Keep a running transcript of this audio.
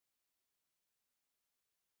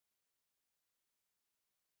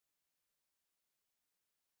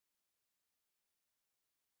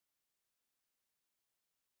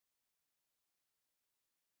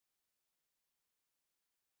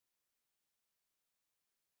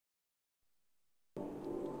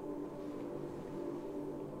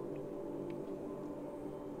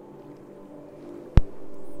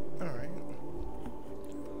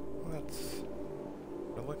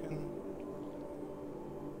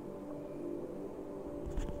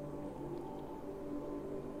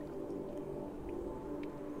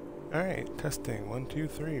Alright, testing. 1, 2,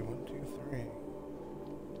 3. 1, 2, 3.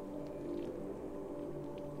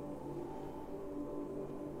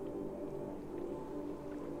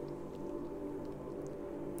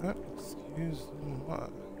 Excuse what?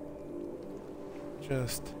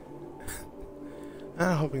 Just...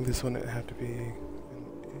 I'm hoping this wouldn't have to be an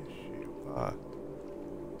issue.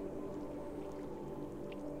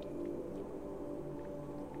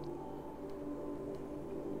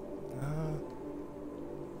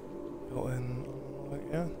 Built-in...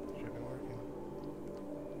 yeah, should be working.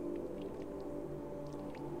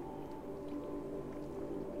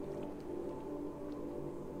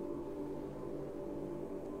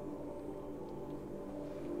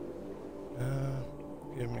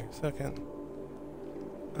 Give me a second.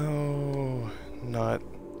 Oh, not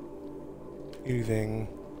using.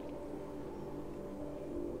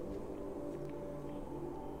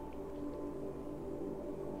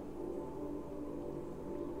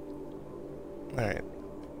 Alright.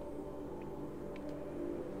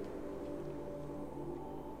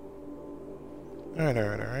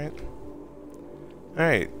 Alright.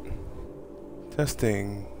 Alright.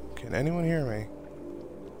 Testing. Can anyone hear me?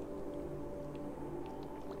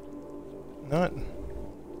 Not.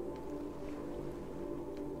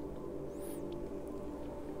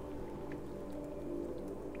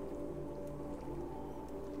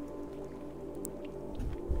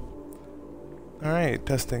 Alright,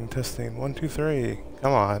 testing. 1, 2, 3.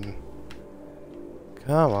 Come on.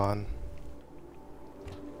 Come on.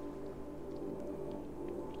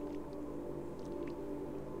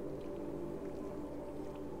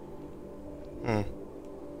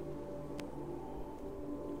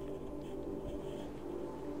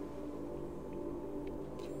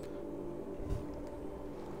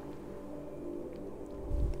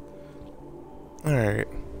 Alright.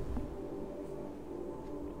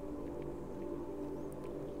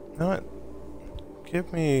 You know what?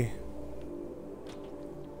 Give me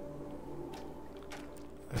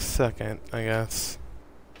a second, I guess.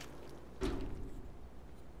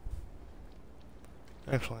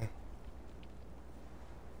 Actually.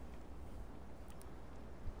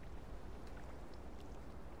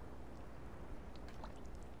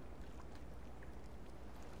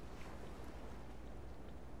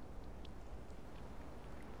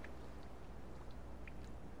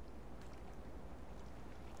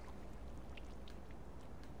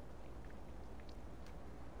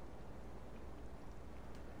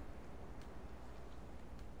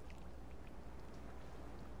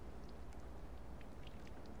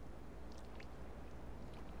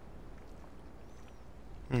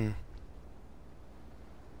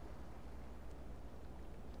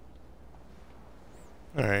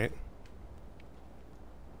 Alright.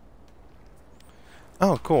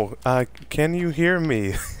 Oh, cool. Can you hear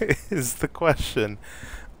me? Is the question.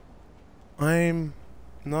 I'm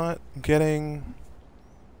not getting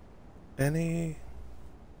any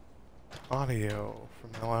audio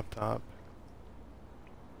from my laptop.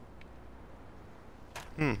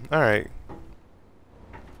 Alright.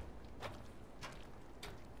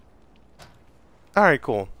 Alright,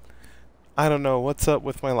 cool. I don't know what's up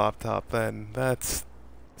with my laptop then. That's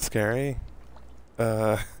scary.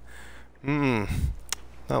 Not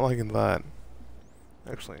liking that.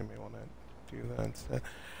 Actually, I may want to do that instead.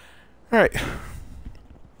 Alright.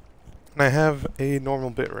 And I have a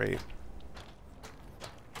normal bitrate.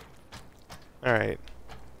 Alright.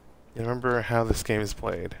 You remember how this game is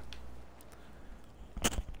played.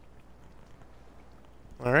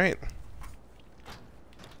 Alright.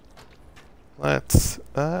 Let's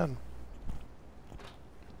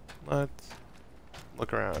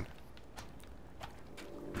look around.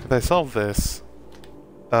 I solved this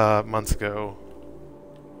months ago.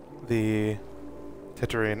 The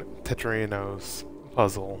Tetrarinos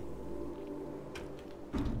puzzle.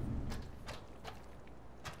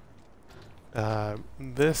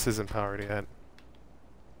 This isn't powered yet.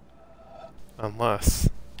 Unless...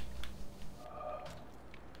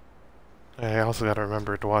 I also gotta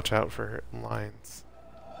remember to watch out for lines.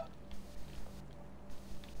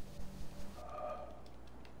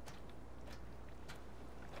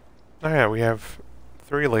 Oh yeah, we have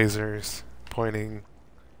 3 lasers pointing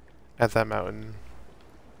at that mountain.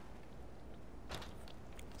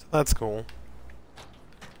 So that's cool.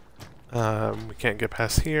 We can't get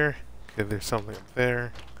past here, because there's something up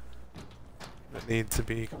there that needs to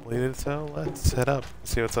be completed, so let's head up,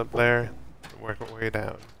 see what's up there, and work our way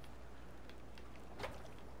down.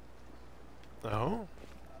 Oh?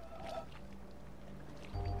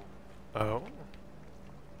 Oh?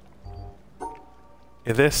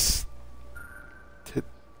 Yeah, this...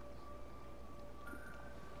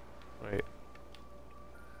 Wait.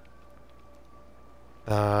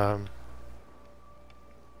 Um,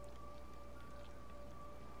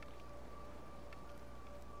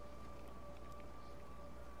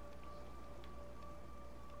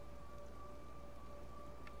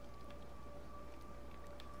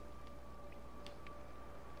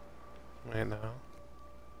 wait, no.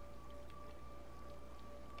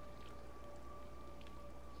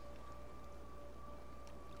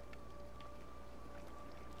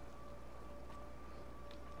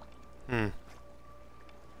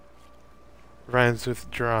 Rhymes with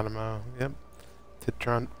Geronimo. Yep.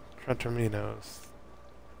 Trentraminos.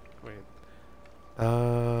 Wait.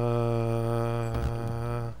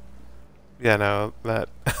 Yeah, no, that...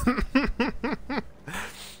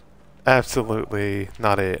 Absolutely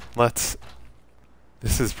not it. Let's...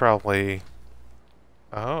 This is probably...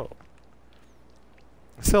 Oh.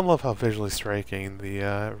 I still love how visually striking the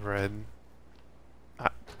red...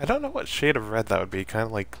 I don't know what shade of red that would be. Kind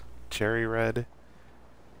of like cherry red.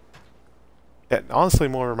 It honestly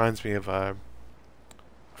more reminds me of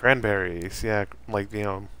cranberries. Yeah, like, you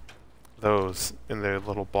know, those in their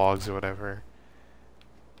little bogs or whatever.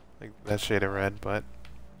 Like that shade of red, but...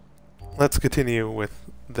 Let's continue with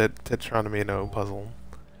the Tetronimino puzzle.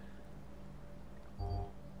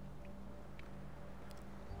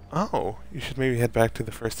 Oh, you should maybe head back to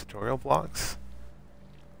the first tutorial blocks?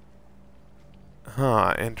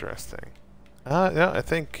 Huh, interesting. Yeah, I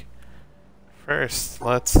think first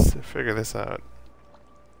let's figure this out.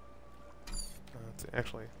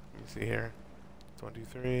 Actually, let me see here. 1, 2,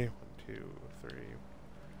 3, 1, 2, 3,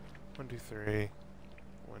 1, 2, 3,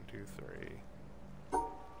 1, 2,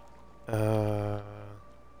 3.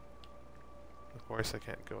 Of course I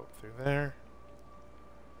can't go up through there.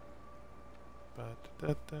 But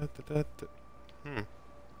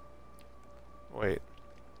wait.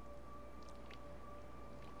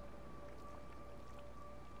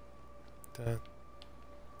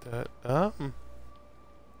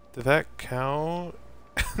 Did that count?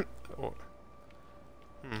 Oh.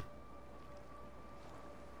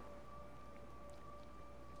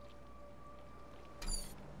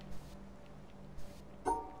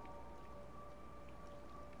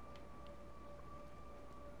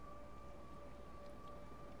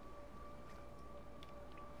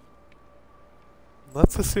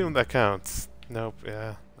 Let's assume that counts. Nope,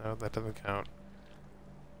 yeah. No, that doesn't count.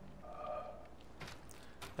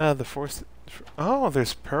 The force... Oh,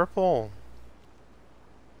 there's purple!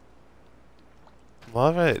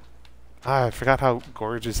 Love it! I forgot how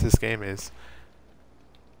gorgeous this game is.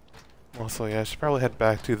 Also, yeah, I should probably head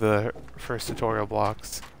back to the first tutorial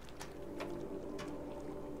blocks.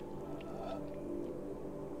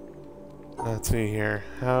 Let's see here.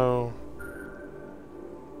 How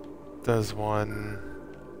does one...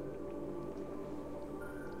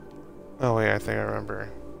 Oh wait, I think I remember.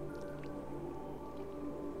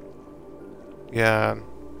 Yeah.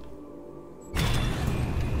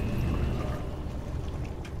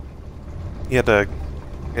 You had to...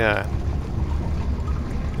 Yeah.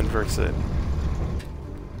 Inverse it.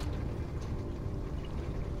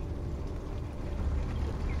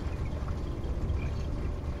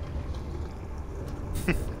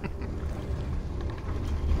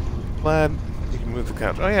 Glad you can move the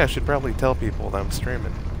couch. Oh yeah, I should probably tell people that I'm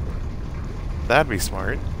streaming. That'd be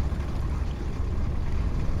smart.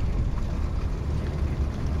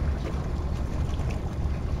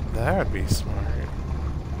 That would be smart.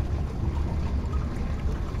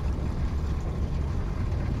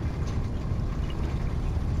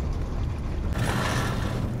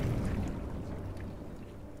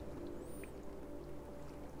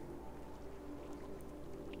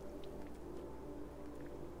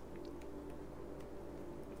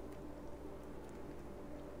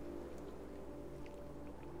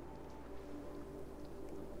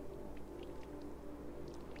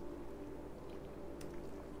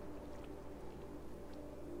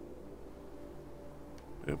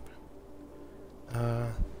 Oop.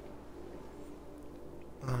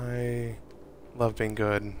 I love being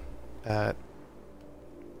good at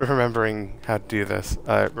remembering how to do this,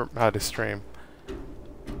 how to stream.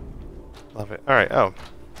 Love it. Alright, oh.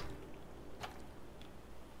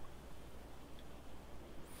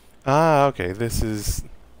 Ah, okay, this is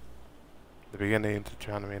the beginning.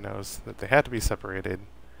 Deuteronomy knows that they had to be separated.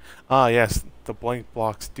 Ah, yes, the blank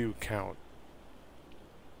blocks do count.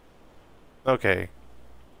 Okay.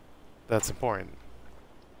 That's important.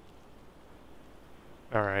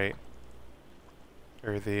 Alright.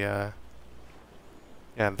 Or the,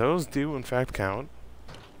 yeah, those do in fact count.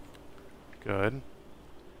 Good.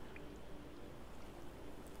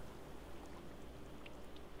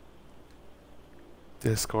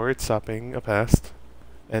 Discord, stop being a pest.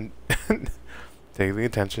 And take the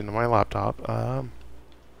attention to my laptop.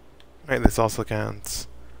 Right, this also counts.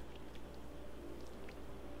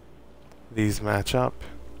 These match up.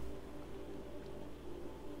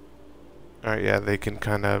 Alright, yeah, they can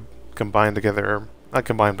kind of combine together, or not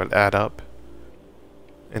combine, but add up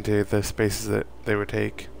into the spaces that they would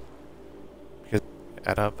take. Because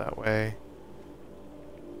add up that way.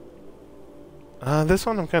 This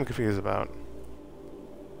one I'm kind of confused about.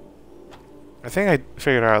 I think I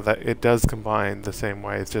figured out that it does combine the same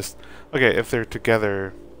way. It's just, okay, if they're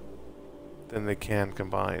together, then they can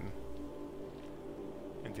combine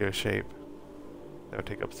into a shape. That would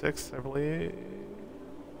take up 6, I believe.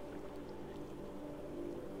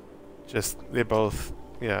 Just, they both,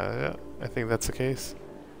 yeah, I think that's the case.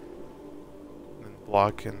 And then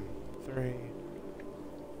block in 3,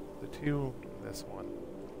 the 2, this one.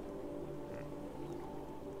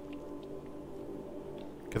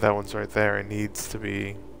 Because that one's right there, it needs to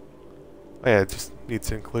be, oh yeah, it just needs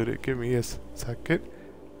to include it. Give me a second.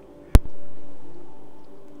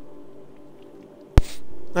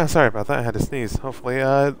 Oh, sorry about that, I had to sneeze. Hopefully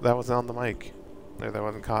that wasn't on the mic. Or that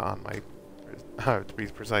wasn't caught on mic, to be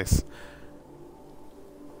precise.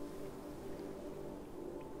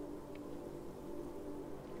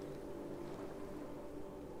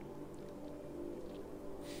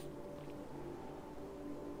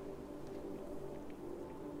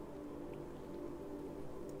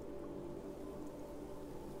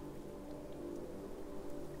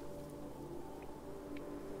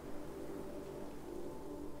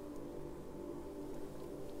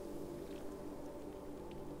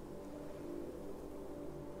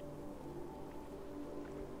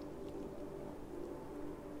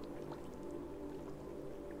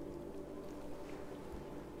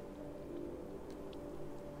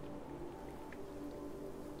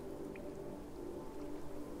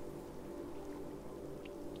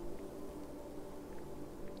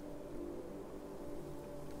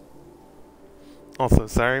 Also,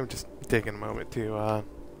 sorry, I'm just taking a moment to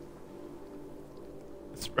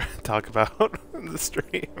talk about the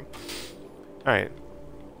stream. Alright.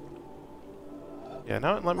 Yeah,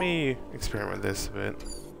 now let me experiment with this a bit.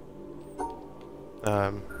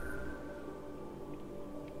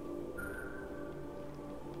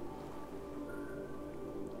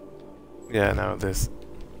 Yeah, no, this...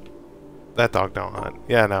 That dog don't hunt.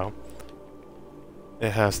 Yeah, no.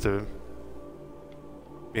 It has to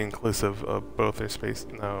be inclusive of both their space.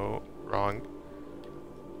 No, wrong.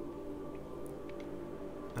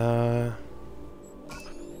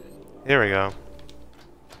 Here we go.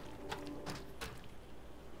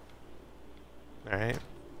 Alright.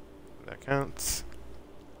 That counts.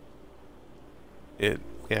 It,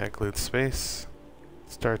 yeah, includes space.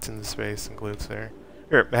 Starts in the space, includes there.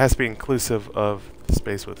 Or it has to be inclusive of the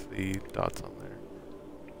space with the dots on there.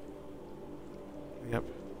 Yep.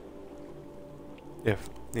 If,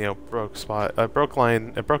 you know, a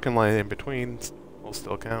broken line in between will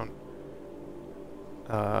still count.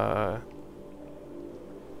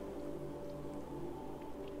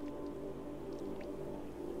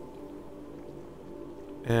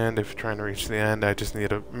 And if you're trying to reach the end, I just need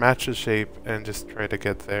to match the shape and just try to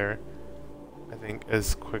get there, I think,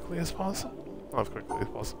 as quickly as possible. Not as quickly as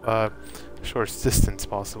possible. Shortest distance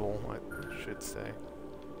possible, I should say.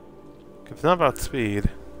 'Cause it's not about speed,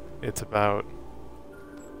 it's about...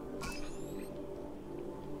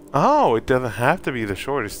 Oh, it doesn't have to be the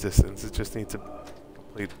shortest distance, it just needs to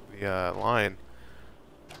complete the line.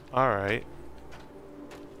 Alright.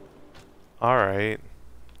 Alright.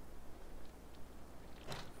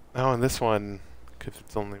 Oh, and this one, because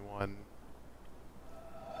it's only one.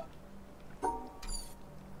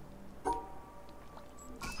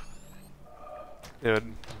 It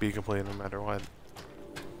would be complete no matter what.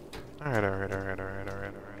 Alright, alright, alright, alright,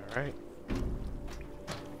 alright, alright,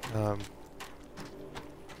 alright.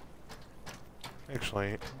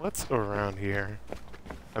 Actually, what's around here?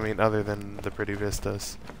 I mean, other than the pretty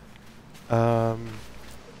vistas.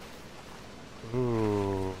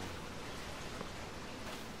 Ooh.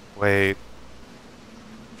 Wait.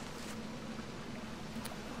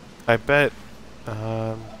 I bet,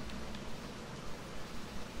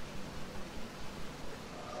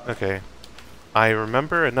 okay. I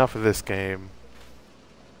remember enough of this game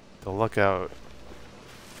to look out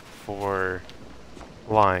for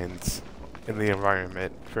lines in the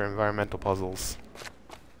environment for environmental puzzles.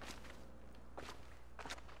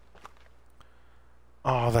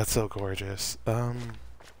 Oh, that's so gorgeous.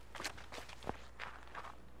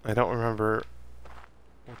 I don't remember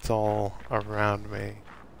what's all around me.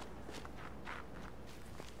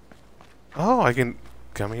 Oh, I can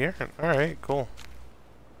come here? Alright, cool.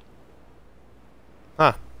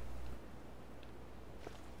 Huh.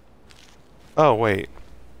 Oh, wait.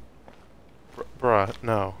 Bruh,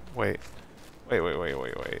 no. Wait.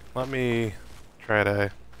 Wait. Let me try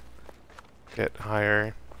to get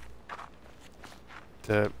higher.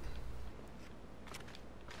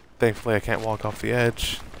 Thankfully, I can't walk off the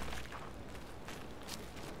edge.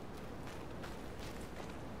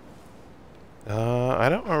 I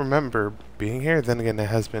don't remember being here. Then again, it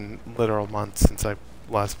has been literal months since I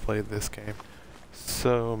last played this game.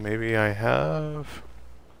 So maybe I have...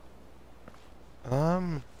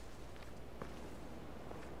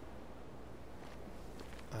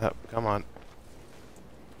 come on.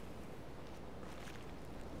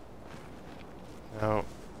 No.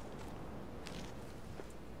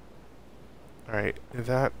 Alright, is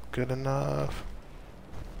that good enough?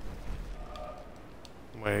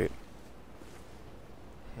 Wait.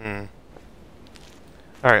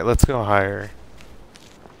 Alright, let's go higher.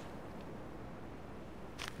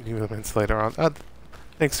 New movements later on.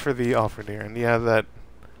 Thanks for the offer, Darren. Yeah, that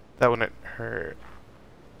wouldn't hurt.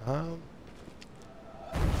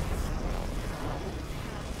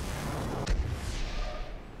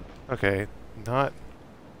 Okay, not...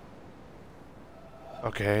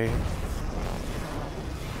 Okay.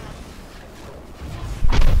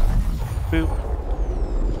 Boop.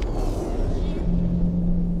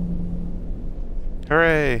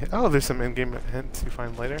 Hooray! Oh, there's some in-game hints you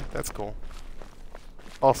find later. That's cool.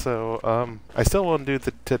 Also, I still want to do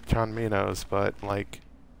the Titchan Minos, but, like...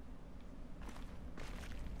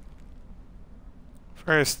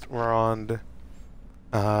 First, we're on...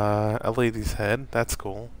 a lady's head. That's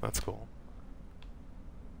cool. That's cool.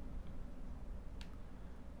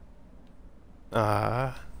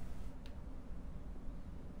 But...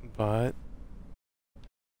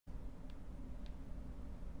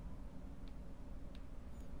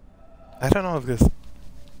 I don't know if this...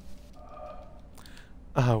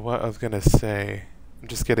 what I was gonna say. I'm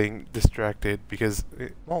just getting distracted because,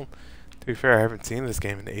 well, to be fair, I haven't seen this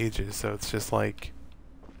game in ages, so it's just like...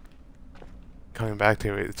 Coming back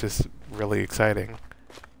to it, it's just really exciting.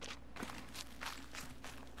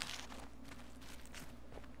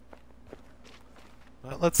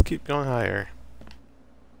 Well, let's keep going higher.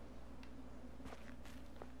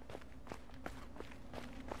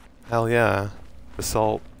 Hell yeah.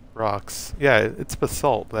 Basalt rocks. Yeah, it's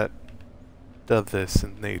basalt that does this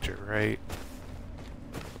in nature, right?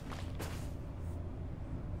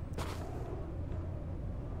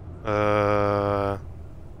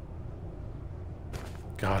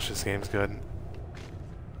 Gosh, this game's good.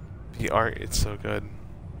 The art, it's so good.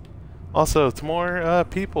 Also, it's more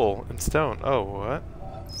people in stone. Oh, what?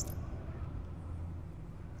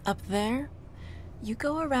 Up there, you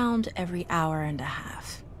go around every hour and a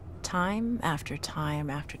half, time after time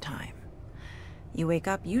after time. You wake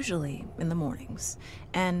up usually in the mornings,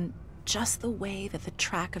 and just the way that the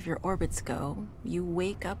track of your orbits go, you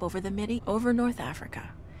wake up over over North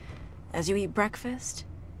Africa. As you eat breakfast,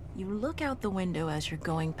 you look out the window as you're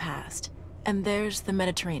going past, and there's the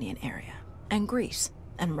Mediterranean area, and Greece,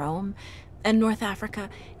 and Rome, and North Africa,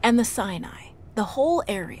 and the Sinai, the whole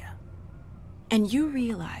area. And you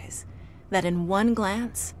realize that in one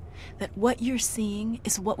glance, that what you're seeing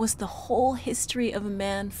is what was the whole history of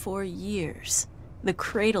man for years, the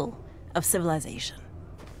cradle of civilization.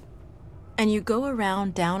 And you go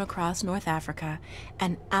around down across North Africa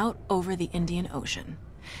and out over the Indian Ocean,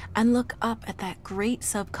 and look up at that great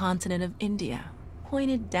subcontinent of India,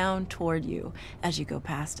 pointed down toward you as you go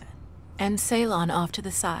past it. And Ceylon off to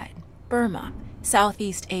the side, Burma,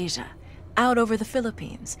 Southeast Asia, out over the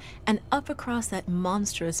Philippines, and up across that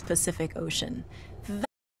monstrous Pacific Ocean, vast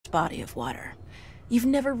body of water. You've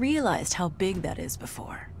never realized how big that is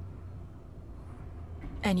before.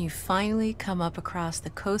 And you finally come up across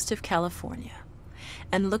the coast of California,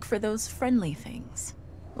 and look for those friendly things.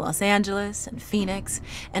 Los Angeles and Phoenix,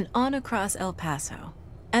 and on across El Paso.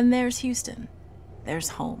 And there's Houston. There's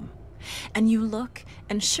home. And you look,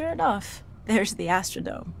 and sure enough, there's the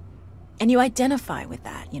Astrodome. And you identify with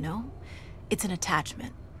that, you know? It's an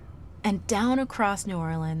attachment. And down across New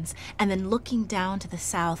Orleans, and then looking down to the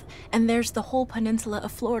south, and there's the whole peninsula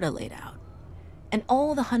of Florida laid out. And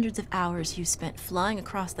all the hundreds of hours you spent flying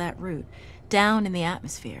across that route, down in the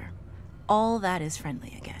atmosphere, all that is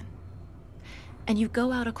friendly again. And you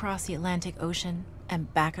go out across the Atlantic Ocean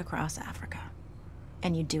and back across Africa.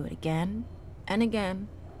 And you do it again, and again,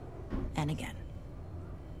 and again.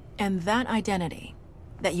 And that identity,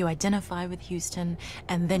 that you identify with Houston,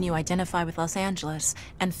 and then you identify with Los Angeles,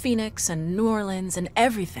 and Phoenix, and New Orleans, and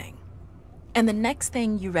everything. And the next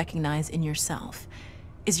thing you recognize in yourself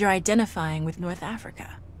is you're identifying with North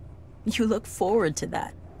Africa. You look forward to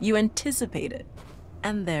that. You anticipate it.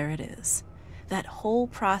 And there it is. that whole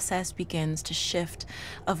process begins to shift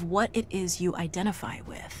of what it is you identify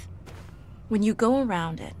with. When you go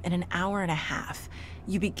around it in an hour and a half,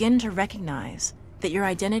 you begin to recognize that your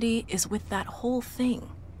identity is with that whole thing,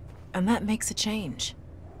 and that makes a change.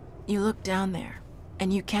 You look down there,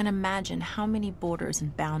 and you can't imagine how many borders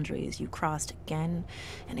and boundaries you crossed again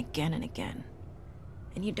and again and again,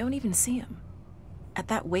 and you don't even see them. At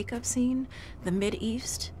that wake-up scene, the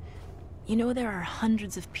Mid-East, you know there are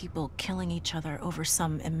hundreds of people killing each other over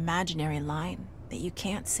some imaginary line that you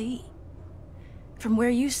can't see. From where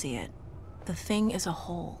you see it, the thing is a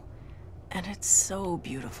whole, and it's so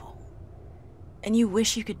beautiful. And you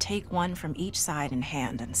wish you could take one from each side in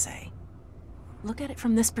hand and say, look at it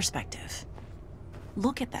from this perspective.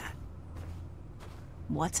 Look at that.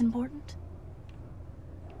 What's important?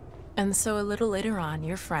 And so a little later on,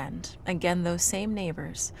 your friend, again those same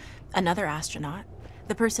neighbors, another astronaut,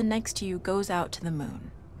 the person next to you goes out to the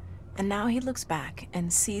moon. And now he looks back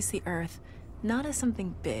and sees the Earth not as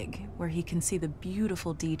something big where he can see the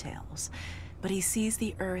beautiful details, but he sees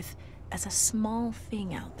the Earth as a small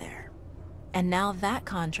thing out there. And now that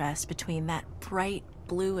contrast between that bright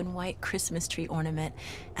blue and white Christmas tree ornament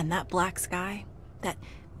and that black sky, that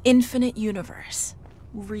infinite universe,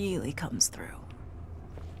 really comes through.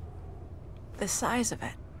 The size of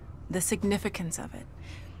it, the significance of it,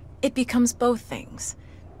 it becomes both things.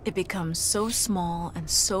 It becomes so small and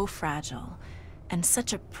so fragile, and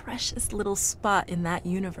such a precious little spot in that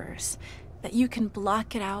universe that you can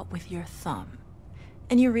block it out with your thumb.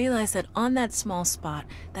 And you realize that on that small spot,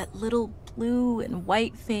 that little blue and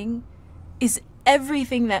white thing is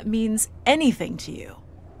everything that means anything to you.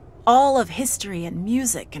 All of history and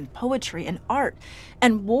music and poetry and art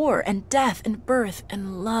and war and death and birth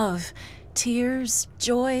and love, tears,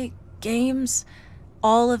 joy, games,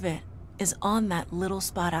 all of it is on that little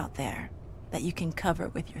spot out there that you can cover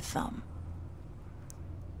with your thumb.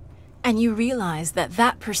 And you realize that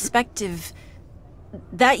that perspective,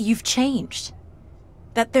 that you've changed,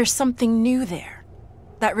 that there's something new there.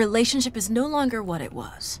 That relationship is no longer what it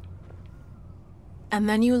was. And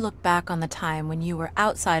then you look back on the time when you were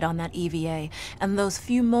outside on that EVA and those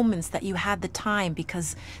few moments that you had the time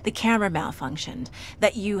because the camera malfunctioned,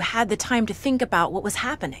 that you had the time to think about what was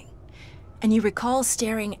happening. And you recall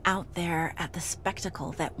staring out there at the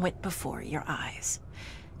spectacle that went before your eyes.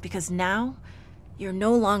 Because now, you're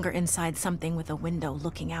no longer inside something with a window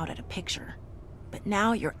looking out at a picture. But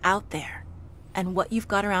now you're out there, and what you've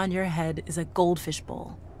got around your head is a goldfish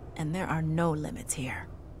bowl, and there are no limits here.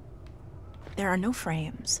 There are no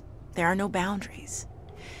frames. There are no boundaries.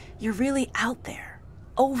 You're really out there,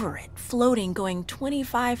 over it, floating, going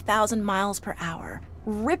 25,000 miles per hour,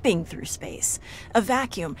 ripping through space, a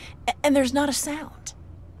vacuum, and there's not a sound.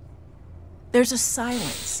 There's a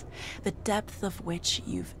silence, the depth of which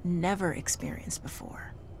you've never experienced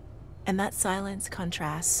before. And that silence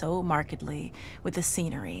contrasts so markedly with the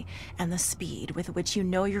scenery and the speed with which you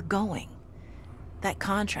know you're going. That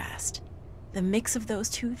contrast, the mix of those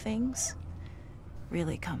two things,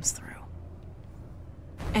 really comes through.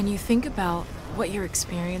 And you think about what you're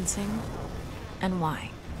experiencing and why.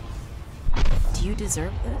 Do you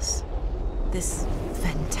deserve this? This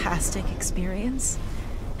fantastic experience?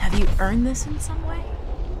 Have you earned this in some way?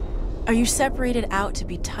 Are you separated out to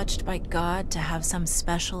be touched by God to have some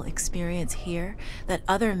special experience here that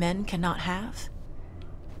other men cannot have?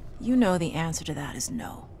 You know the answer to that is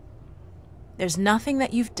no. There's nothing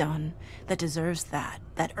that you've done that deserves that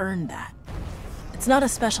earned that. It's not a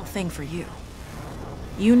special thing for you.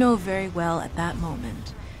 You know very well at that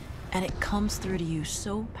moment, and it comes through to you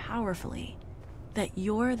so powerfully that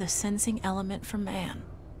you're the sensing element for man.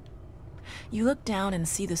 You look down and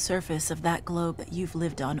see the surface of that globe that you've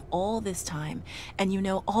lived on all this time, and you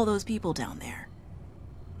know all those people down there.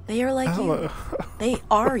 They are like you. They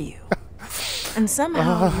are you. And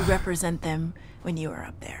somehow you represent them when you are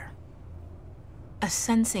up there. A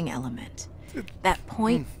sensing element. That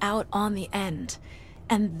point out on the end.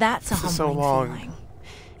 And that's a humbling feeling.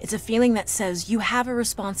 It's a feeling that says you have a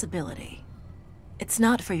responsibility. It's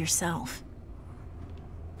not for yourself.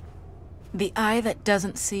 The eye that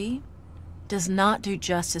doesn't see does not do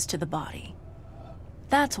justice to the body.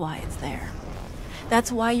 That's why it's there.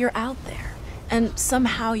 That's why you're out there. And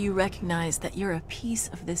somehow you recognize that you're a piece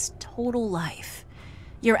of this total life.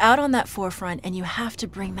 You're out on that forefront and you have to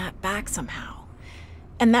bring that back somehow.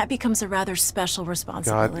 And that becomes a rather special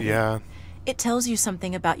responsibility. God, yeah. It tells you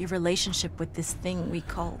something about your relationship with this thing we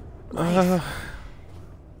call life.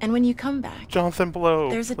 And when you come back, Jonathan Blow,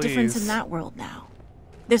 there's a difference in that world now.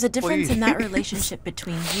 There's a difference in that relationship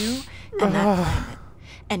between you and that planet.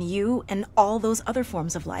 And you and all those other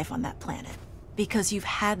forms of life on that planet. because you've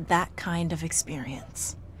had that kind of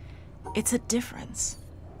experience. It's a difference,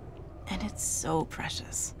 and it's so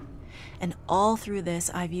precious. And all through this,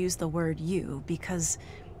 I've used the word you because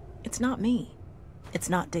it's not me. It's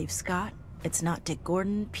not Dave Scott. It's not Dick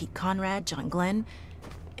Gordon, Pete Conrad, John Glenn.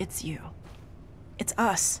 It's you. It's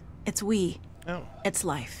us. It's we. Oh. It's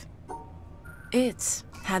life. It's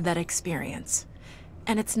had that experience.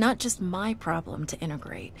 And it's not just my problem to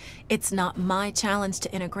integrate. It's not my challenge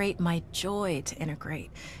to integrate, my joy to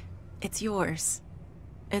integrate. It's yours.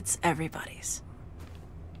 It's everybody's.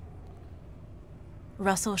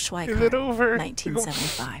 Russell Schweikart, Is it over?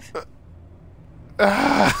 1975.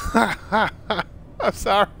 I'm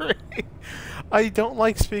sorry. I don't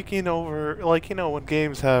like speaking over, like, you know, when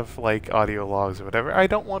games have, like, audio logs or whatever, I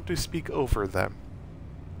don't want to speak over them.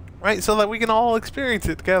 Right? So that we can all experience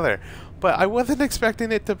it together. But I wasn't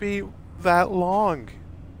expecting it to be that long.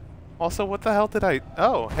 Also, what the hell did I...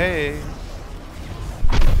 Oh, hey.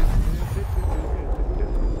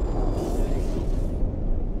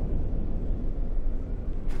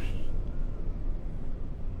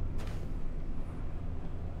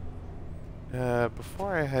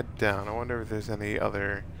 Before I head down, I wonder if there's any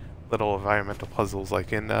other little environmental puzzles,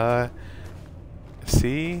 like in,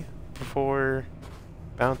 C before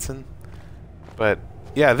bouncing. But,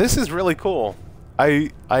 yeah, this is really cool.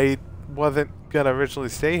 I wasn't gonna originally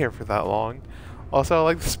stay here for that long. Also, I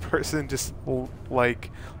like this person just,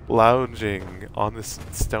 like, lounging on this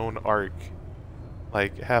stone arc.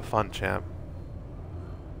 Like, have fun, champ.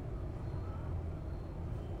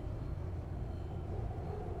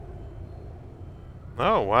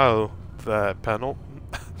 Oh wow, the panel,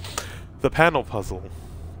 the panel puzzle.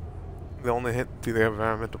 The only hit to the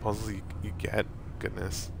environmental puzzles you get.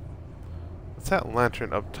 Goodness, what's that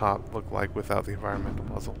lantern up top look like without the environmental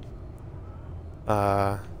puzzle?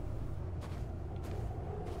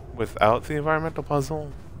 Without the environmental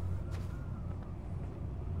puzzle,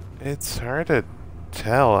 it's hard to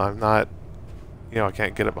tell. I'm not, you know, I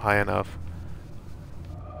can't get up high enough.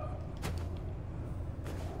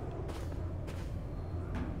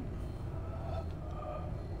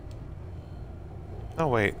 Oh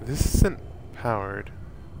wait, this isn't powered.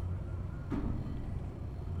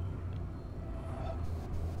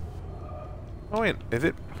 Oh wait, is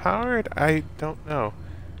it powered? I don't know.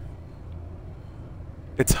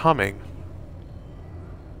 It's humming.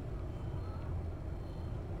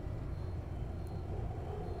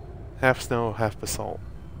 Half snow, half basalt.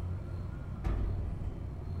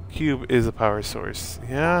 Cube is a power source.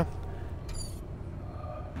 Yeah.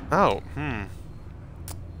 Oh,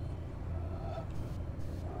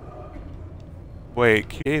 Wait,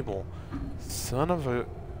 cable. Son of a...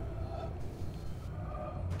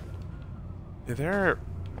 Is there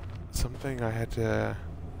something I had to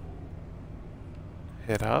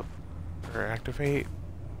hit up or activate?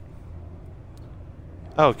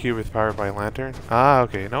 Oh, cube is powered by lantern? Ah,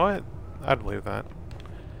 okay. You know what? I'd believe that.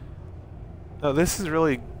 No, this is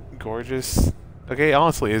really gorgeous. Okay,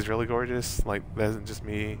 honestly, it's really gorgeous. Like, that isn't just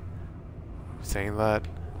me saying that.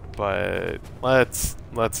 But let's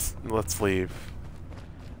leave.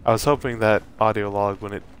 I was hoping that audio log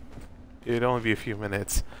when it'd only be a few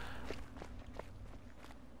minutes.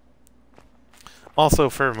 Also,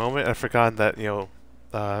 for a moment, I forgot that, you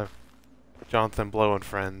know, Jonathan Blow and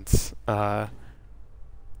friends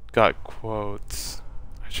got quotes.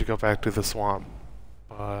 I should go back to the swamp,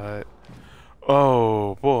 but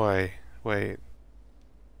oh boy, wait.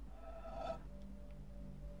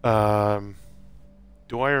 Do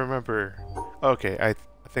I remember? Okay, I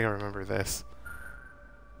think I remember this.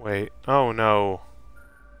 Wait. Oh no.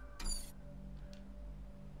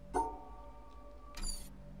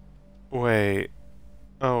 Wait.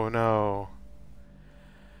 Oh no.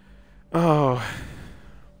 Oh.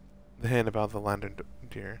 The hint about the lantern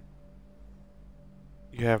deer.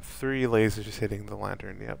 You have 3 lasers hitting the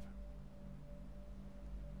lantern, yep.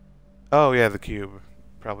 Oh yeah, the cube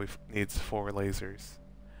probably needs 4 lasers.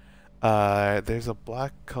 There's a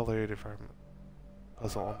black colored environment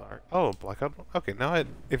puzzle on the arc. Oh, blackout. Okay, now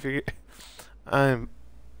if you, I'm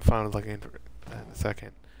fine with looking into that in a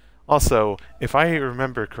second. Also, if I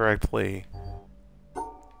remember correctly,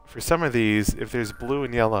 for some of these, if there's blue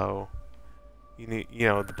and yellow, you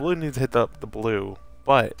know, the blue needs to hit up the blue,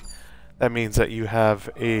 but that means that you have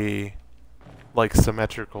a like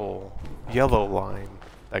symmetrical yellow line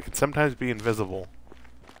that can sometimes be invisible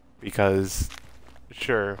because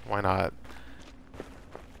sure, why not?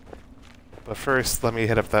 But first, let me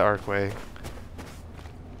hit up that archway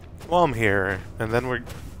while I'm here, and then we're...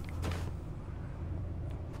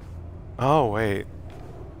 Oh, wait.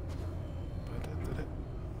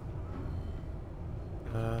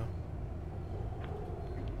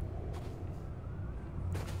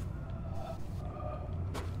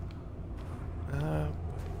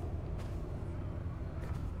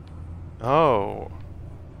 Oh.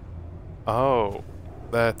 Oh.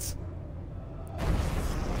 That's...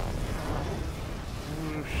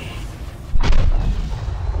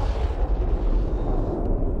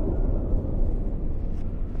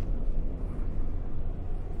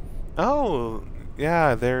 Oh,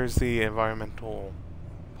 yeah, there's the environmental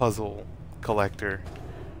puzzle collector.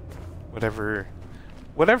 Whatever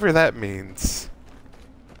that means.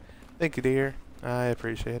 Thank you, dear. I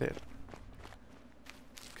appreciate it.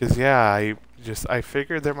 Cause yeah, I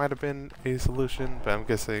figured there might have been a solution, but I'm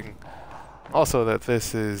guessing also that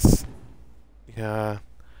this is, yeah.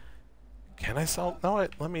 Can I solve? No,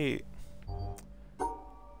 let me.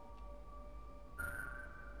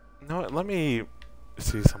 No, let me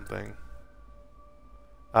see something.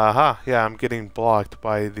 Aha, yeah, I'm getting blocked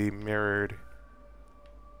by the mirrored.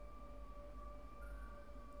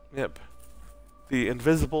 Yep. The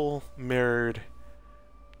invisible mirrored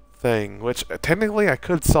thing, which technically I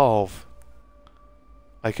could solve.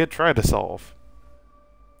 I could try to solve.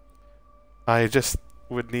 I just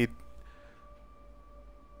would need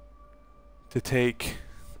to take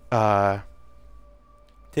my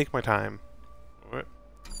time. What?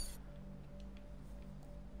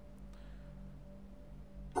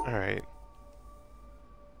 Alright.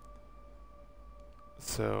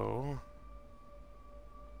 So...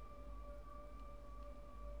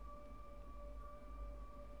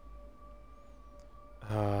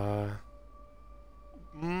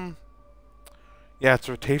 yeah, it's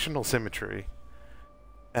rotational symmetry.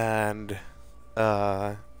 And,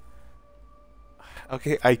 okay,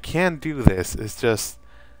 I can do this. It's just...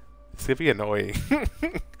 It's gonna be annoying.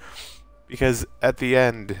 Because at the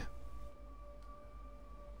end...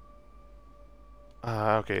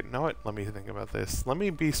 okay, you know what? Let me think about this. Let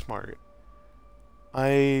me be smart.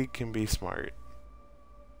 I can be smart.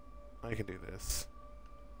 I can do this.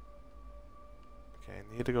 Okay, I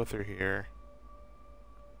need to go through here.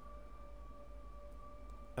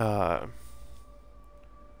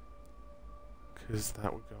 Because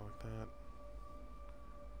that would go like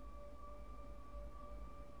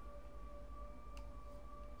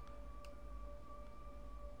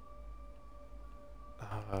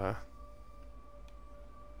that.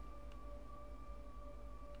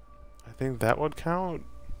 I think that would count.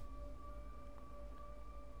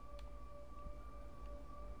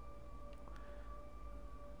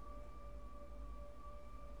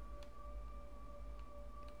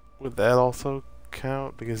 Would that also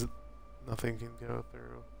count? Because nothing can go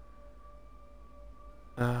through.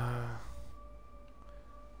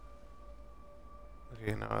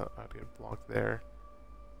 Okay, no, I'd get blocked there.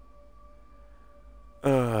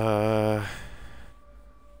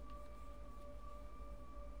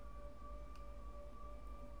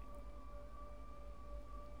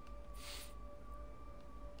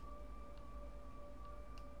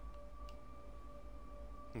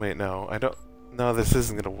 Wait, no, I don't. No, this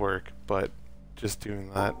isn't gonna work, but just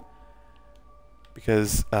doing that.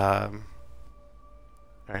 Because, alright,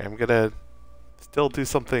 I'm gonna still do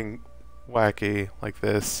something wacky like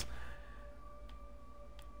this.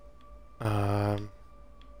 I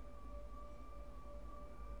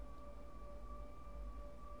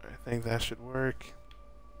think that should work.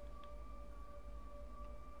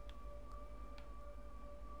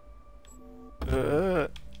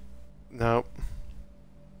 Nope.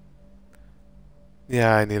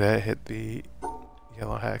 Yeah, I need to hit the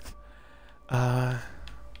yellow hex. Alright,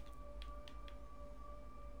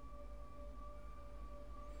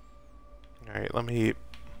 let me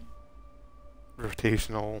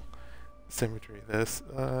rotational symmetry this.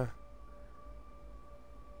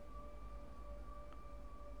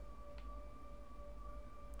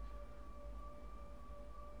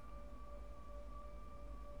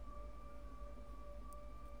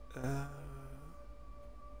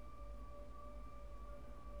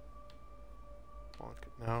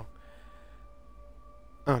 No.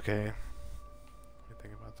 Okay. Let me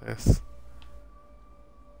think about this.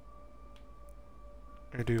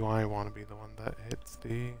 Or do I want to be the one that hits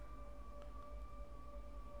the...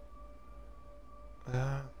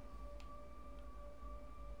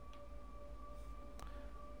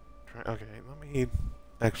 Okay, let me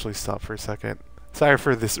actually stop for a second. Sorry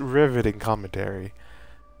for this riveting commentary,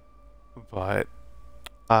 but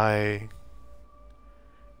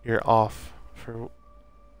you're off for...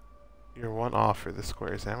 You're one off for the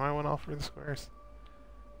squares. Am I one off for the squares?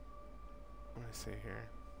 Let me see here.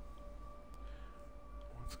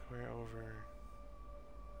 One square over.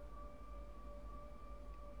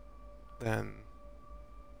 Then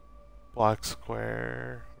block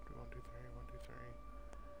square. 1, 2, 3, 1, 2,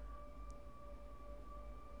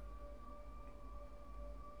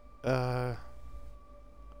 3.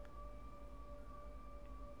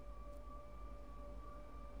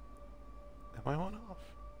 Am I one off?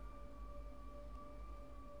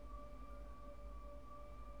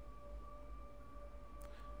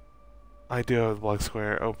 I do have the block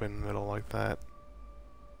square open middle like that.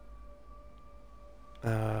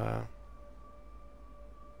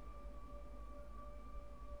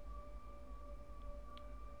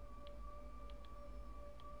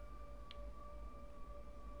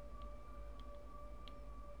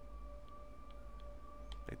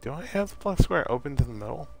 Wait, do I have the block square open to the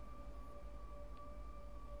middle?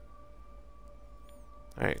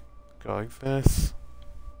 Alright, go like this.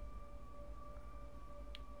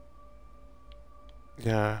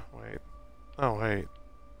 Yeah, wait. Oh, wait.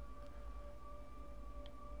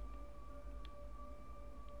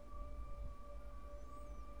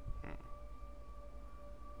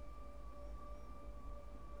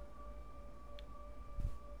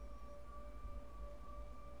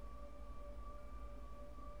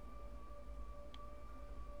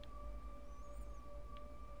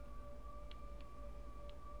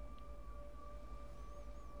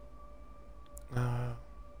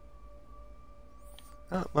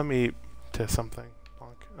 Let me test something.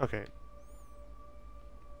 Bonk. Okay.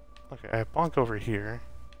 Okay, I have bonk over here.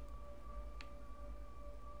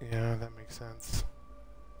 Yeah, that makes sense.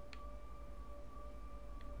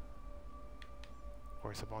 Of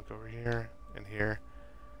course, a bonk over here and here.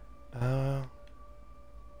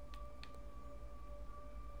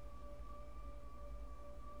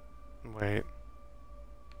 Wait.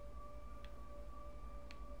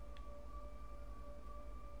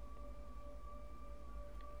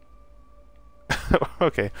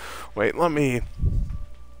 Okay, wait, let me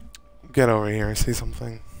get over here and see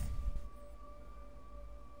something.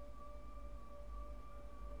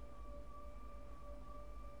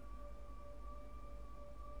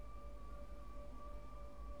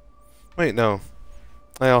 Wait, no.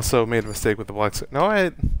 I also made a mistake with the black. No,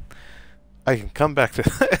 I can come back to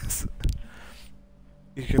this.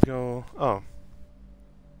 You could go. Oh.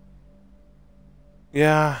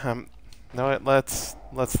 Yeah. No, let's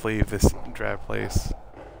leave this drab place.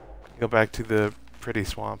 Go back to the pretty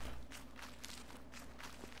swamp.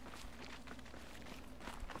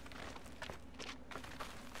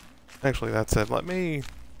 Actually, that said, let me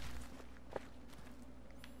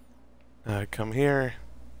come here,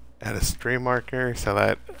 add a stream marker so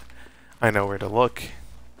that I know where to look.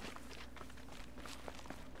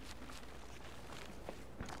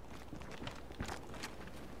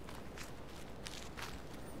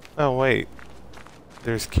 Oh, wait.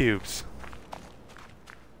 There's cubes.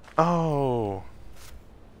 Oh.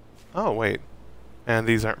 Oh, wait. And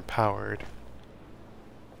these aren't powered.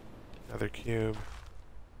 Another cube.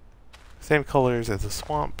 Same colors as the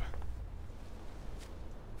swamp.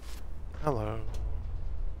 Hello.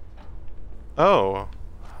 Oh.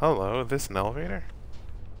 Hello. This an elevator?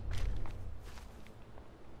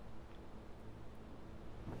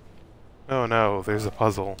 Oh no, there's a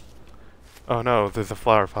puzzle. Oh no, there's a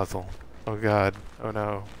flower puzzle. Oh god. Oh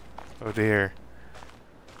no. Oh dear.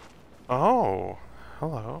 Oh.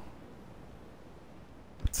 Hello.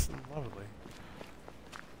 That's lovely.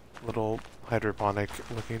 Little hydroponic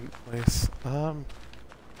looking place. I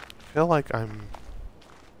feel like I'm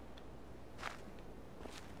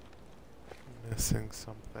missing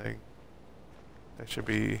something I should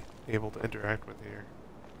be able to interact with here.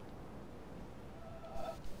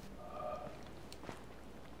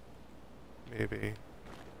 Maybe.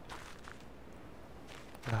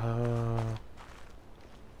 Have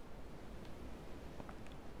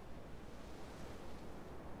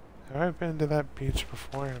I been to that beach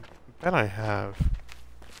before? I bet I have.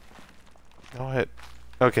 No, what?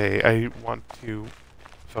 Okay, I want to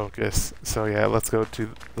focus. So yeah, let's go to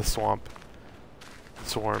the swamp.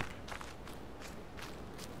 Swamp.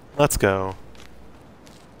 Let's go.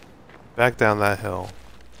 Back down that hill.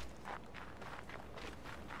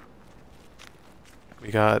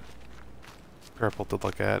 We got purple to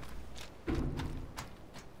look at.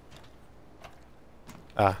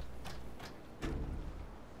 Ah.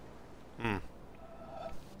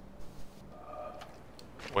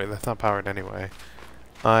 Wait, that's not powered anyway.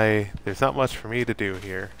 There's not much for me to do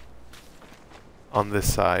here on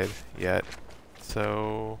this side yet.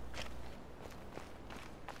 So,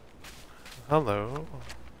 hello.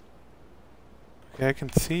 Okay, I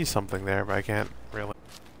can see something there, but I can't really.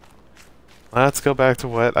 Let's go back to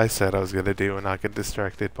what I said I was gonna do and not get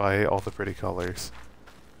distracted by all the pretty colors.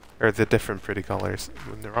 Or the different pretty colors.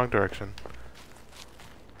 In the wrong direction.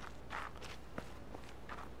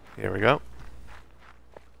 Here we go.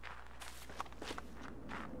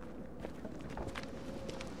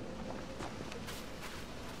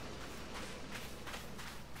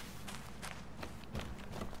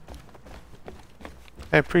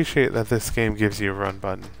 I appreciate that this game gives you a run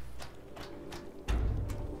button.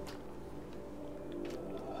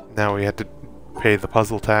 Now we had to pay the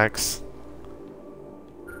puzzle tax.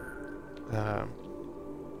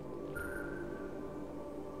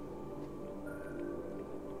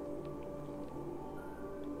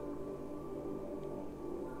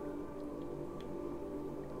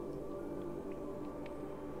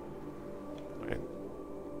 Wait.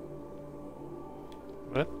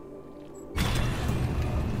 What?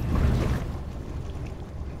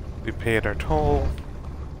 We paid our toll.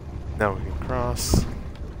 Now we can cross.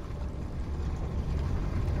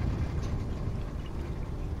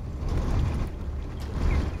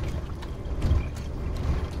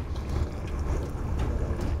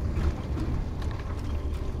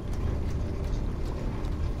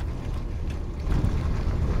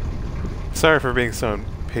 Sorry for being so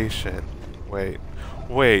impatient. Wait,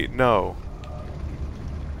 no.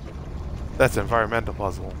 That's an environmental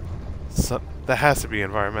puzzle. So, that has to be an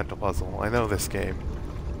environmental puzzle. I know this game.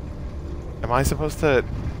 Am I supposed to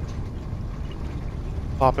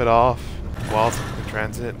pop it off while it's in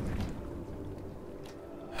transit?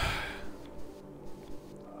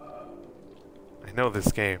 I know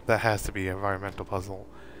this game. That has to be an environmental puzzle.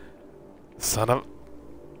 Son of...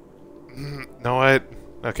 Know what?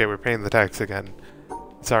 Okay, we're paying the tax again.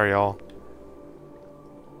 Sorry, y'all.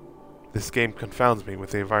 This game confounds me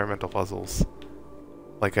with the environmental puzzles.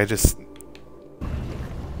 Like, I just...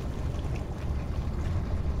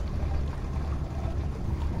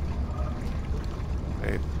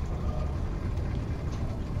 Wait.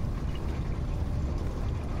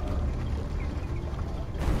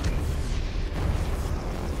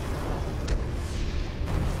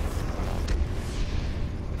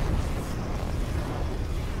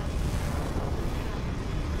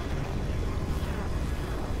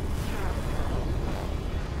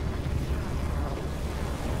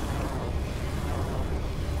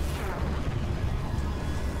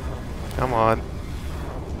 Come on.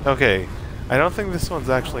 Okay. I don't think this one's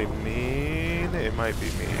actually mean. It might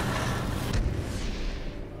be mean.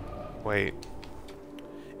 Wait.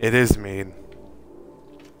 It is mean.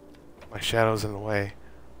 My shadow's in the way.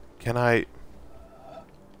 Can I...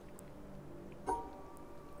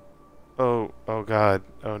 Oh god.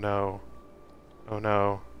 Oh no. Oh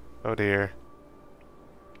no. Oh dear.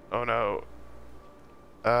 Oh no.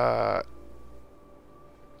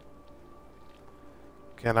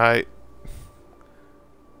 Can I...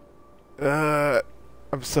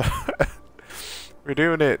 I'm sorry. We're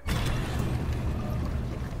doing it.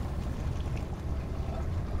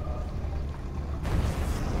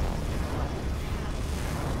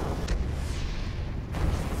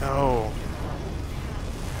 No.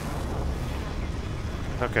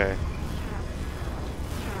 Okay.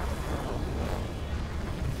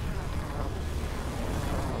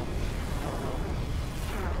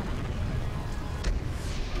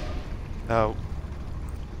 Oh.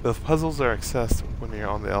 The puzzles are accessed when you're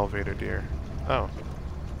on the elevator, dear. Oh.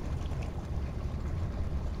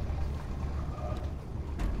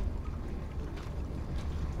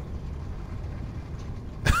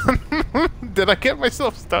 Did I get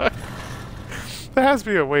myself stuck? There has to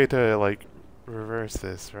be a way to, like, reverse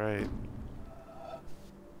this, right?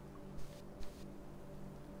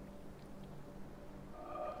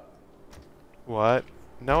 What?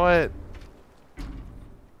 Know what?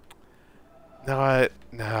 No,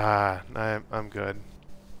 nah, I'm good.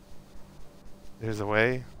 There's a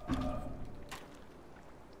way.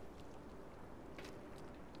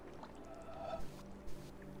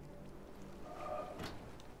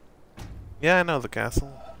 Yeah, I know the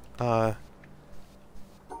castle.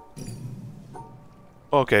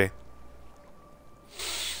 Okay.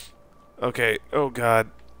 Okay, oh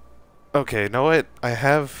god. Okay, know what? I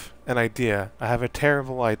have an idea. I have a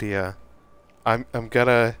terrible idea. I'm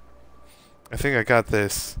gonna... I think I got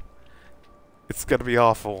this. It's gonna be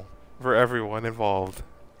awful for everyone involved.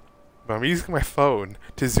 But I'm using my phone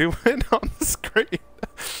to zoom in on the screen.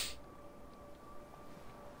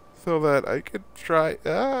 So that I could try...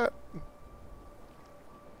 Oh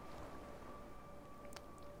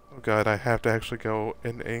god, I have to actually go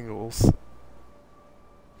in angles.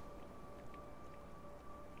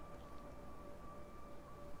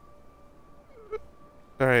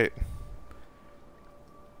 Alright.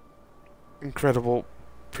 Incredible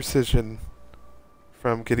precision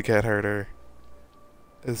from KittyCatHerder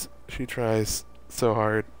as she tries so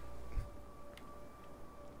hard.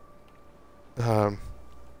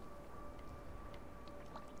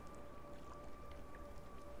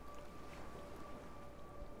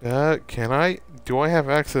 Can I? Do I have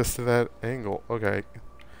access to that angle? Okay.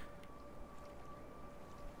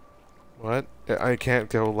 What? I can't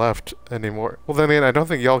go left anymore. Well, then again, I don't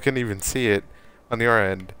think y'all can even see it on your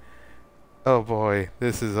end. Oh boy,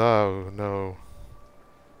 this is... oh no.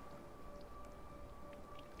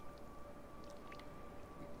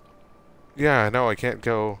 Yeah, no, I can't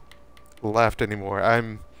go left anymore.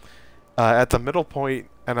 I'm at the middle point,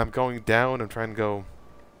 and I'm going down. I'm trying to go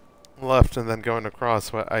left and then going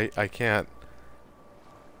across, but I can't.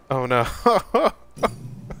 Oh no.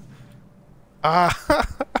 Ah!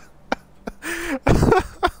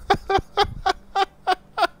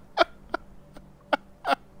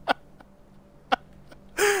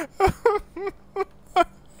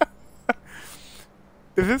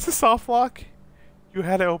 If it's a soft lock, you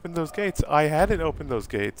had to open those gates. I hadn't opened those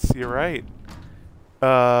gates. You're right.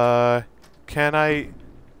 Can I...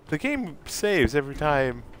 The game saves every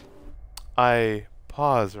time I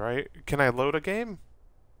pause, right? Can I load a game?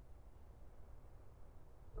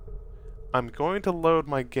 I'm going to load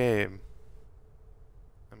my game.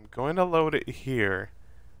 I'm going to load it here.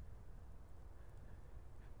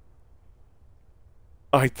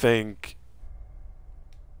 I think...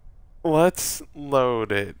 Let's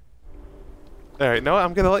load it. Alright, no,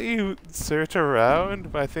 I'm gonna let you search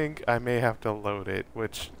around, but I think I may have to load it,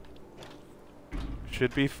 which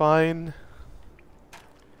should be fine.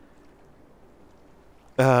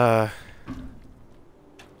 God,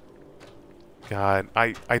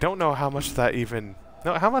 I don't know how much that even...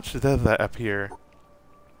 No, how much does that appear?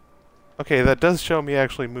 Okay, that does show me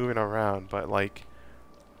actually moving around, but like...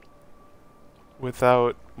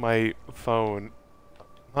 Without my phone...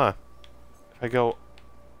 Huh. If I go...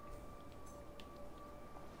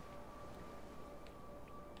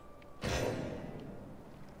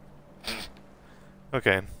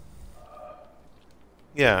 Okay.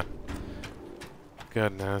 Yeah.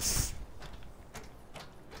 Goodness.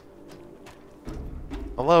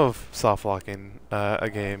 I love soft locking a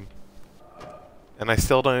game. And I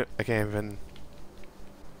still don't... I can't even...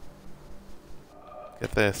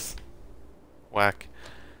 Get this. Whack.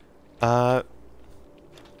 Know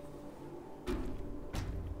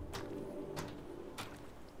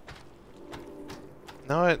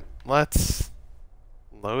what? Let's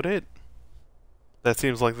load it. That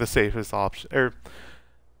seems like the safest option, or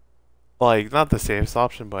like not the safest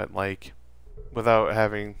option, but like without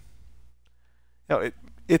having.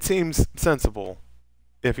 It seems sensible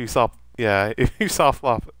if you if you soft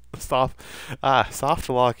lock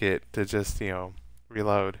it to just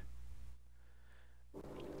reload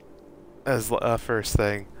as a first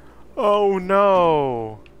thing. Oh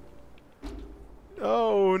no!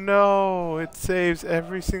 Oh no! It saves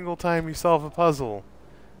every single time you solve a puzzle,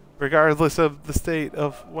 regardless of the state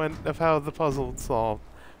of how the puzzle is solved.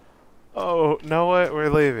 Oh, know what?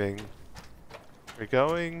 We're leaving. We're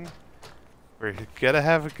going. We're gonna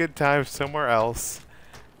have a good time somewhere else.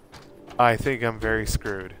 I think I'm very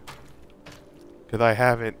screwed, because I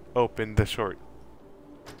haven't opened the shortcut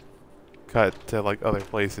to like other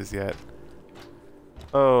places yet.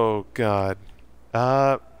 Oh God.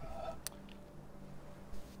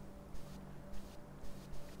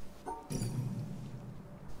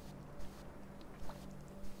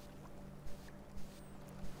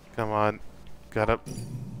 Come on. Got up.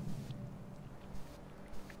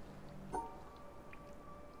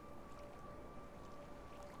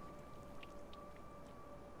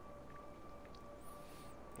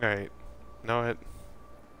 Alright. Know it.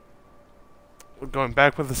 We're going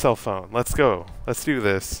back with the cell phone. Let's go. Let's do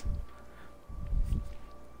this.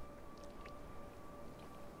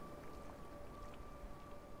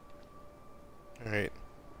 Alright.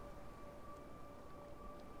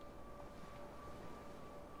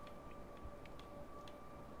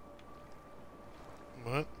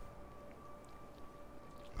 What?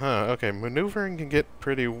 Huh, okay. Maneuvering can get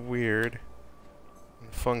pretty weird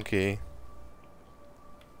and funky.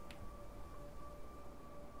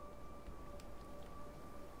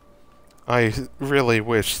 I really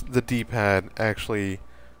wish the D-pad actually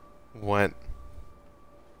went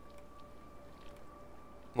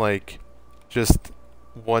like just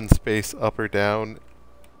one space up or down,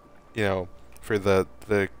 for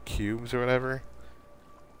the cubes or whatever.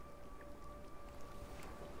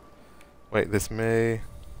 Wait, this may...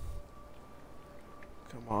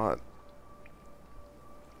 Come on.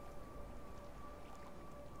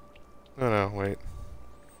 Oh no, wait.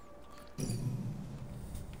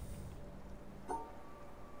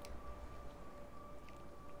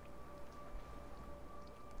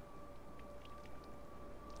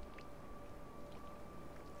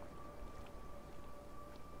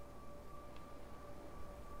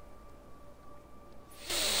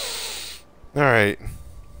 Alright.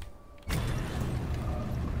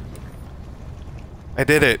 I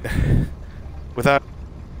did it. Without...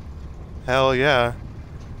 Hell yeah.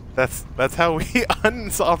 That's how we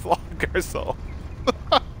unsoft lock ourselves.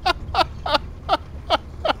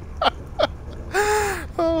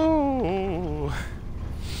 Oh.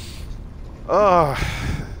 Oh.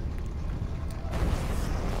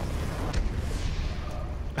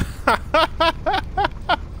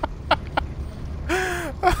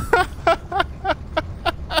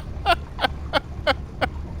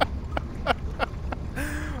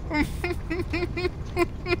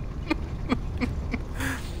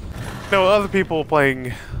 No, other people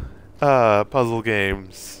playing puzzle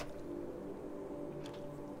games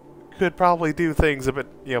could probably do things a bit,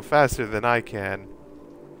 faster than I can.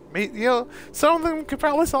 Some of them could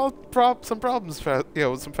probably solve some problems,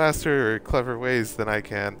 some faster or clever ways than I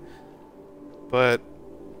can. But,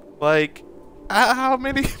 like, how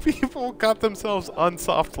many people got themselves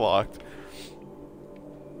unsoft locked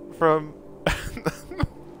from...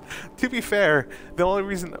 To be fair, the only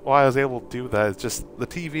reason why I was able to do that is just the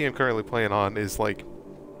TV I'm currently playing on is, like,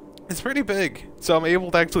 it's pretty big. So I'm able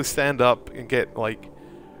to actually stand up and get, like,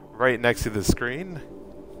 right next to the screen.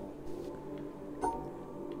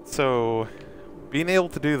 So, being able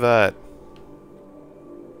to do that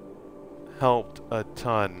helped a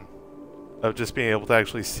ton of just being able to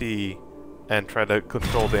actually see and try to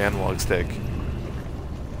control the analog stick.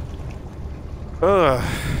 Ugh.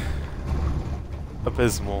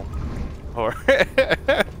 Abysmal. Or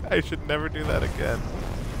I should never do that again.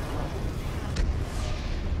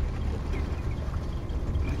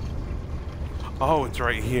 Oh, it's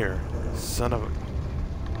right here. Son of a...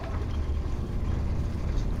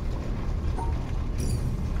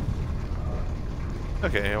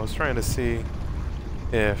 Okay, I was trying to see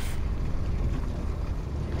if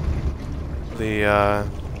the,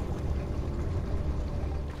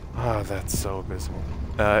 oh, that's so abysmal.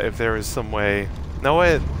 If there is some way... No,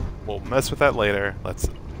 wait. We'll mess with that later. Let's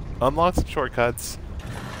unlock some shortcuts.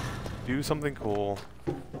 Do something cool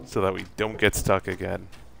so that we don't get stuck again.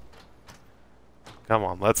 Come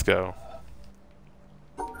on, let's go.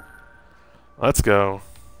 Let's go.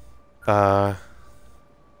 Wait,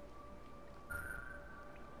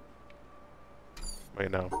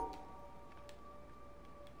 no.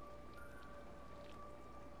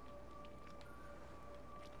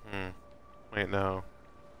 Wait, no.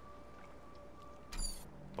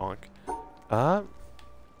 Bonk. 1,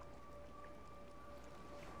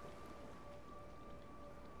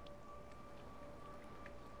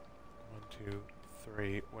 2,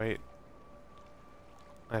 3. Wait.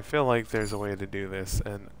 I feel like there's a way to do this,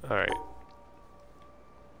 and alright. 1,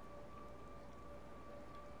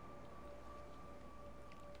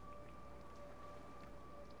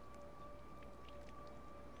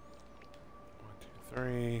 2,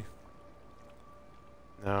 3.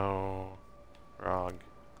 No. Wrong.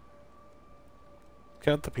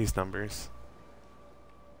 Count the piece numbers.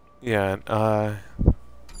 Yeah,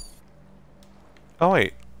 oh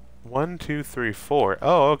wait. 1, 2, 3, 4.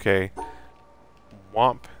 Oh, okay.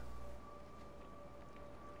 Womp.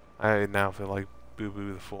 I now feel like Boo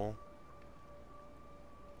Boo the Fool.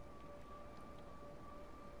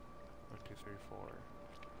 1, 2, 3,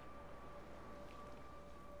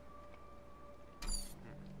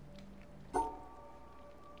 4.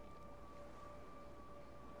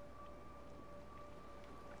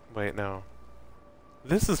 Wait, no.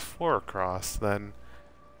 This is 4 across, then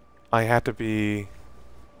I had to be...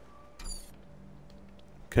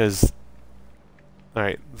 Because...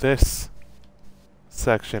 Alright, this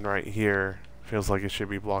section right here feels like it should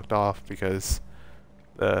be blocked off because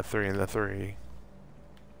the 3 and the 3.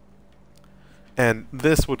 And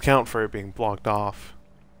this would count for it being blocked off,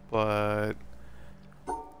 but...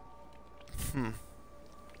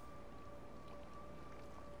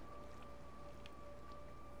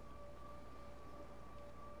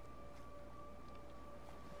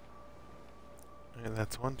 And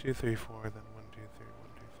that's 1, 2, 3, 4, then 1, 2, 3,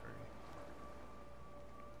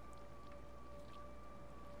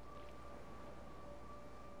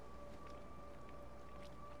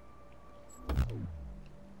 1, 2,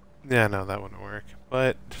 3. Yeah, no, that wouldn't work.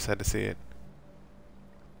 But just had to see it.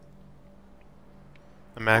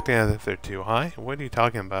 I'm acting as if they're too high? What are you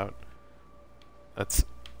talking about? That's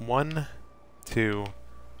 1, 2,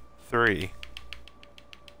 3.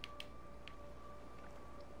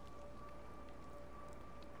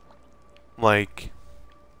 Like...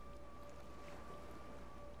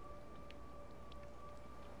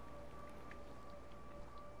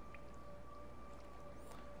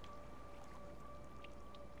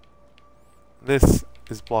 This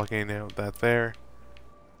is blocking out that there.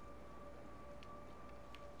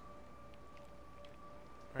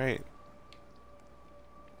 Right.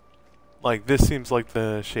 like, this seems like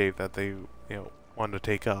the shape that they, want to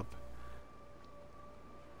take up.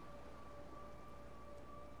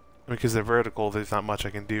 Because the vertical, there's not much I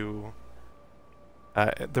can do.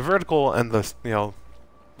 The vertical and the,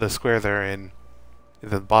 the square there in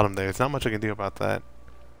the bottom there, there's not much I can do about that.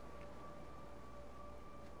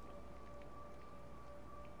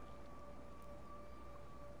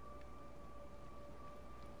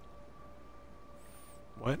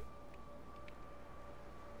 What?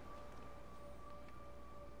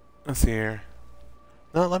 Let's see here.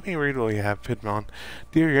 No, let me read what you have, Pidmon.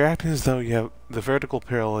 Dear, you're acting as though you have the vertical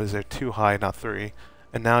parallels are 2 high, not 3.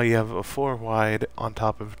 And now you have a 4 wide on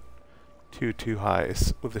top of 2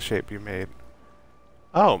 highs with the shape you made.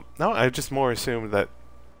 Oh, no, I just more assumed that...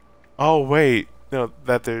 Oh, wait. No,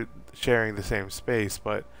 that they're sharing the same space,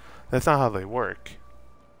 but that's not how they work.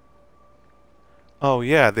 Oh,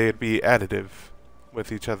 yeah, they'd be additive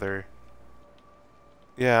with each other.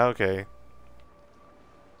 Yeah, okay.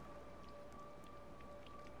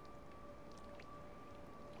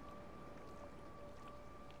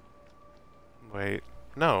 Wait,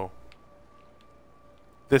 no.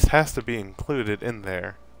 This has to be included in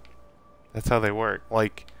there. That's how they work.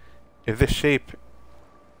 Like, if this shape...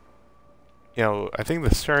 I think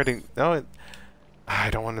the starting... No, I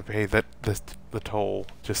don't want to pay the toll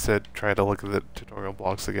just to try to look at the tutorial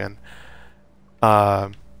blocks again.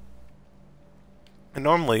 And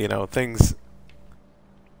normally, things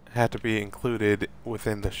have to be included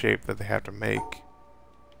within the shape that they have to make.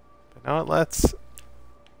 But now let's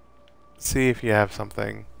see if you have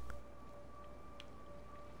something.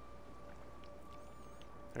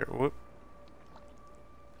 There, whoop.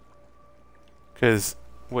 Because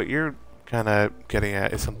what you're kind of getting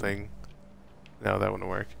at is something... No, that wouldn't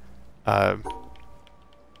work.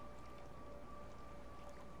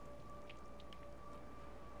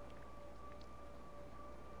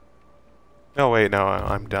 No, wait, no,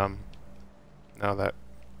 I'm dumb. No, that...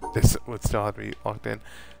 This would still have to be locked in.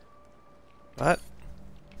 What?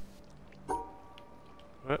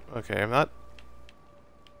 What? Okay, I'm not...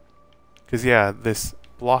 Because, yeah, this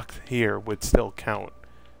block here would still count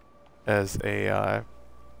as a,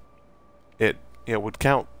 it would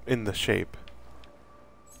count in the shape.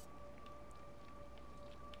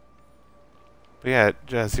 But yeah,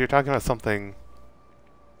 Jess, you're talking about something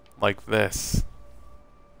like this.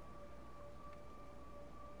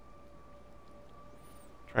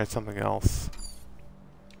 Try something else.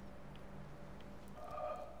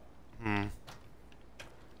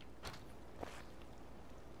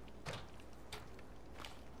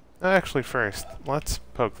 Actually, first, let's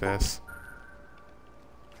poke this.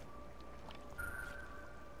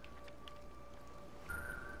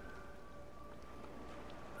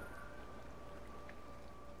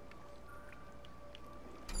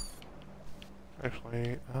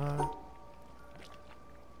 Actually,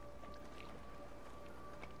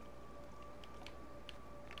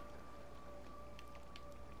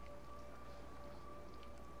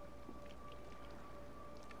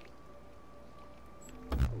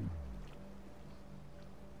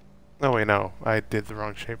 no, wait, no. I did the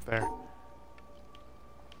wrong shape there.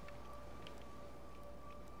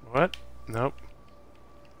 What? Nope.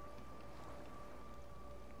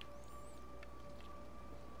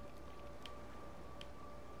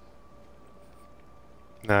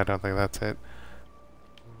 No, I don't think that's it.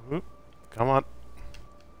 Whoop. Come on.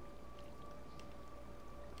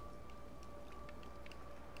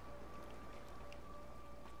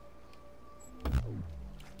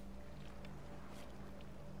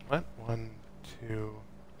 What? 1, 2...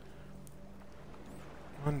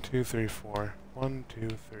 1, 2, 3, 4. 1, 2,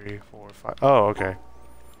 3, 4, 5. Oh, okay.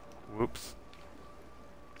 Whoops.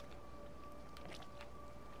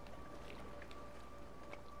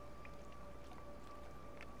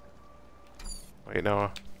 Wait,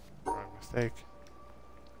 no. Wrong mistake.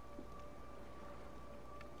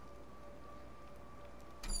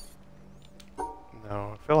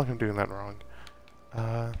 No, I feel like I'm doing that wrong.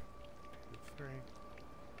 2, 3.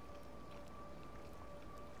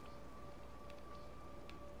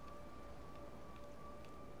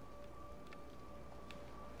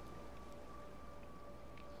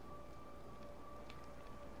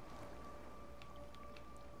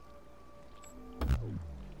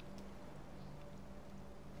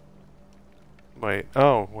 Wait,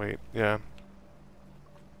 oh, wait, yeah.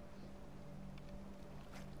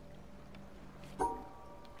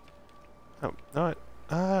 Oh, no,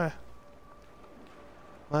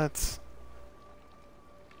 let's...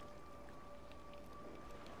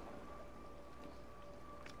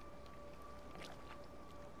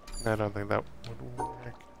 I don't think that would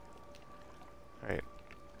work. Alright.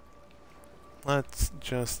 Let's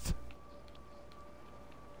just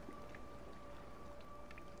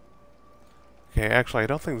Okay, actually, I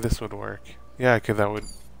don't think this would work. Yeah, because that would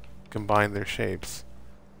combine their shapes.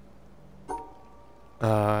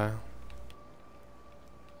 Uh...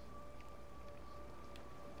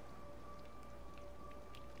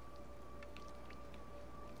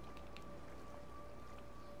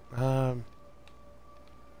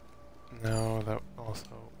 No, that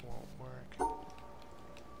also won't work.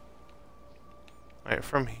 Alright,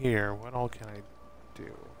 from here, what all can I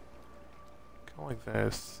do? Go like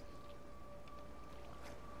this.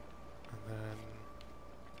 And then...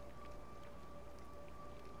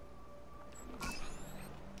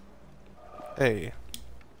 Hey.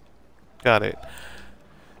 Got it.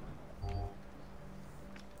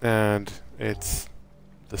 And it's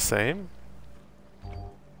the same?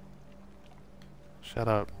 Shut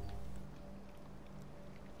up.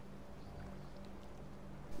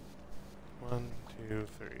 1, 2,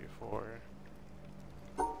 3, 4.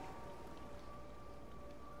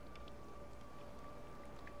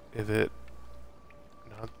 Is it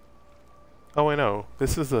not? Oh, I know.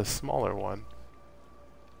 This is a smaller one.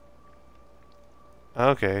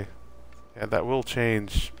 Okay. Yeah, that will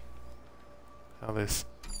change how this...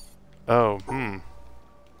 Oh,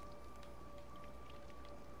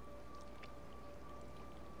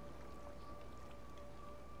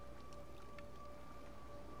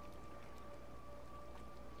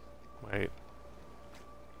 Wait.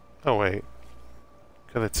 Oh, wait.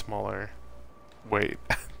 Because it's smaller. Wait.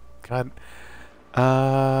 God.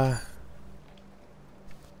 Now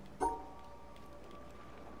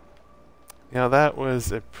that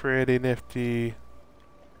was a pretty nifty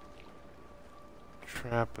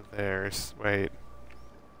trap of theirs. Wait.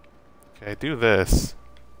 Okay, do this.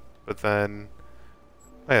 But then...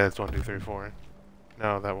 Oh yeah, that's 1, 2, 3, 4.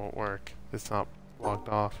 No, that won't work. It's not blocked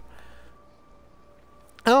off.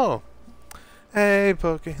 Oh! Hey,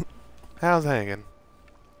 Pokey. How's it hanging?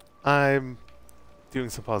 I'm doing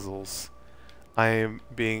some puzzles. I am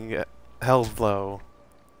being held low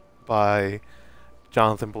by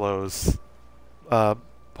Jonathan Blow's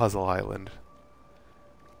Puzzle Island.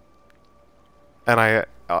 And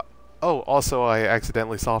oh, also I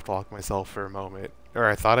accidentally soft-locked myself for a moment. Or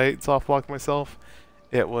I thought I soft-locked myself.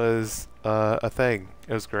 It was a thing.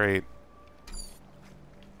 It was great.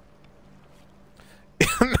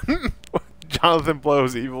 Jonathan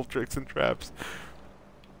Blow's evil tricks and traps.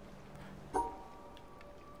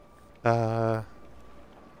 Alright.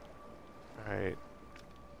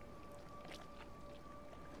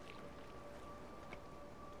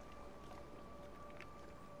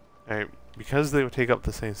 Alright, because they would take up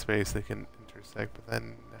the same space, they can intersect, but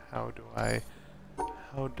then how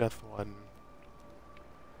doth one...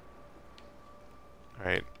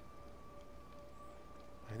 Alright.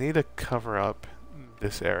 I need to cover up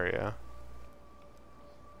this area.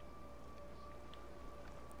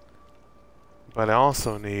 But I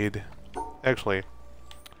also need... Actually,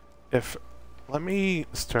 let me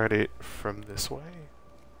start it from this way.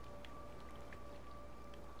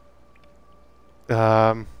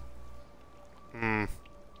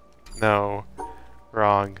 No.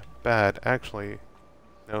 Wrong. Bad. Actually,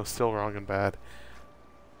 no, still wrong and bad.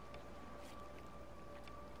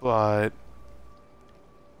 But...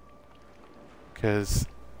 Because,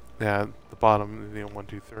 yeah, the bottom, 1,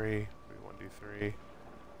 2, 3. 1, 2, 3.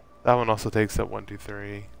 That one also takes up 1, 2,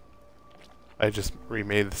 3. I just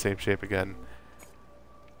remade the same shape again.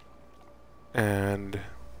 And...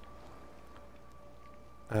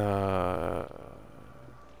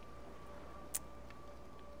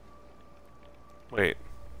 Wait.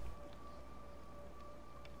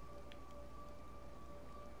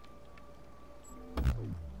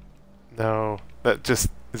 No, that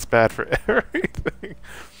just is bad for everything.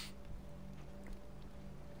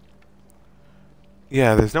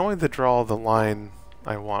 Yeah, there's no way to draw the line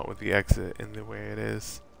I want with the exit in the way it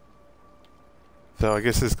is. So I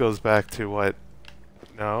guess this goes back to what...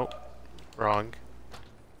 No. Wrong.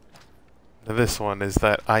 Now this one is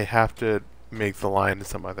that I have to make the line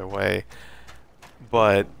some other way.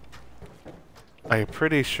 But I'm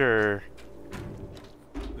pretty sure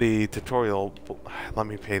the tutorial... Let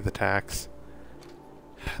me pay the tax.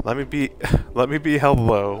 Let me be held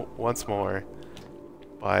low once more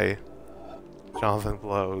by Jonathan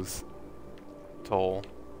Blow's toll.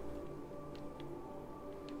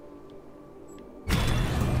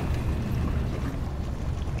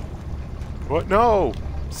 What? No!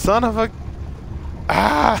 Son of a...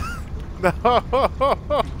 Ah! No!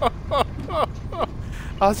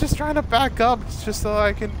 I was just trying to back up just so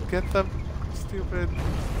I can get the stupid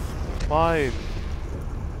line.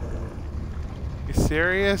 You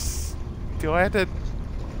serious? Do I have to...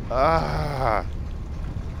 Ah!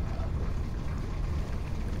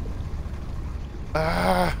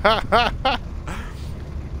 Ah,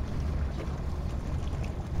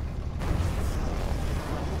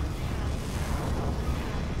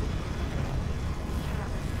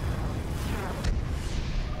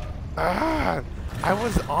 ah, I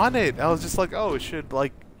was on it. I was just like, oh, it should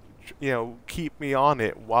like, keep me on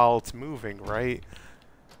it while it's moving, right?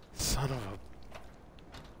 Son of a.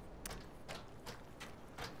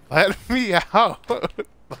 Let me out.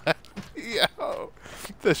 Let me out.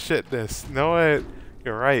 The shitness. No,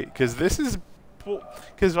 you're right. Because this is.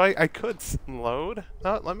 Because I could load.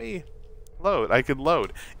 No, let me load. I could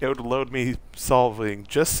load. It would load me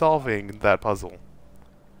just solving that puzzle.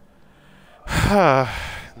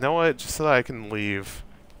 Know what? Just so that I can leave.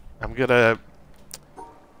 I'm gonna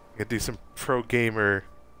do some pro gamer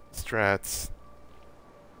strats.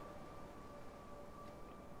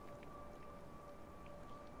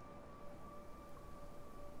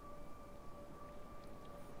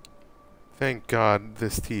 Thank God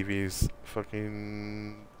this TV's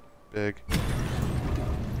fucking big.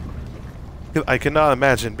 I cannot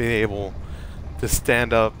imagine being able to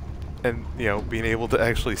stand up and, being able to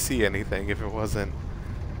actually see anything if it wasn't.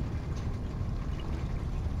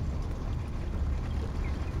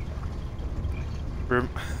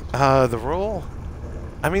 The rule?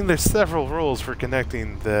 I mean, there's several rules for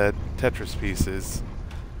connecting the Tetris pieces,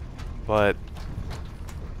 but,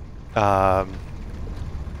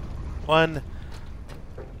 one,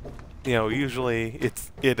 usually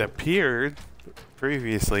it appeared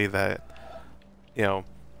previously that,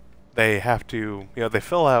 they have to, they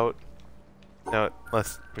fill out,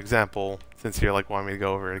 let's, for example, since you're like wanting me to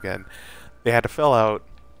go over it again, they had to fill out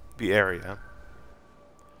the area.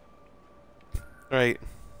 Right?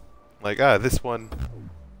 Like, this one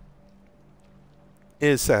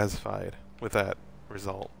is satisfied with that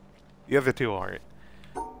result. The other two aren't.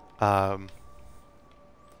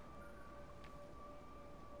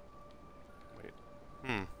 Wait.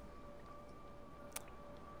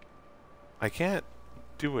 I can't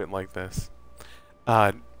do it like this.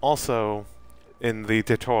 Also, in the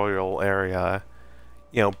tutorial area,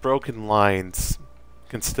 broken lines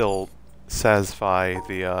can still satisfy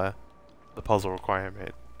the puzzle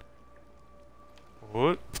requirement.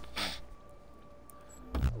 What?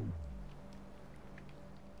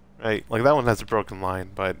 Right, like that one has a broken line,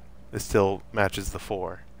 but it still matches the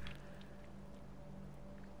 4.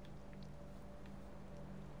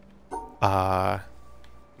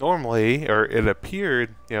 Normally, or it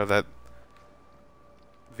appeared, that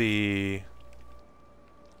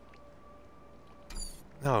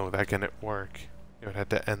no, that couldn't work. It would have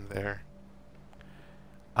to end there.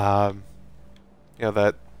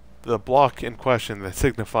 That the block in question that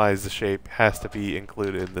signifies the shape has to be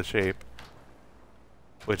included in the shape,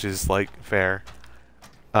 which is like fair.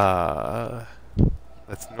 That's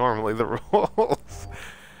normally the rules.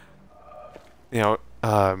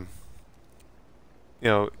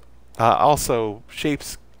 Also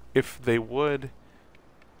shapes, if they would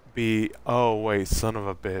be, oh wait, son of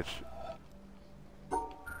a bitch.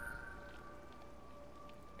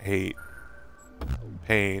 Hate.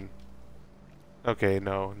 Pain. Okay,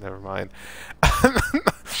 no, never mind.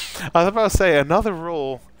 I was about to say, another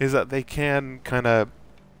rule is that they can kind of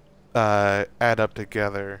add up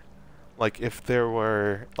together. Like, if there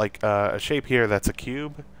were, like, a shape here that's a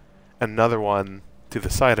cube, another one to the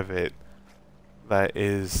side of it that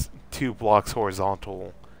is 2 blocks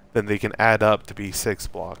horizontal, then they can add up to be 6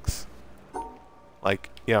 blocks. Like,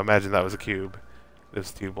 imagine that was a cube. There's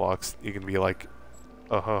 2 blocks. You can be like,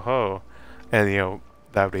 oh ho ho. And,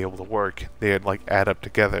 that would be able to work. They'd like add up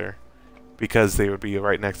together because they would be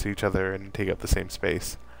right next to each other and take up the same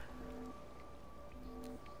space.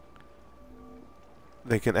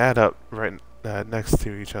 They can add up right next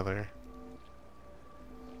to each other.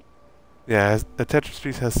 Yeah, a Tetris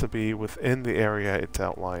piece has to be within the area it's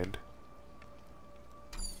outlined.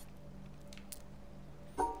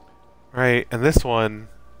 Right, and this one,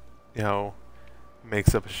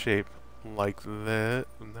 makes up a shape like this.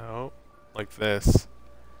 No, like this.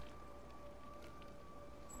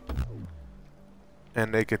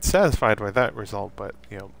 And they get satisfied by that result, but,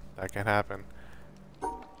 that can happen.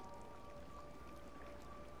 And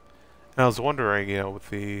I was wondering, with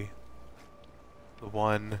the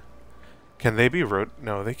one, can they be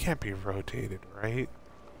no, they can't be rotated, right?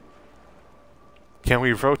 Can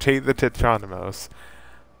we rotate the Tetronymos?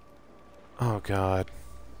 Oh god.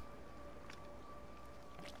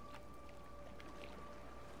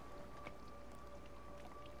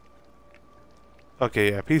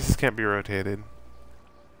 Okay, yeah, pieces can't be rotated.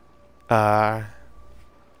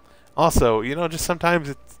 Also, just sometimes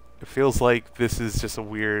it feels like this is just a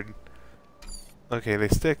weird okay, they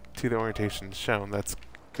stick to the orientation shown. That's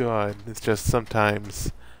good. It's just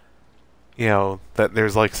sometimes, you know, that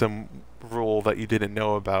there's like some rule that you didn't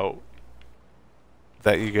know about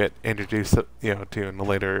that you get introduced, you know, to in a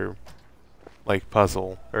later like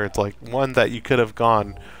puzzle, or it's like one that you could have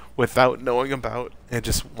gone without knowing about and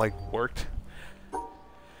just like worked.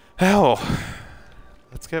 Hell,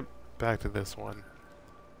 let's get back to this one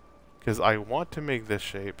because I want to make this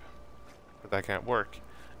shape, but that can't work.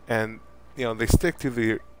 And you know they stick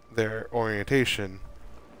to their orientation.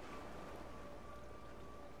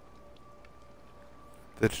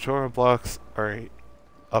 The tutorial blocks are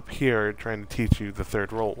up here trying to teach you the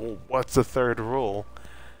third rule. Well, what's the third rule?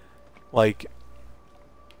 Like,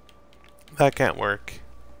 that can't work.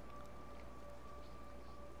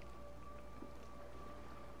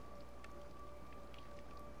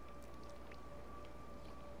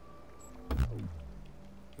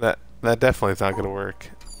 That definitely is not going to work.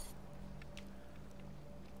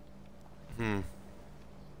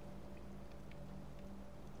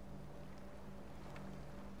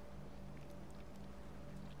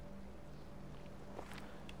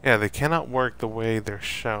 Yeah, they cannot work the way they're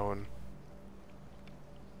shown.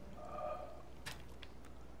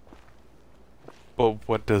 But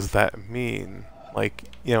what does that mean? Like,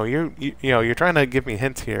 you know, you're trying to give me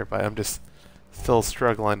hints here, but I'm just still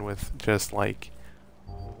struggling with just like,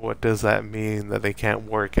 what does that mean that they can't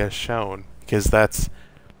work as shown? Because that's,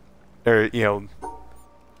 or you know,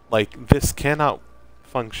 like this cannot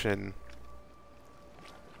function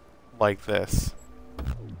like this,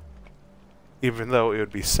 even though it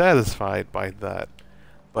would be satisfied by that,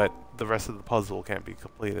 but the rest of the puzzle can't be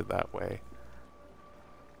completed that way.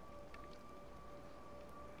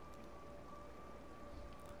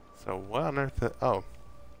 So what on earth? Oh.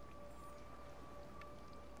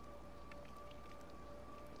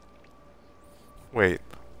 Wait.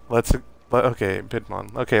 Okay,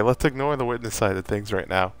 Bidmon. Okay, let's ignore the witness side of things right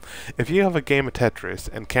now. If you have a game of Tetris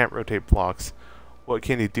and can't rotate blocks, what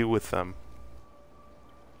can you do with them?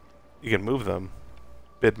 You can move them.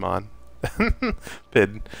 Bidmon.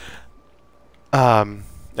 Bid. I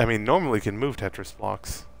mean, normally you can move Tetris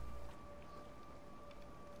blocks.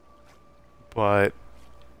 But...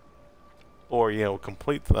 or, you know,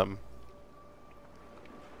 complete them.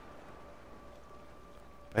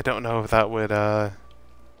 I don't know if that would,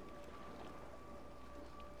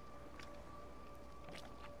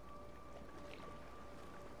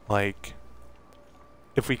 like...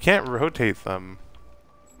 if we can't rotate them...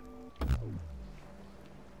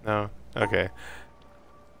 No? Okay.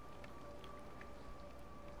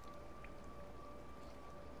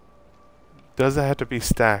 Does it have to be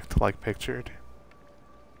stacked like pictured?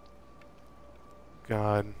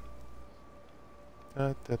 God.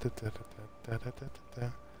 Da da da da da da da da da da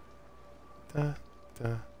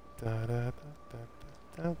da da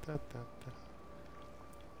da da da.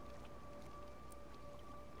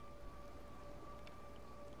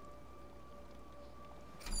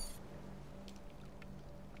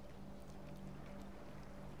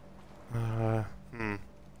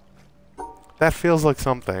 That feels like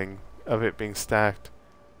something of it being stacked,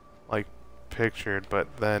 like pictured,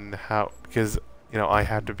 but then how? Because, you know, I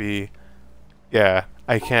have to be, yeah,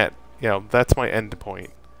 I can't, you know, that's my end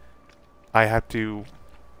point. I have to,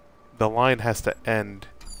 the line has to end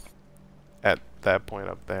at that point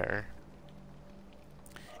up there.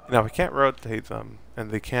 You know, I can't rotate them,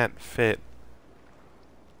 and they can't fit,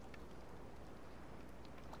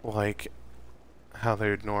 like, how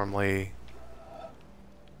they would normally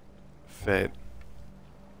fit.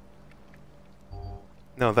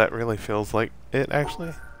 No, that really feels like it,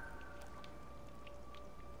 actually.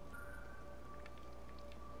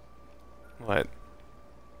 What?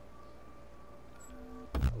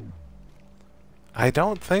 I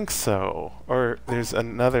don't think so. Or there's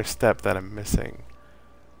another step that I'm missing.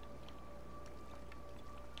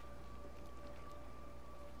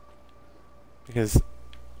 Because...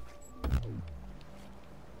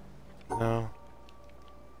 no.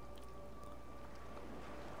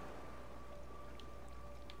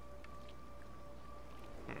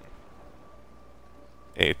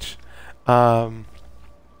 H. No,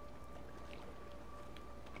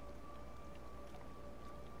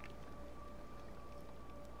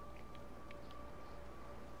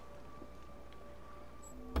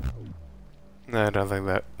 I don't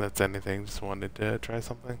think that's anything. Just wanted to try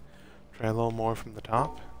something. Try a little more from the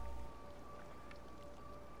top.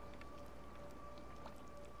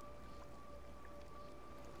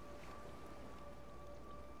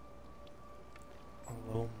 A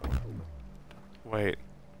little more. Wait.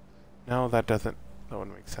 No, that doesn't. That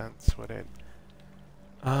wouldn't make sense, would it?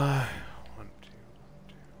 1, 2, 1, 2.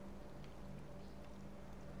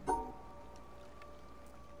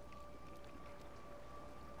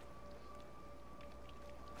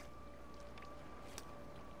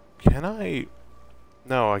 Can I?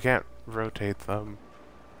 No, I can't rotate them.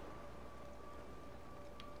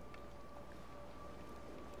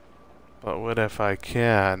 But what if I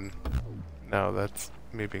can? No, that's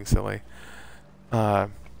me being silly.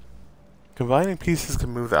 Combining pieces can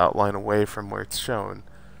move the outline away from where it's shown,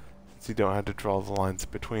 since you don't have to draw the lines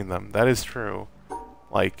between them. That is true.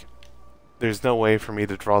 Like, there's no way for me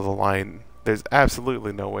to draw the line. There's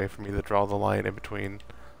absolutely no way for me to draw the line in between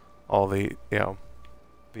all the, you know,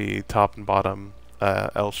 the top and bottom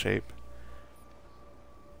L shape.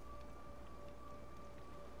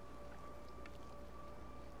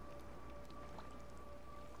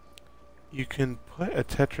 You can put a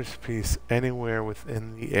Tetris piece anywhere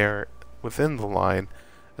within the line,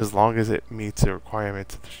 as long as it meets the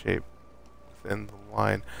requirements of the shape within the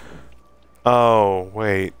line. Oh,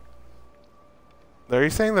 wait. Are you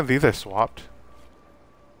saying that these are swapped?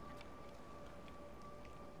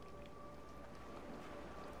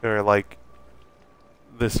 Or like,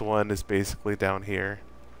 this one is basically down here.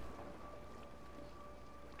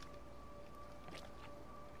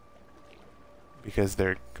 Because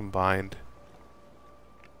they're combined.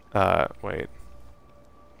 Wait.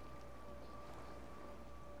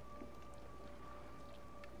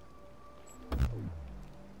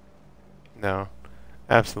 No.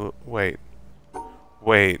 Absolute. Wait.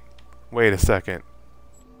 Wait. Wait a second.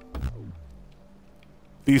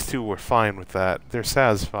 These two were fine with that. They're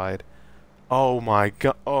satisfied. Oh my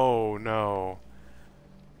god. Oh no.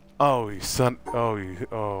 Oh, you son. Oh, you.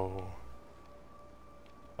 Oh.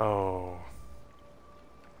 Oh.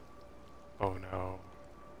 Oh no.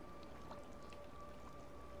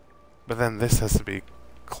 But then this has to be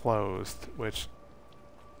closed, which...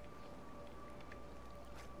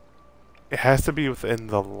 It has to be within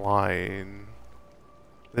the line.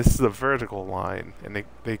 This is a vertical line, and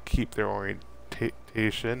they keep their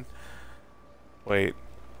orientation. Wait.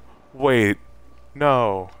 Wait.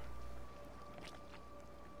 No.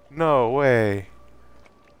 No way.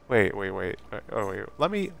 Wait. Oh wait.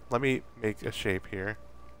 Let me make a shape here.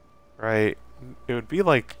 Right. It would be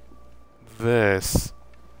like this.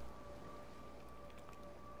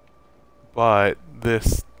 But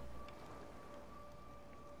this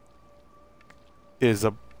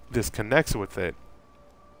connects with it.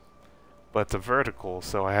 But it's a vertical,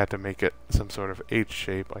 so I had to make it some sort of H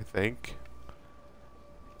shape, I think.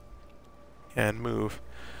 And move.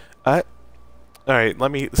 Alright, let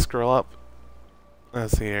me scroll up.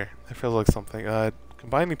 Let's see here. It feels like something.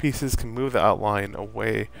 Combining pieces can move the outline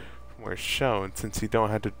away from where it's shown, since you don't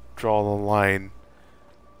have to draw the line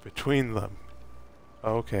between them.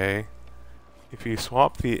 Okay. If you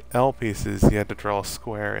swap the L pieces, you had to draw a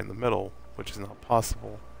square in the middle, which is not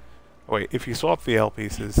possible. Oh, wait, if you swap the L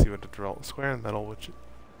pieces, you had to draw a square in the middle, which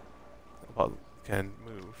can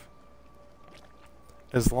move.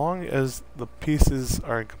 As long as the pieces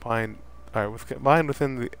are combined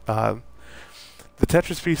within the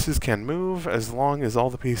Tetris pieces can move, as long as all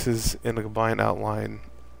the pieces in the combined outline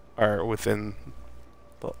are within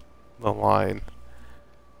the line.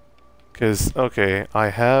 Because, okay, I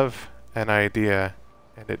have an idea,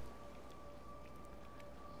 and it...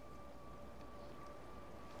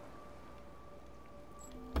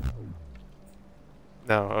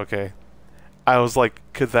 No, okay. I was like,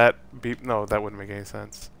 could that be... No, that wouldn't make any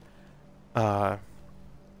sense.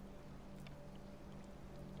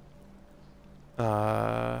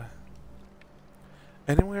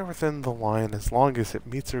 Anywhere within the line, as long as it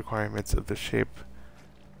meets the requirements of the shape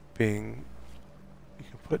being... You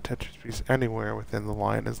can put Tetris piece anywhere within the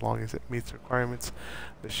line, as long as it meets the requirements of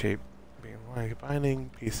the shape being line. Combining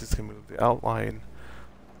pieces can move the outline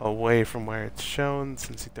away from where it's shown,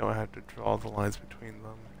 since you don't have to draw the lines between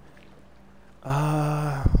them.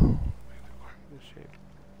 The shape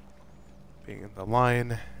being in the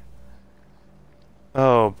line.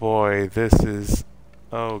 Oh boy, this is...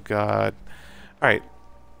 Oh god. Alright.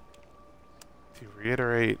 To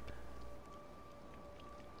reiterate...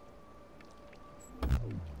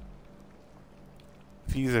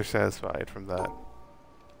 These are satisfied from that.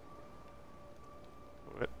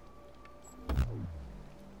 What?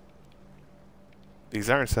 These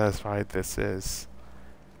aren't satisfied, this is.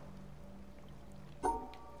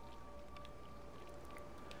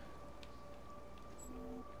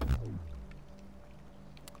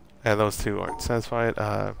 Yeah, those two aren't satisfied.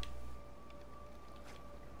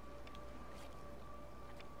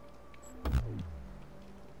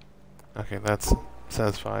 Okay, that's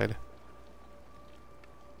satisfied.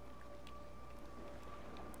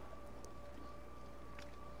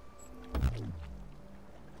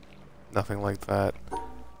 Nothing like that.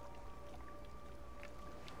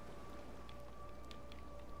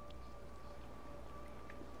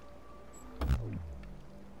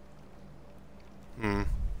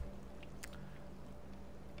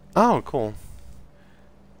 Oh, cool.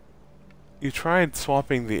 You tried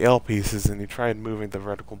swapping the L pieces and you tried moving the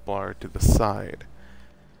vertical bar to the side.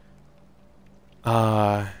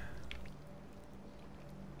 Oh,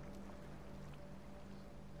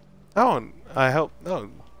 and I hope... No.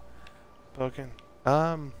 Broken.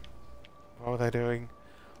 What was I doing?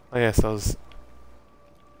 Oh, yes, I was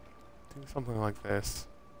doing something like this.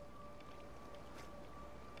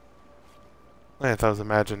 Yes, I was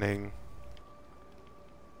imagining...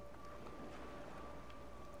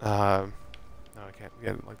 no, I can't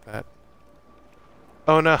get it like that.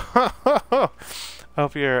 Oh no! I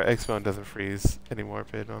hope your X-Bone doesn't freeze anymore,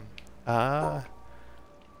 Pidon. Alright.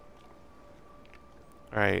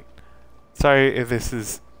 Sorry if this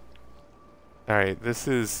is... Alright, this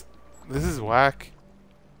is whack.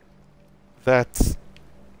 That's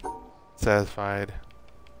satisfied.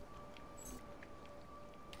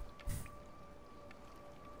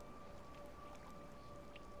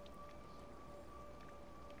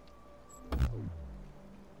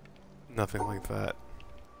 Nothing like that.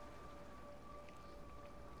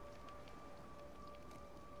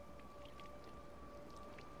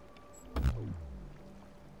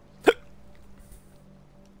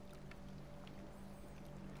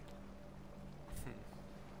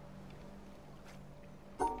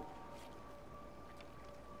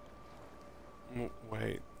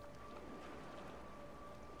 Wait.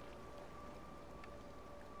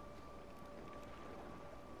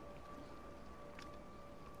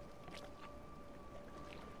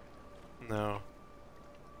 No. No,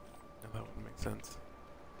 that wouldn't make sense.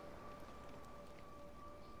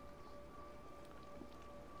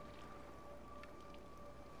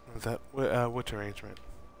 Is that which arrangement?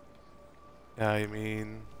 Yeah, I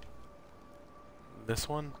mean this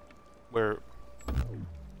one, where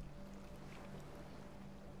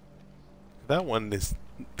that one is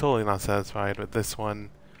totally not satisfied, but this one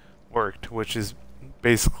worked, which is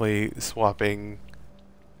basically swapping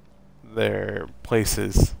their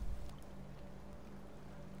places.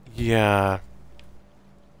 Yeah.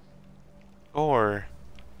 Or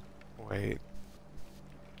wait.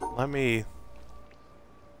 Let me...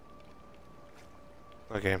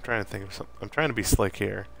 Okay, I'm trying to think of something. I'm trying to be slick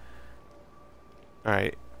here.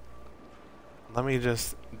 Alright. Let me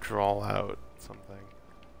just draw out something.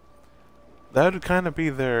 That would kind of be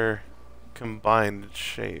their combined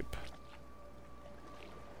shape.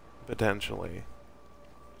 Potentially.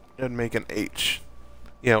 It would make an H.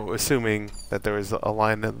 You know, assuming that there is a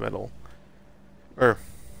line in the middle. Or,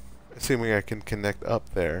 assuming I can connect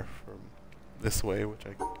up there from this way, which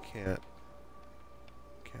I can't.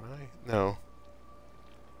 Can I? No.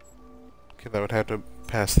 Okay, that would have to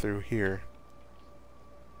pass through here.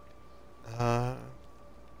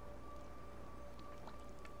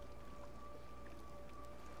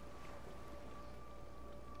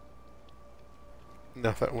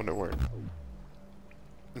 No, that wouldn't work.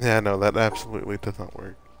 Yeah, no, that absolutely does not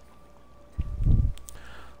work.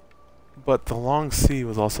 But the long C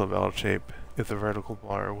was also a valid shape if the vertical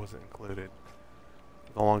bar wasn't included.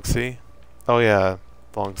 The long C? Oh yeah,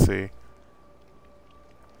 the long C.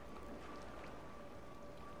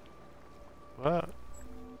 What?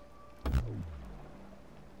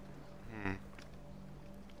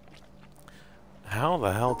 How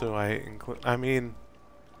the hell do I include... I mean...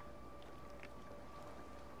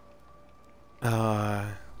 You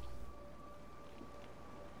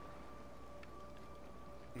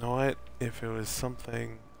know what? If it was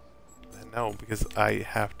something... No, because I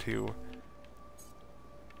have to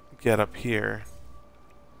get up here.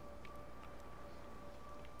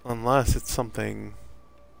 Unless it's something...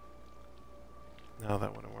 No,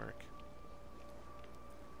 that wouldn't work.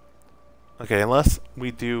 Okay, unless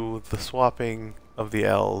we do the swapping of the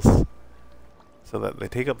L's so that they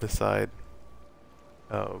take up this side.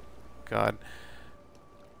 Oh, God.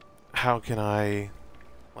 How can I...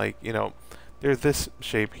 Like, you know... There's this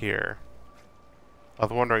shape here. I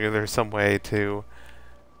was wondering if there's some way to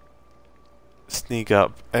sneak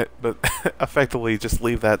up, but effectively just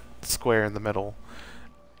leave that square in the middle.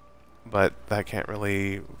 But that can't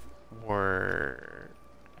really work.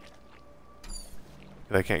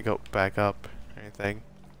 I can't go back up or anything.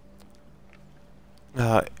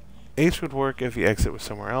 H would work if the exit was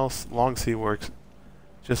somewhere else. Long C works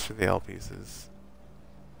just for the L pieces.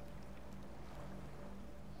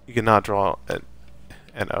 You cannot draw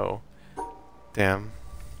an O. Damn.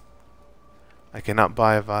 I cannot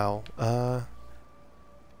buy a vial.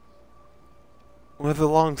 With the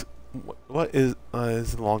long... What is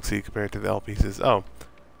the long C compared to the L pieces? Oh.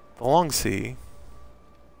 The long C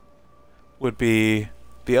would be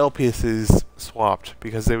the L pieces swapped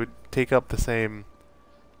because they would take up the same...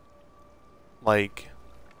 Like...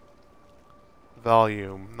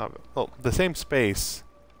 volume, not, well, the same space,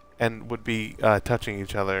 and would be touching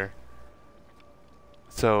each other.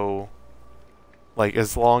 So, like,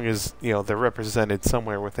 as long as, you know, they're represented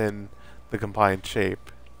somewhere within the combined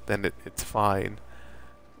shape, then it's fine.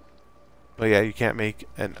 But yeah, you can't make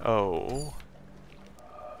an O.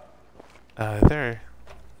 There.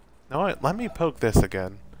 No, let me poke this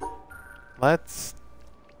again. Let's...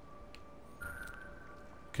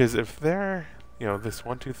 Because if they're, you know, this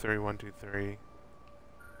 1, 2, 3, 1, 2, 3,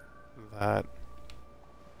 that...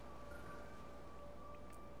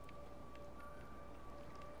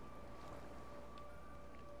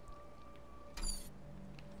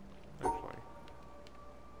 Actually...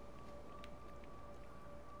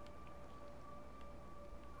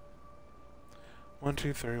 1,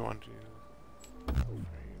 2, 3, 1, 2, 3.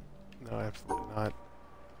 No, absolutely not.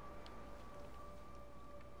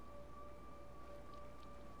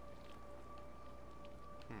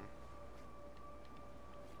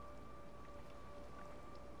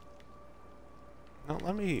 No,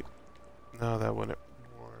 let me... No, that wouldn't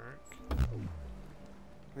work.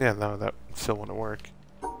 Yeah, no, that still wouldn't work.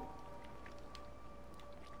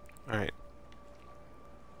 Alright.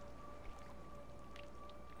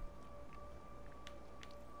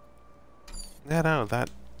 Yeah, no, that...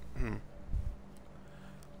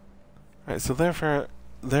 Alright, so therefore,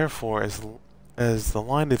 as the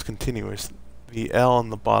line is continuous, the L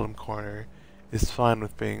in the bottom corner is fine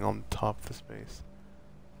with being on top of the space.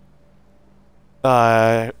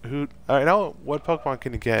 I know what Pokemon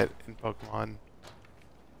can you get in Pokemon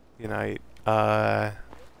Unite? I'd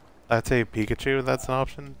say Pikachu, that's an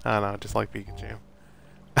option. I don't know, just like Pikachu.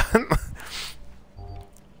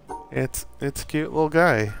 It's a cute little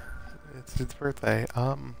guy. It's his birthday.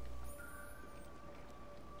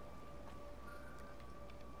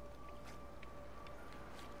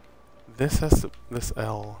 This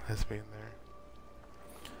L has been there.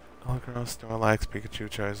 Allegro, Snorlax, Pikachu,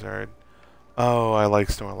 Charizard. Oh, I like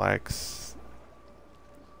Snorlax.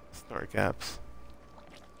 Snorcaps.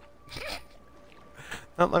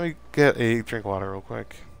 Now let me get a drink of water real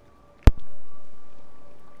quick.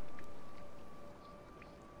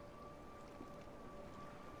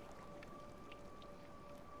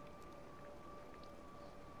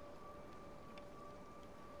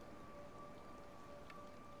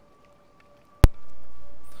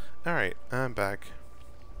 Alright, I'm back.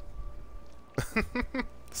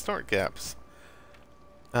 Snorcaps.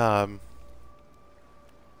 Alright.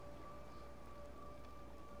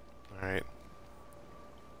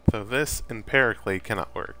 So this empirically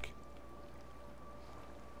cannot work.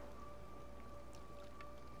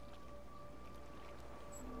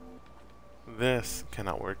 This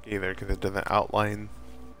cannot work either because it doesn't outline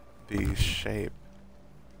the shape.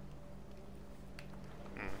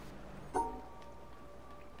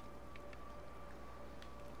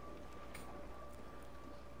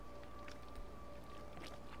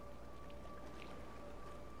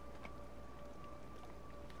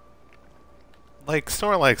 Like,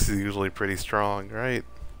 Snorlax is usually pretty strong, right?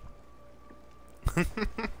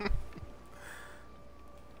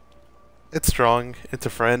 It's strong. It's a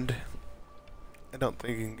friend. I don't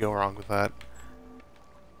think you can go wrong with that.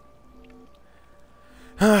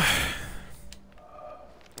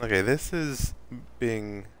 Okay, this is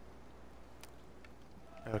being...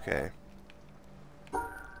 Okay.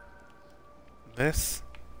 This...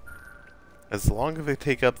 As long as they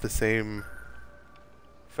take up the same...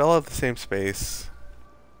 Fill out the same space,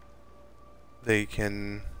 they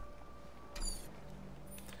can...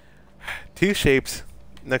 Two shapes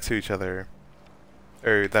next to each other,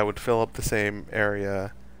 or that would fill up the same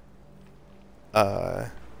area, you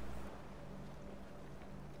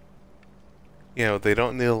know, they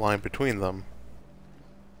don't need a line between them.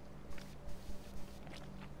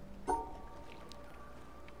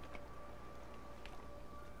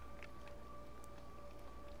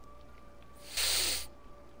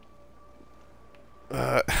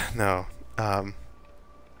 No.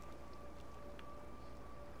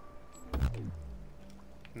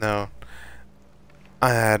 No. I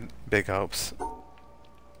had big hopes.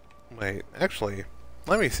 Wait, actually,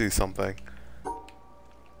 let me see something.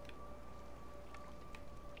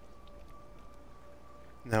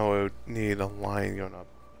 Now I would need a line going up.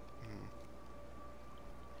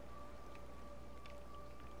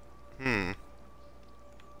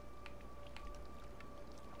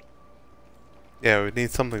 Yeah, we need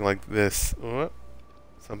something like this.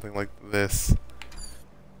 Something like this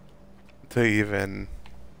to even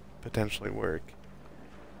potentially work.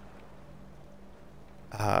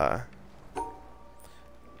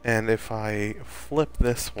 And if I flip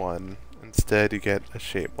this one, instead you get a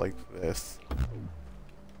shape like this.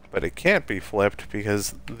 But it can't be flipped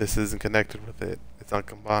because this isn't connected with it. It's not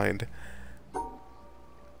combined.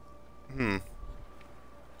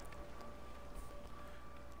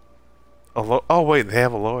 Oh wait, they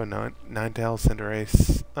have a lower nine-tailed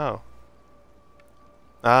Cinderace. Oh.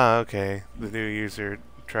 Ah, okay. The new user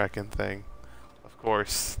tracking thing. Of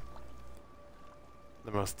course.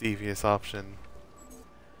 The most devious option.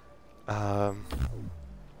 No,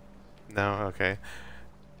 okay.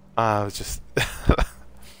 I was just...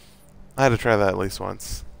 I had to try that at least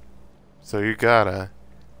once. So you gotta...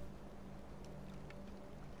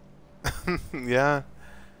 Yeah.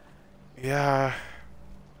 Yeah.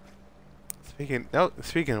 Speaking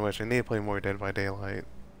of which, I need to play more Dead by Daylight.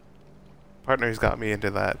 Partner's got me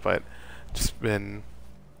into that, but just been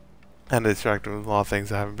kind of distracted with a lot of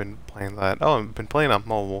things. I haven't been playing that. Oh, I've been playing on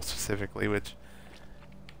mobile specifically, which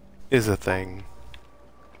is a thing.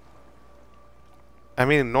 I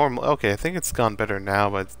mean, normal. Okay, I think it's gone better now,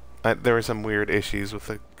 but there were some weird issues with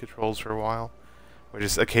the controls for a while. Where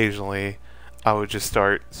just occasionally, I would just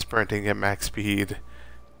start sprinting at max speed,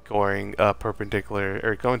 going perpendicular,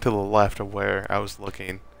 or going to the left of where I was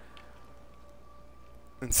looking.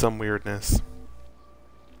 And some weirdness.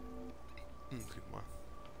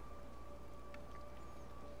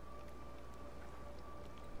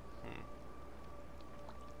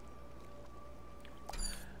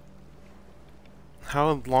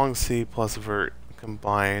 How would long C plus vert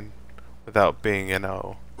combine without being an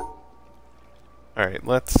O? Alright,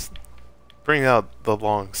 let's bring out the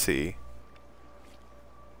long C.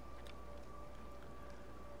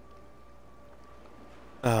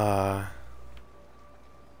 Alright.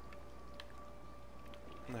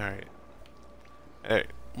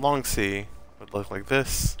 Long C would look like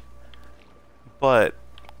this, but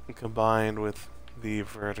combined with the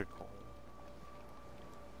vertical.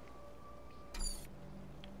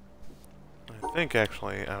 I think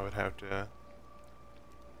actually I would have to...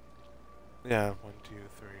 Yeah, 1, 2,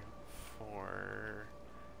 3, 4...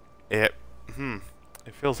 It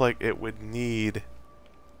feels like it would need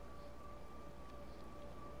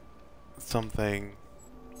something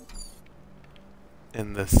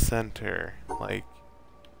in the center, like...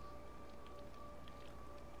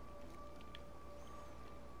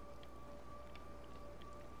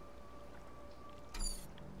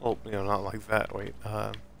 Well, you know, not like that, wait,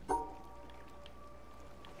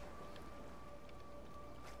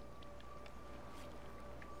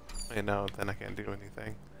 wait, no, then I can't do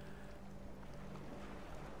anything.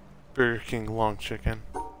 Burger King long chicken.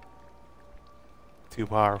 Too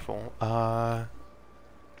powerful.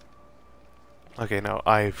 Okay, no,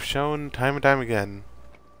 I've shown time and time again,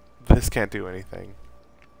 this can't do anything.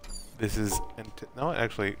 This is, no,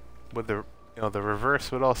 actually, with the, the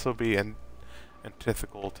reverse would also be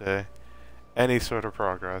antithetical to any sort of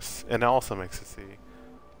progress, and it also makes a C.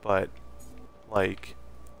 But, like,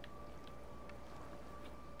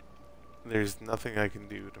 there's nothing I can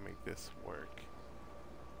do to make this work.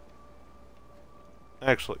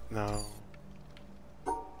 Actually, no.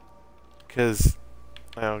 Because,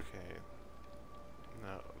 okay.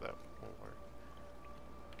 No, that won't work.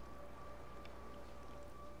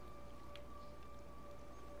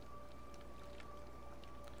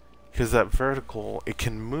 Because that vertical, it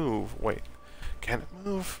can move. Wait, can it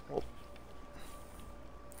move? Well,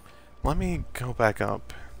 let me go back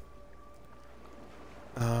up.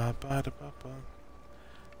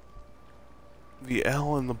 The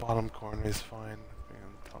L in the bottom corner is fine.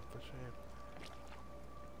 On top of the shape.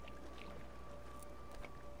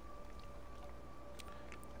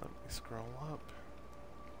 Let me scroll up.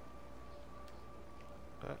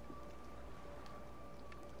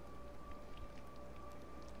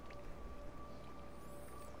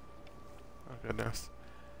 Oh goodness.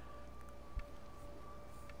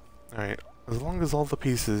 Alright, as long as all the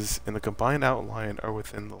pieces in the combined outline are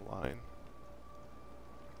within the line,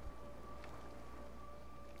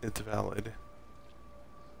 it's valid.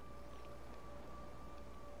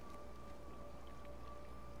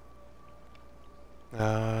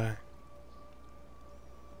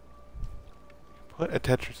 Put a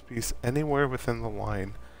Tetris piece anywhere within the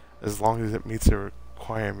line as long as it meets the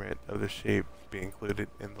requirement of the shape be included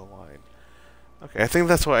in the line. Okay, I think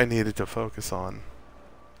that's what I needed to focus on.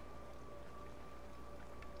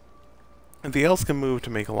 If the L's can move to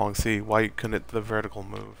make a long C, why couldn't the vertical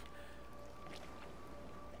move?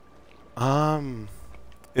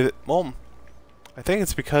 Well, I think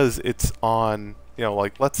it's because it's on,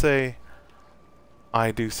 like, let's say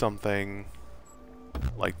I do something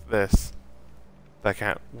like this. That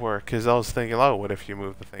can't work, because I was thinking, oh, what if you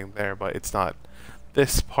move the thing there, but it's not.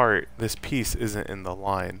 This piece isn't in the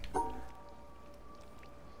line.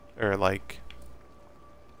 Or, like,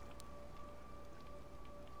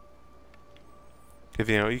 Because,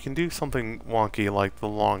 you know, you can do something wonky like the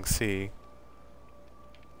long C.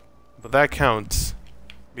 But that counts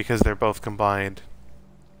because they're both combined.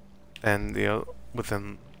 And, you know,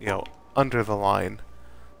 within, you know, under the line.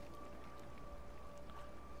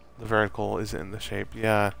 The vertical is in the shape,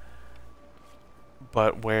 yeah.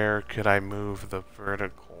 But where could I move the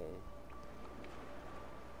vertical?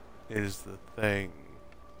 Is the thing.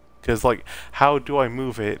 Because, like, how do I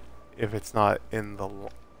move it if it's not in the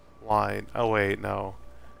line? Oh, wait, no.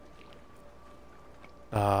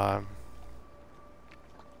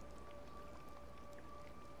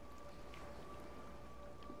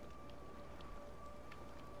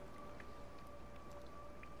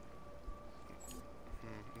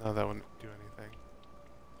 No, that wouldn't do anything.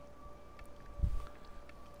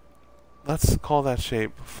 Let's call that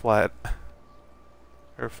shape flat.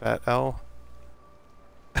 Or fat L.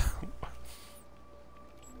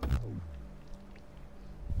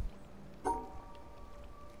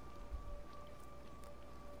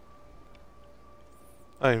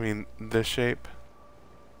 I mean, this shape.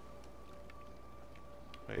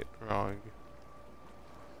 Wait, wrong.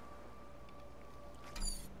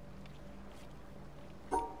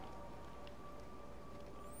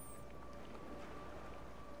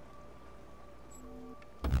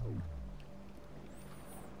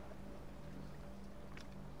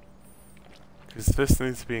 Because this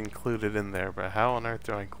needs to be included in there, but how on earth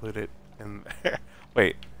do I include it in there?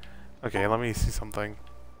 Wait. Okay, let me see something.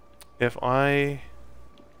 If I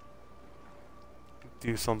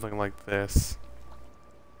do something like this.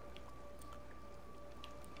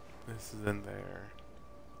 This is in there.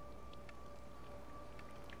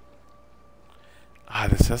 Ah,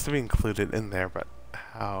 this has to be included in there, but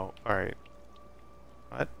how? Alright.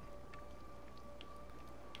 What?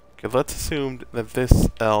 Okay, let's assume that this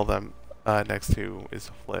L that I'm next to is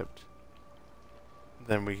flipped.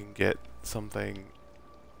 Then we can get something.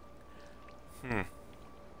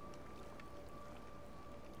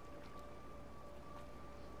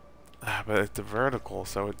 Ah, but it's a vertical,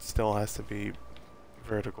 so it still has to be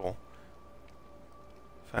vertical.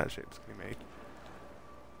 Fat shapes can be made.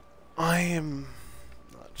 I am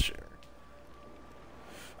not sure.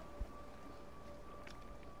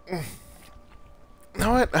 You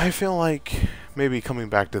know what? I feel like maybe coming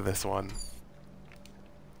back to this one.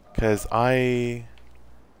 Because I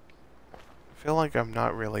feel like I'm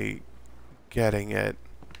not really getting it.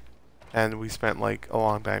 And we spent like a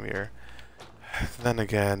long time here. Then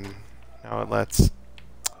again, now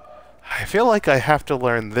I feel like I have to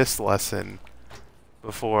learn this lesson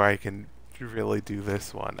before I can really do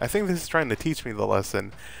this one. I think this is trying to teach me the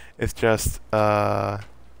lesson. It's just,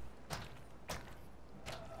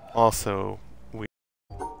 also weird.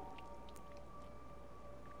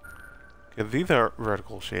 Okay, these are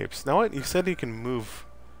vertical shapes. Now what? You said you can move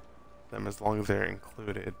them as long as they're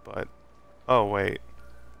included, but... Oh, wait.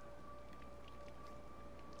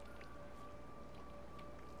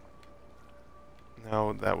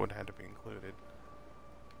 No, that would have to be included.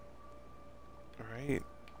 Alright.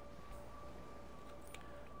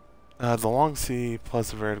 The long C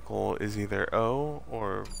plus vertical is either O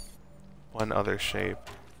or one other shape.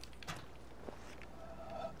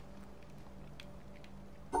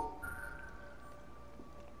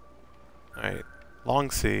 Alright.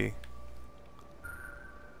 Long C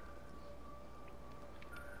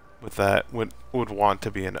with that would want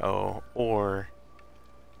to be an O, or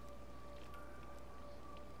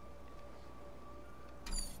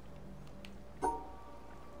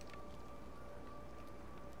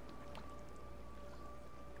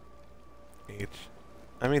H.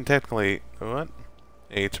 I mean, technically, what?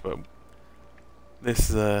 H, but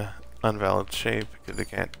this is a unvalid shape because it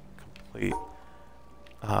can't complete.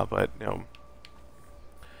 But, you know,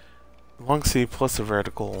 long C plus a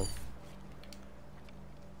vertical.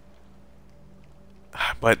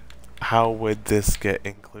 But how would this get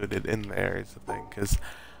included in there is the thing, because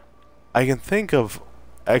I can think of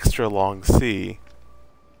extra long C,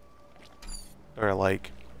 or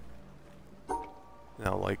like, you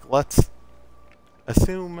know, like, let's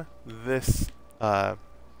assume this, you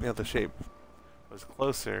know, the shape was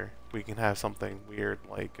closer, we can have something weird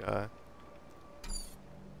like,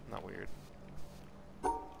 not weird.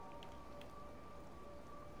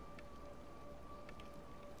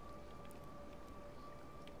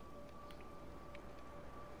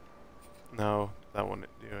 No, that wouldn't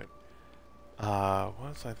do it. What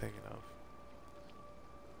was I thinking of?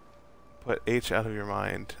 Put H out of your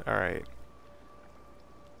mind. Alright.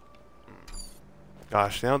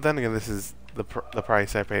 Gosh, now then again, this is the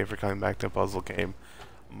price I pay for coming back to a puzzle game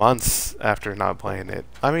months after not playing it.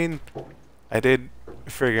 I mean, I did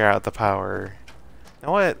figure out the power. You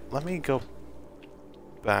know what? Let me go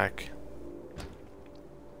back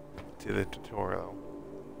to the tutorial.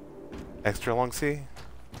 Extra long C?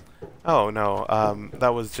 Oh no, that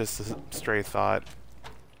was just a stray thought.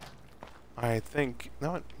 I think,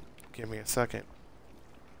 no, give me a second.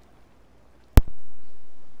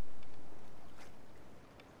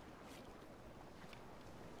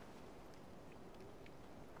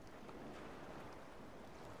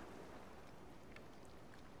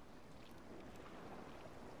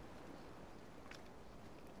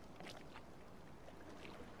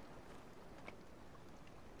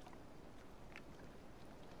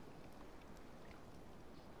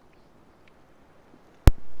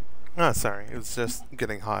 Oh, sorry, it was just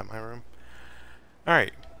getting hot in my room.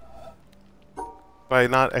 Alright. By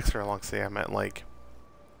not extra long C, I meant like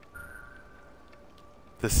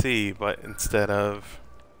the C, but instead of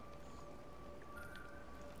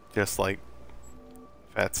just like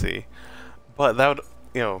fat C. But that would,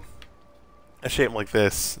 you know, a shape like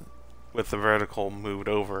this with the vertical moved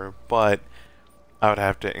over, but I would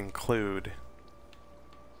have to include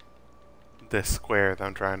this square that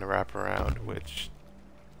I'm trying to wrap around, which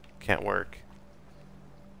can't work.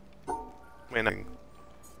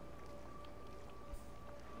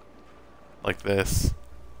 Like this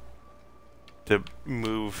to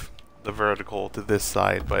move the vertical to this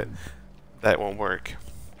side, but that won't work.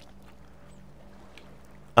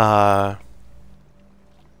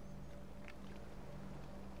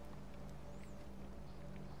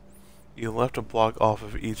 You left a block off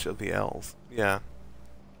of each of the L's. Yeah.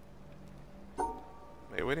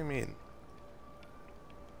 Wait, what do you mean?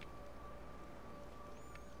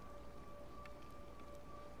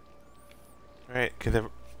 Right, because if I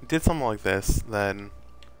did something like this, then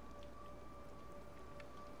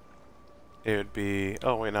it would be...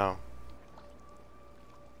 Oh, wait, no.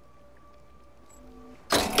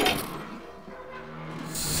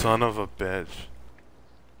 Son of a bitch.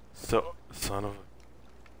 Son of a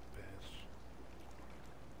bitch.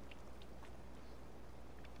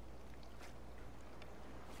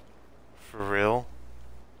 For real?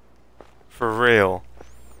 For real.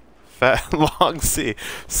 Fat long C.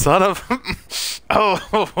 Son of...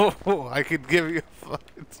 Oh, I could give you a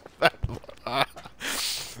fucking fat...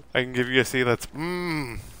 I can give you a C that's...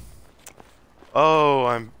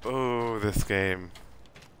 Oh, this game.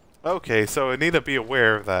 Okay, so I need to be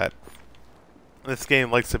aware of that. This game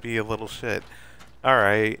likes to be a little shit.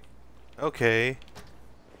 Alright. Okay.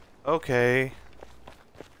 Okay.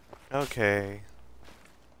 Okay.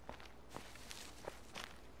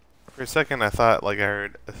 For a second I thought like I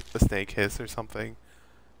heard a snake hiss or something.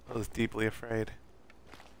 I was deeply afraid.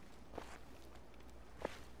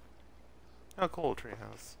 Oh, cool,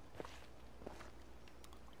 treehouse.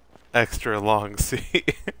 Extra long C.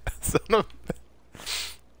 Son of a...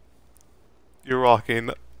 You're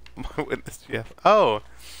walking my witness, Jeff. Oh!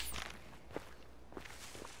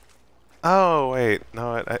 Oh, wait.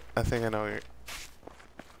 No, I think I know what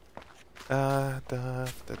you're...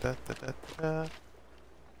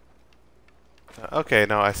 Okay,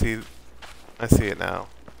 no, I see it now.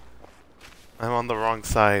 I'm on the wrong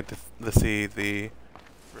side to see the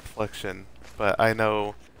reflection, but I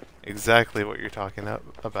know exactly what you're talking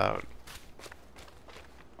about.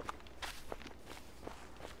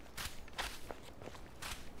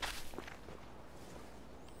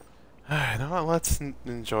 Alright, now let's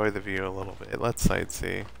enjoy the view a little bit. Let's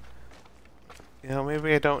sightsee. You know,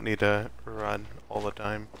 maybe I don't need to run all the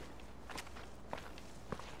time.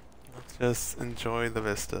 Let's just enjoy the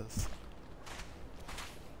vistas.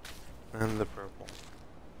 And the purple.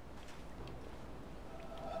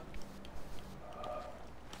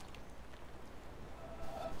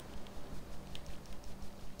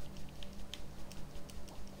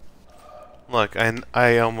 Look,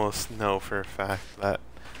 I almost know for a fact that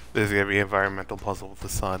there's gonna be an environmental puzzle with the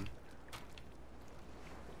sun.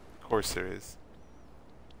 Of course there is.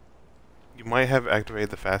 You might have activated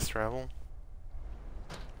the fast travel.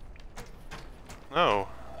 Oh.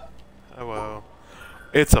 Hello.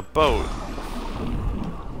 It's a boat.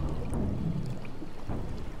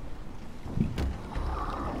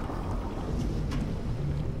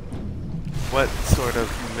 What sort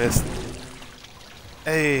of mist?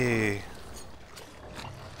 Hey.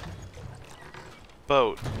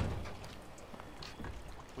 Boat.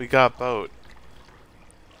 We got boat.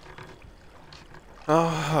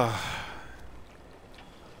 Oh.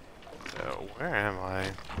 So where am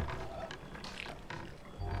I?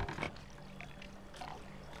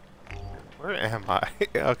 Where am I?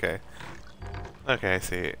 Okay. Okay, I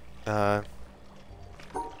see.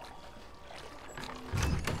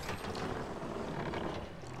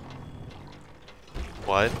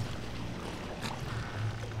 What?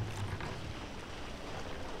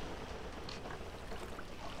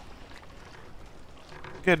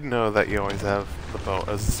 good to know that you always have the boat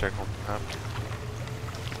as a circle map.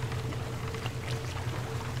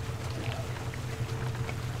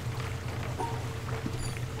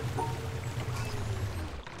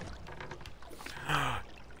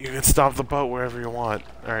 You can stop the boat wherever you want.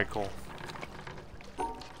 Alright, cool.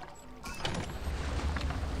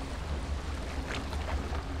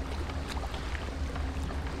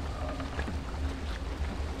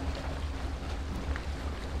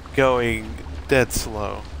 Going dead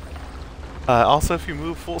slow. Also, if you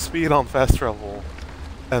move full speed on fast travel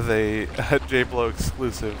as a J-Blow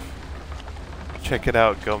exclusive, check it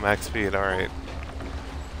out, go max speed, alright.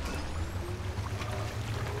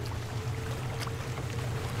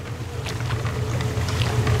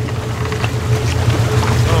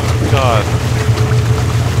 Oh god.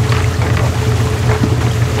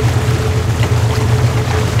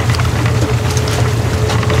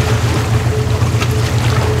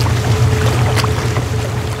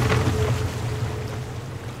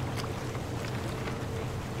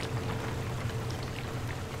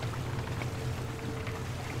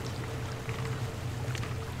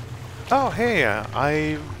 Oh, hey,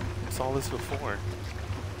 I saw this before.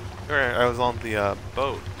 Or I was on the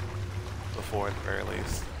boat before, at the very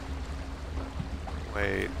least.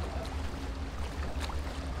 Wait.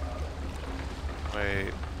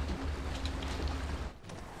 Wait.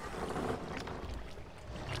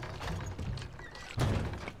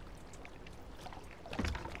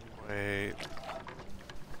 Wait.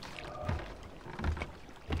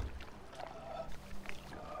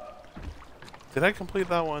 Did I complete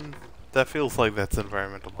that one? That feels like that's an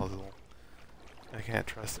environmental puzzle. I can't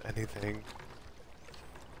trust anything.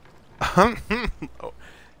 Oh.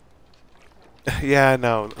 Yeah,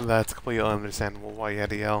 no, that's completely understandable why you had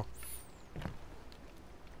to yell.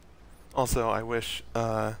 Also, I wish,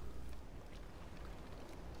 I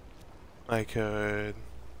could...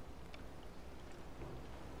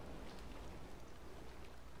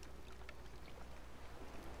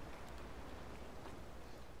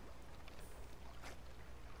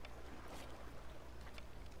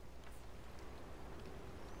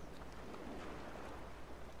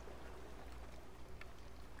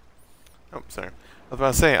 Oh, sorry. I was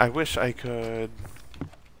about to say, I wish I could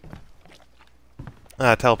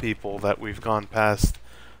tell people that we've gone past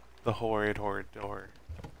the horrid door.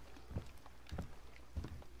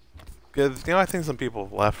 Because, you know, I think some people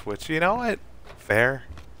have left, which, you know what? Fair.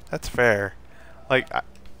 That's fair. Like,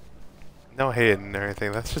 no hating or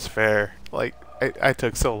anything, that's just fair. Like, I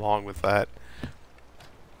took so long with that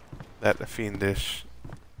fiendish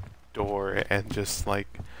door and just, like,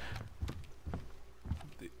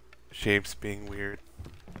 shapes being weird.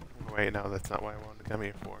 Wait, no, that's not what I wanted to come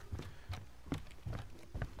here for.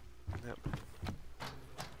 Yep.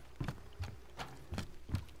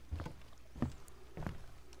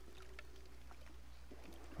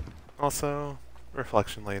 Also,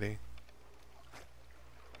 reflection lady.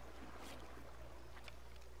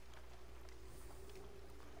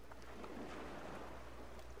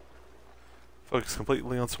 Focus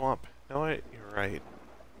completely on swamp. No, wait, you're right.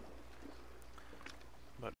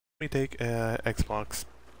 But let me take a Xbox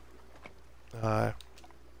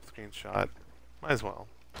screenshot. Might as well.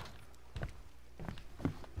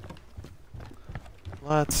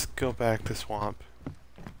 Let's go back to swamp.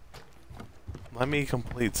 Let me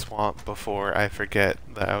complete swamp before I forget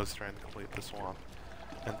that I was trying to complete the swamp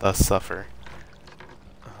and thus suffer.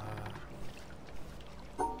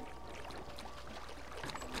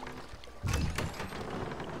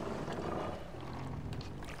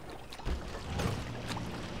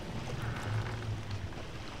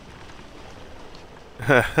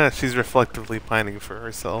 She's reflectively pining for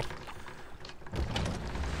herself.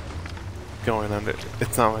 Going under.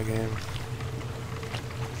 It's not my game.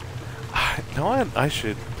 You know what? I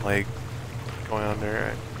should play going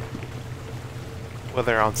under.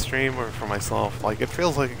 Whether on stream or for myself. Like, it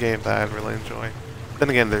feels like a game that I'd really enjoy. Then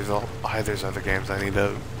again, there's other games I need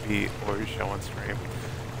to beat or show on stream.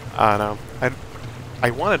 I don't know. I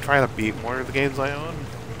want to try to beat more of the games I own.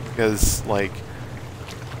 Because, like,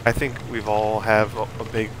 I think we've all have a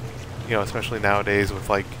big, you know, especially nowadays with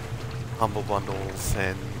like humble bundles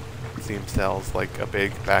and Steam sales, like a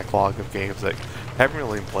big backlog of games that haven't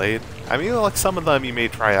really played. I mean, like some of them you may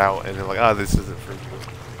try out and you're like, oh, this isn't for you,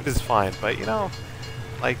 which is fine. But you know,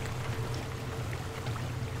 like,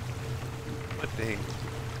 what thing?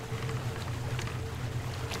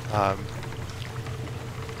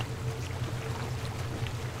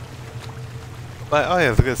 But oh yeah, I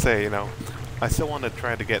was gonna say, you know, I still want to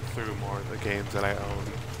try to get through more of the games that I own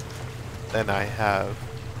than I have.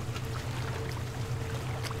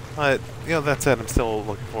 But, you know, that said, I'm still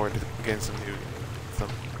looking forward to getting some new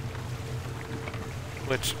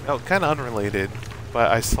which, oh, kind of unrelated,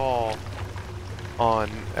 but I saw on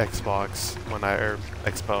Xbox when or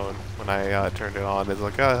Xbone when I turned it on. It's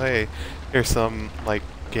like, oh hey, here's some like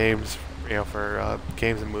games, for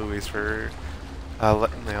games and movies for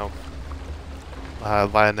Latinx,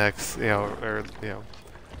 or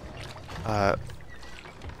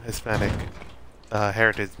Hispanic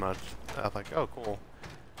Heritage Month. I'm like, oh cool,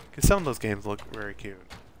 because some of those games look very cute.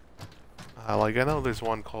 Like I know there's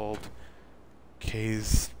one called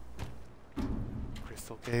Crystal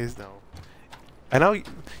Caves. No. I know you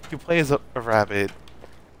play as a rabbit,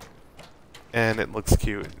 and it looks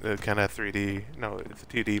cute. Kind of 3D. No, it's a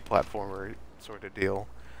 2D platformer sort of deal.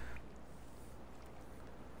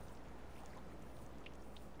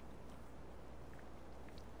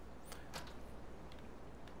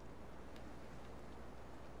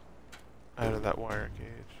 Out of that wire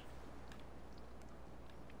cage.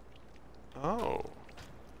 Oh.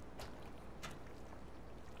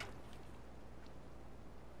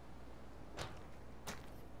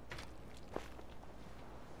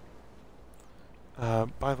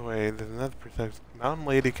 By the way, there's another protect. Mountain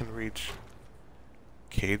Lady can reach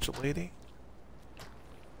Cage Lady?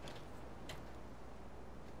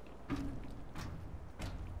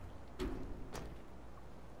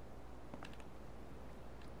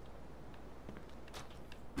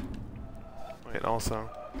 Wait, also,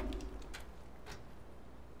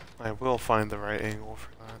 I will find the right angle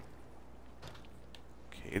for that.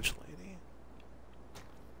 Cage Lady?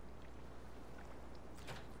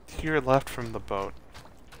 To your left from the boat.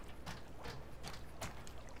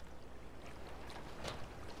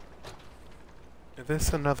 Is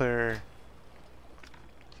this another...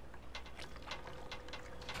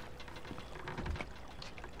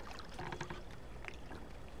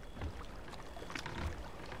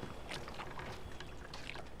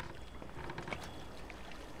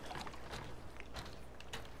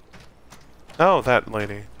 Oh, that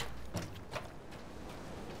lady.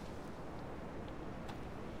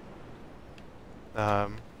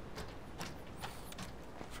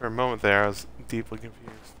 For a moment there, I was deeply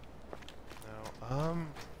confused. No,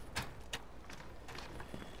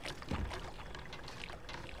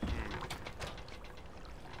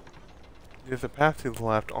 There's a path to the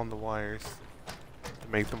left on the wires to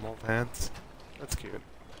make them hold hands. That's cute.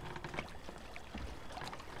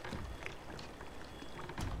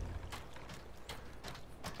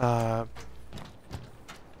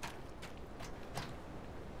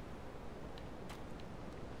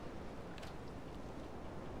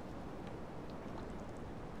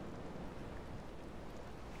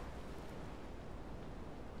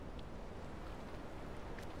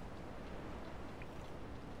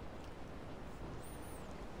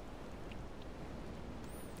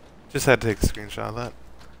 Just had to take a screenshot of that.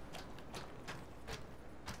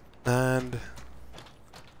 And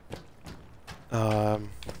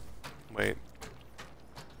wait.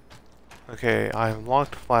 Okay, I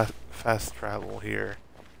unlocked fast travel here.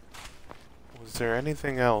 Was there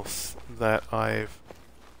anything else that I've...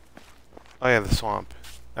 Oh yeah, the swamp.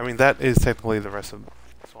 I mean, that is technically the rest of the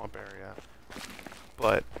swamp area.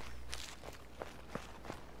 But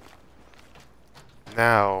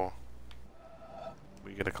now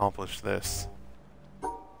we could accomplish this. A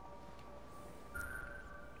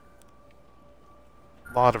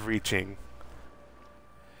lot of reaching.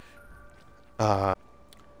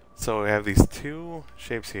 So we have these two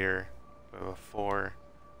shapes here. We have a 4.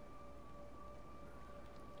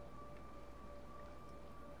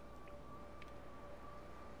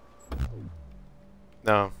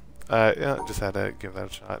 No. Yeah, just had to give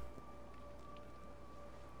that a shot.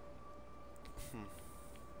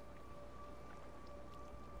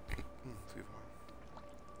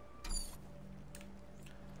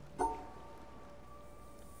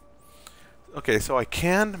 Okay, so I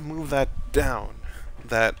can move that down.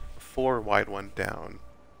 That 4 wide one down.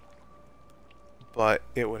 But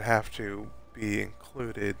it would have to be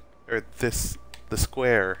included, or the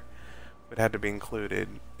square would have to be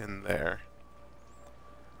included in there.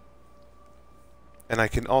 And I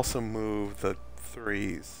can also move the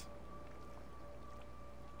 3s.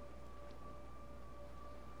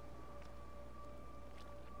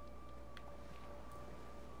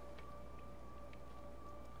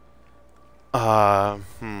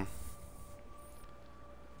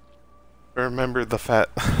 Remember the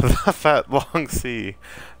the fat long C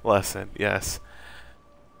lesson, yes.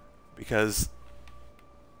 Because,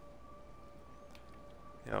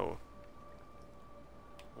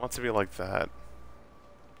 wants to be like that.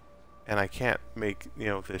 And I can't make,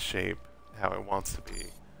 this shape how it wants to be.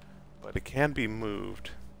 But it can be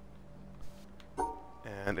moved.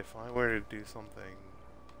 And if I were to do something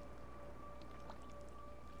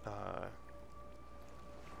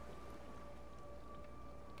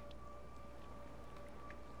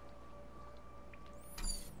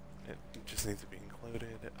Shapes need to be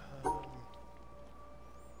included.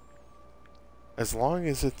 As long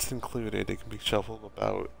as it's included, it can be shuffled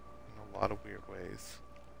about in a lot of weird ways.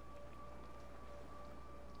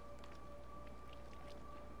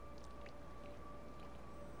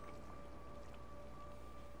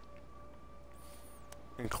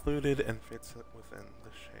 Included and fits it within the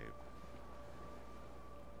shape.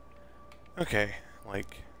 Okay,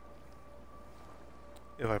 like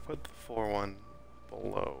if I put the floor one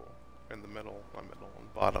below, in the middle, my middle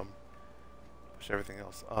and bottom, push everything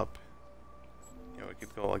else up, you know, it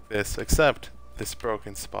could go like this, except this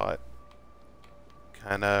broken spot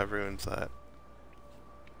kinda ruins that.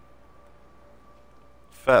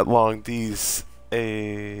 Fat long D's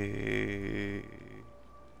a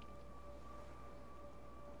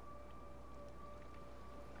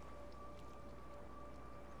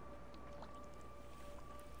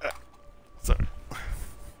sorry.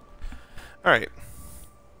 Alright.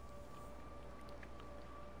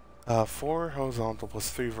 4 horizontal plus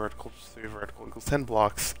 3 vertical plus 3 vertical equals 10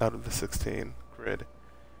 blocks out of the 16 grid.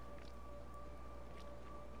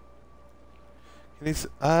 Can you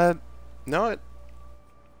no, it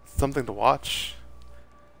something to watch.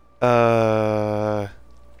 Like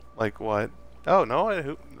what? Oh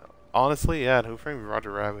no, honestly, yeah, Who Framed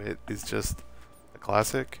Roger Rabbit is just a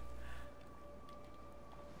classic.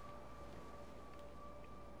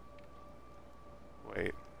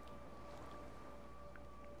 Wait.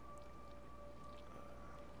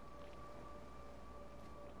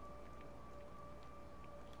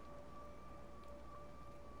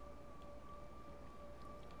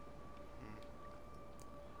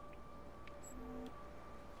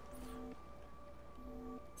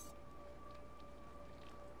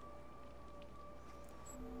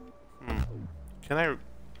 Can I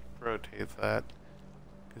rotate that?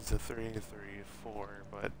 Because the 3, 3, 4,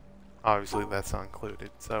 but obviously that's not included,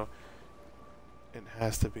 so it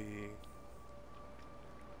has to be...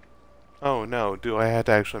 Oh no, do I have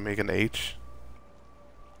to actually make an H?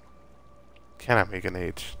 Can I make an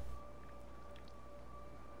H?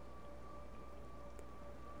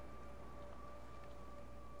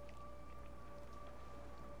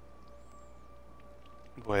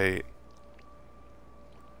 Wait.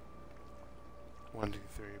 1, 2,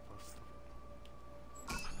 3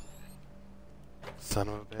 plus... Son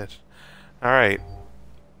of a bitch. Alright.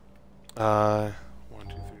 1, 2,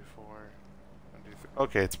 3, 4. 1, 2, 3.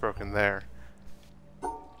 Okay, it's broken there.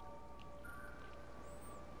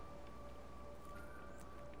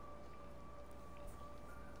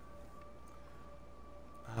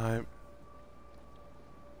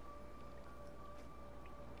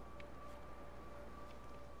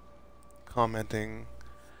 Commenting.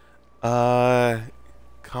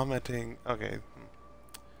 Commenting. Okay.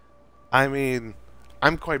 I mean,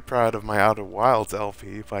 I'm quite proud of my Outer Wilds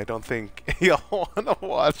LP, but I don't think y'all want to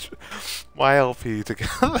watch my LP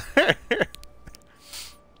together.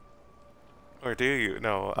 Or do you?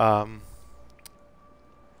 No,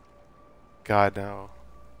 God, no.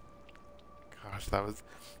 Gosh, that was...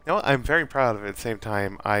 You know what? I'm very proud of it. At the same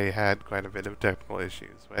time, I had quite a bit of technical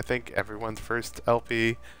issues. But I think everyone's first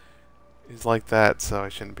LP is like that, so I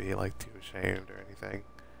shouldn't be, like, too ashamed or anything.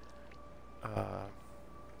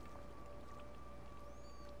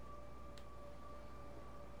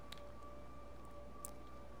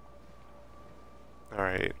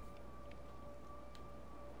 Alright.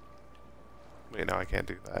 Wait, no, I can't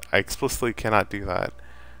do that. I explicitly cannot do that.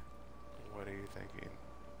 What are you thinking?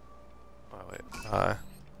 Oh, wait.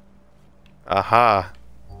 Aha!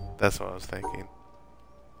 That's what I was thinking.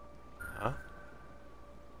 Huh?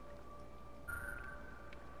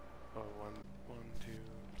 Oh, 1, 1, 2,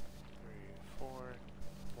 3, 4.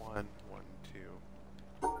 1, 1,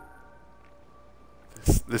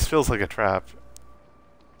 2. This feels like a trap.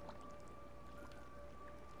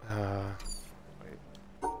 Wait.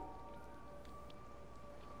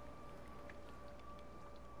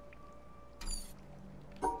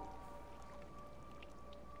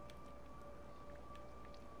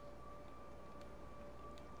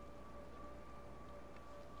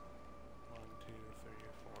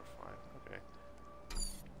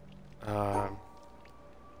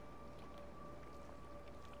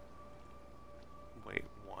 Wait,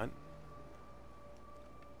 1?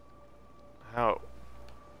 How?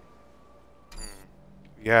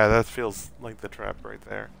 Yeah, that feels like the trap right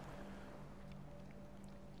there.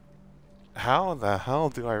 How the hell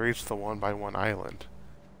do I reach the 1x1 island?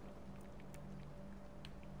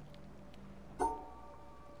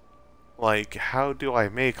 Like, how do I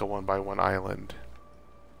make a 1x1 island?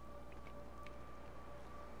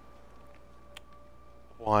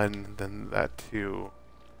 1, then that 2,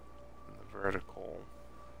 and the vertical.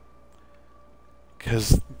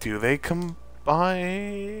 Because do they combine?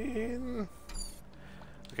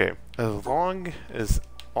 Okay, as long as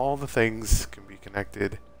all the things can be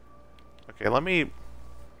connected. Okay, let me.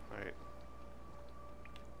 Alright.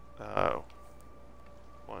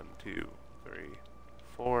 1, 2, 3,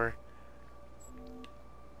 4.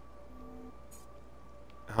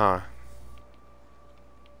 Huh.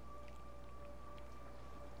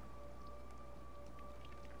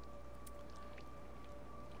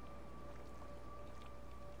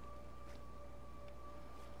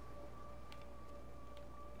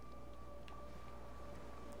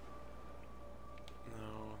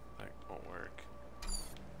 No, that won't work.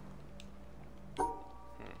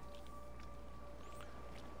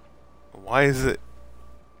 Why is it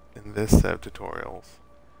in this set of tutorials?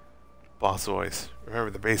 Boss voice. Remember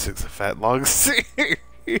the basics of fat logs.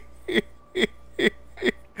 It's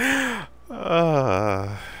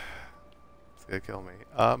gonna kill me.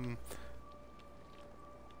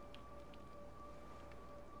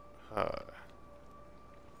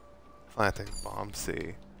 Planting bomb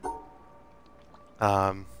C.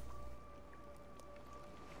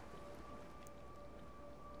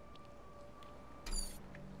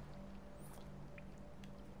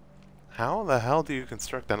 How the hell do you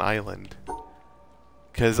construct an island?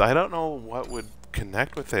 Because I don't know what would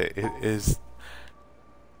connect with it. It is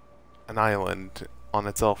an island on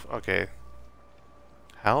itself. Okay.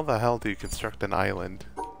 How the hell do you construct an island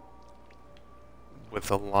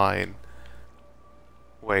with a line?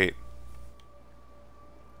 Wait.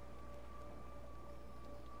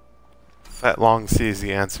 Fat long C is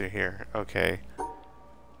the answer here. Okay.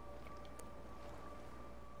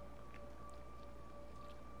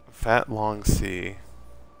 Fat long C.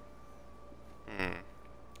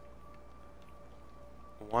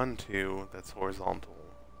 1, 2, that's horizontal.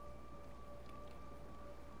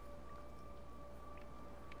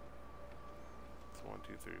 It's 1,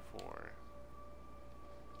 2, 3, 4.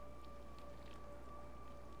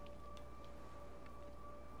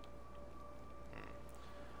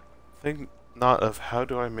 Think not of how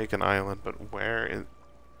do I make an island, but where in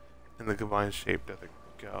the combined shape does it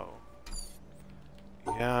go?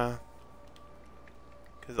 Yeah.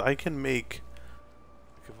 Because I can make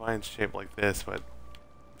a combined shape like this, but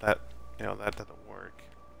that, that doesn't work.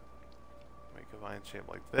 Make a combined shape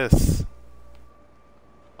like this.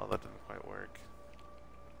 Oh, that doesn't quite work.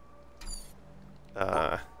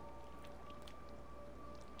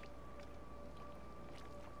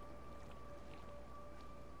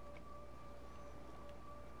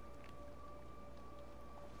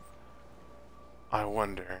 I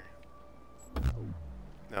wonder.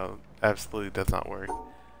 No, absolutely does not work.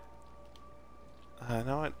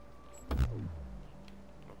 Know what?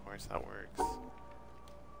 Of course that works.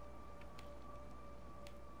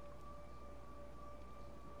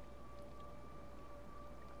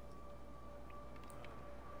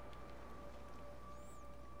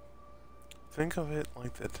 Think of it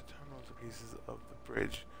like the tunnels are pieces of the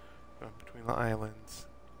bridge going between the islands.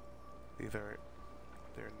 These are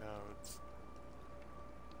their nodes.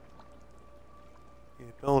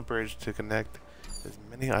 You build a bridge to connect as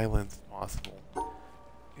many islands as possible.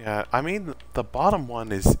 Yeah, I mean, the bottom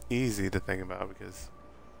one is easy to think about because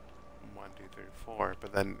 1, 2, 3, 4,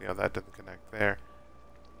 but then, that doesn't connect there.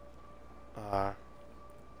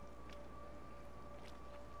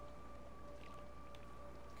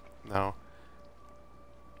 No.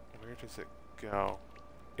 Where does it go?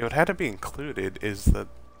 It would have to be included is the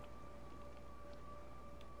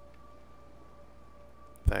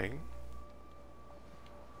thing.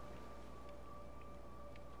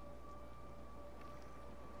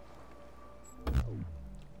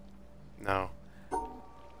 No.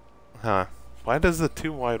 Huh. Why does the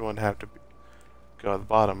too wide one have to go at the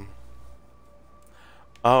bottom?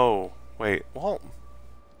 Oh, wait. Well,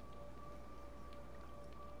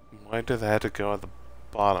 why does it have to go at the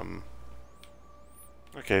bottom?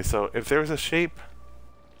 Okay, so if there was a shape,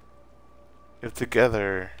 if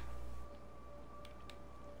together...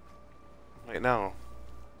 Wait, no.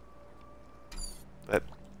 That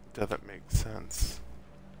doesn't make sense.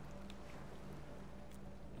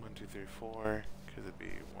 1, 2, 3, 4. Could it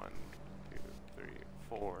be 1, 2, 3,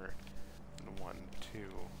 4, and 1, 2?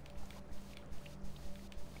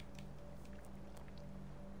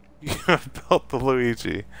 You have built the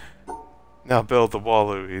Luigi. Now build the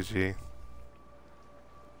Waluigi.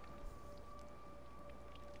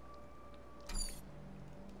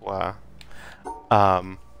 Wow.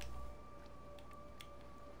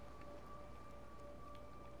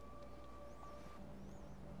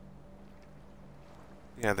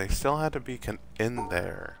 Yeah, they still had to be in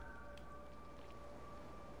there.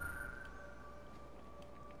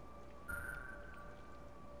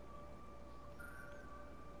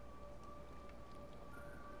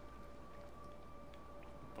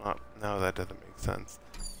 No, that doesn't make sense.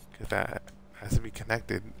 Because that has to be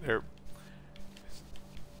connected. Or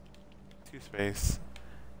two space.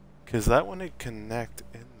 Because that wouldn't connect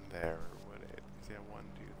in there, would it? Yeah, 1,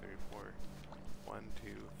 2, 3, 4. 1, 2,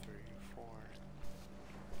 3, 4.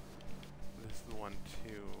 This is 1,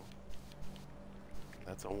 2.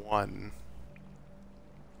 That's a 1.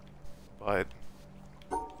 But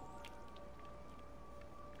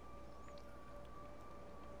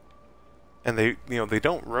and they, they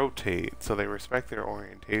don't rotate, so they respect their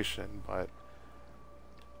orientation, but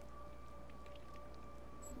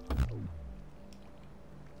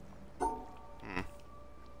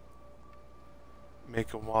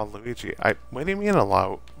make a Waluigi. What do you mean a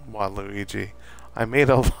Waluigi? I made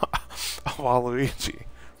a Waluigi.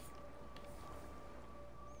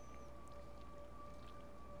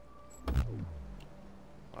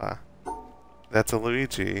 That's a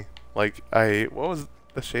Luigi. Like, what was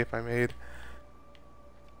the shape I made?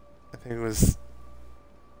 I think it was...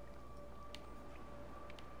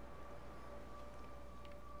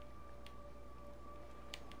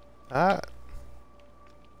 Ah.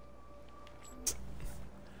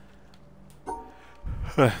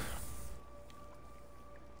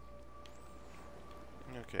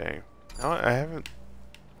 Okay. Now I haven't...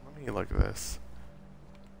 Let me look at this.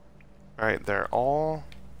 Alright, their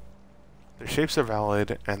shapes are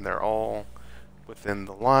valid, and they're all within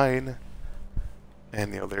the line.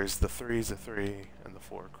 And, there's the 3's a 3, and the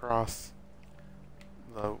 4 cross.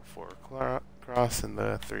 The 4 cross, and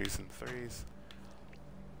the 3's and 3's.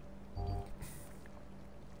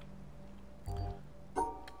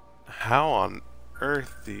 How on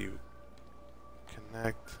earth do you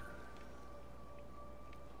connect?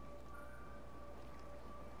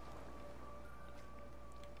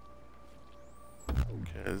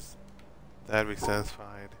 Because that'd be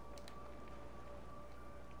satisfied.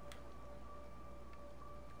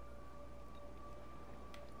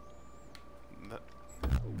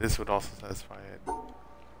 This would also satisfy it.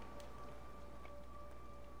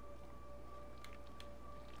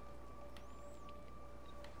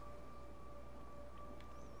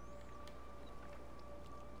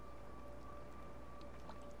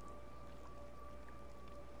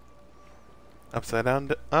 Upside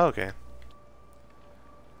down? Oh, okay.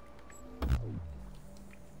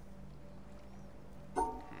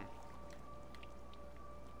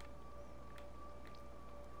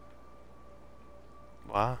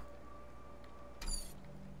 Wow.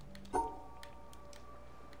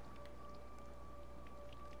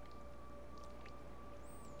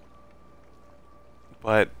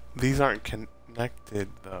 But these aren't connected,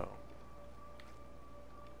 though.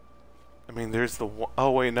 I mean, there's the one...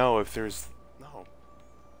 Oh, wait, no, if there's... No.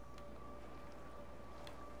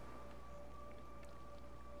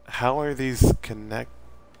 How are these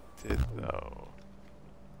connected, though?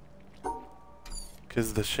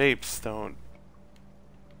 Because the shapes don't...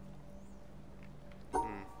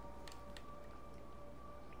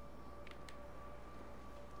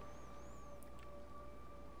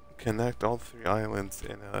 Connect all 3 islands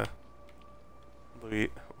in a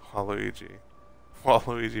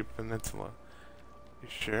Waluigi Peninsula. You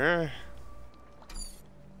sure?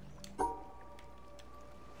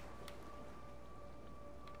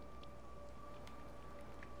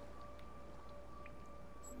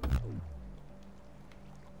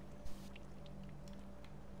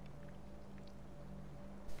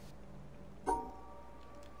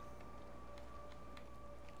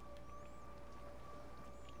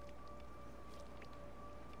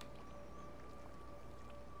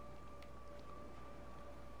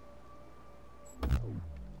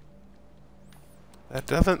 That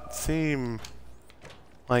doesn't seem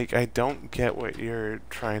like I don't get what you're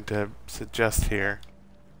trying to suggest here.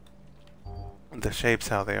 The shapes,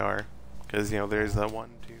 how they are. Because, there's a 1,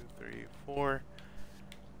 2, 3, 4,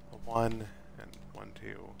 a 1, and 1,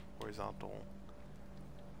 2 horizontal.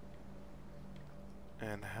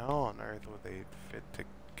 And how on earth would they fit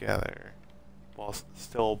together while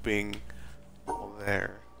still being all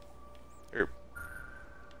there?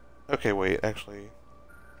 Okay, wait, actually.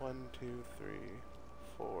 1, 2, 3,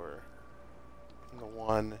 4, and the 1,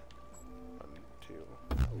 1,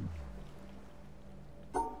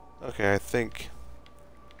 2. Okay, I think...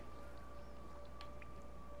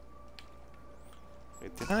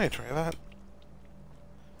 Wait, didn't I try that?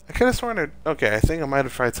 I could have sworn it... Okay, I think I might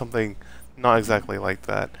have tried something not exactly like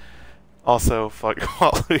that. Also, fuck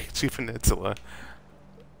Waluigi Peninsula.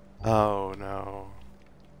 Oh, no.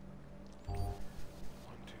 1,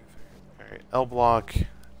 2, 3. Alright, L block,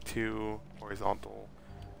 2 horizontal,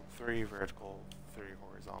 3 vertical, 3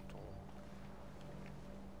 horizontal.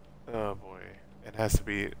 Oh boy, it has to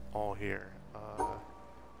be all here.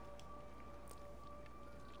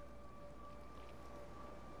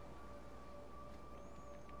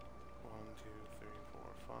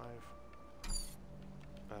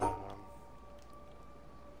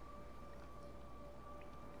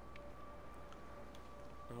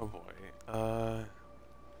 Oh boy.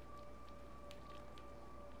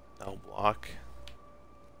 L block.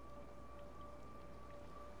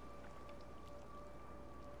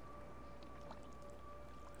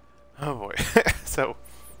 Oh boy. So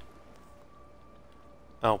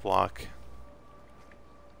L block.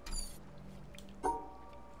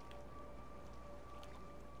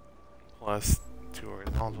 Plus 2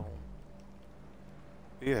 horizontal.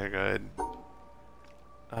 These are good.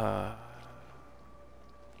 1,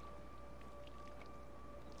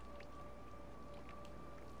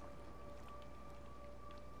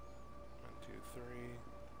 2, 3.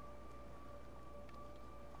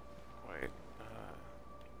 Wait.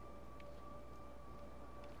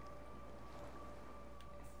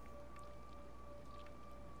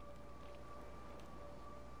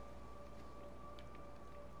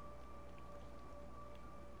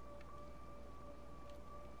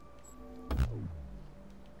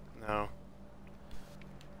 No.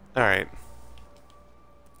 Alright.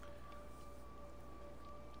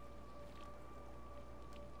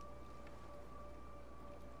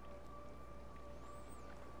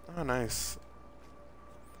 Oh, nice.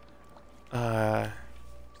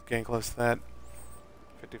 Getting close to that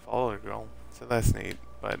 50 follower goal, so that's neat,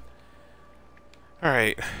 but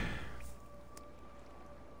alright.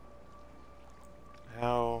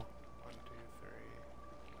 How? 1,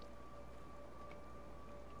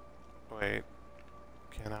 2, 3. Wait.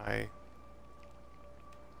 Can I?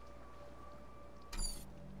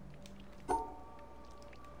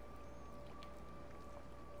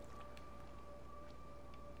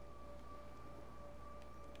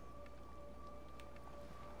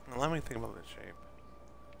 Let me think about the shape.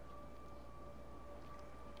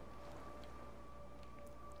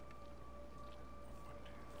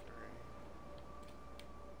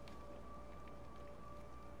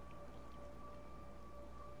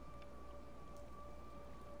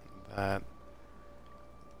 That.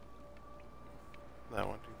 That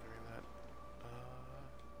 1, 2, 3. That.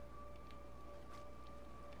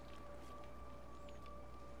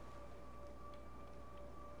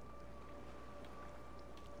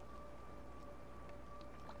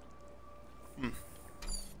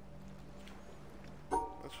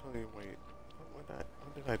 Actually, wait. What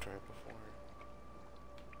did I try before?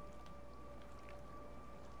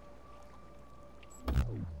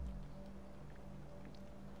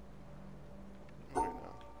 Oh, wait,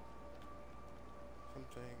 no.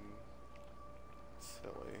 Something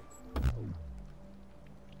silly.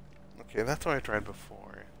 Okay, that's what I tried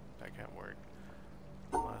before. That can't work.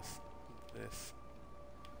 Unless this.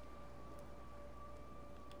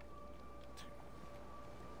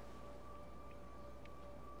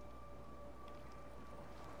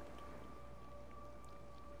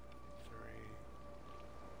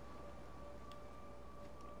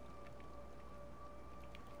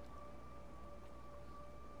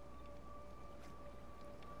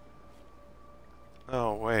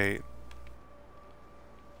 Oh, wait.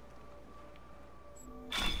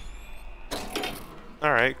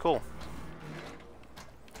 Alright, cool.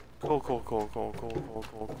 Cool.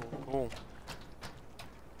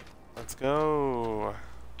 Let's go.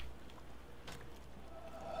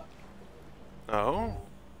 Oh?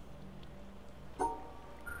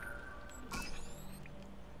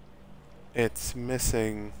 It's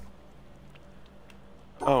missing.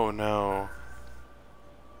 Oh no.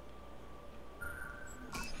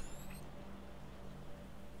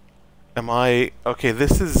 Am I... Okay,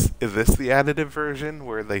 this is this the additive version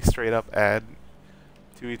where they straight up add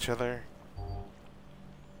to each other?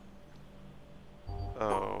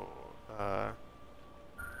 Oh,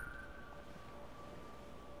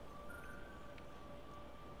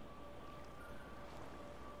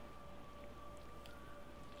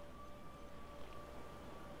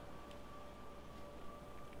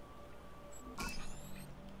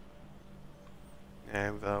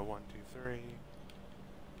 and the 1, 2, 3.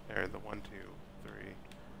 There, the 1, 2, 3.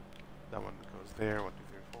 That one goes there. 1, 2,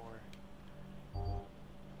 3,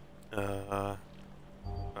 4.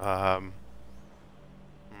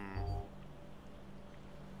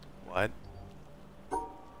 What?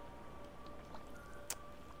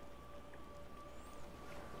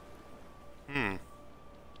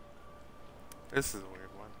 This is a weird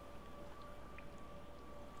one.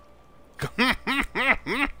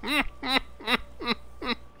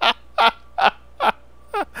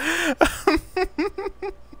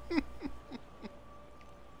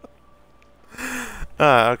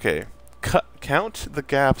 Okay. Count the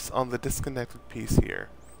gaps on the disconnected piece here.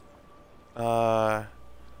 1, 2.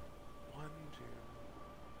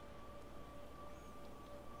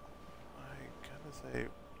 I gotta say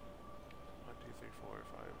 1, 2, 3, 4,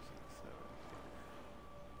 5, 6, 7.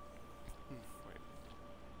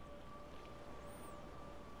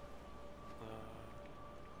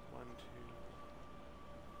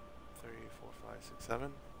 6, 7.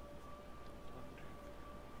 1, 2,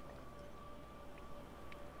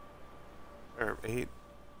 3, 4. Or 8.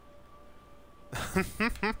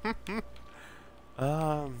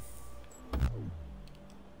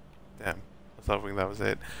 Damn. I was hoping that was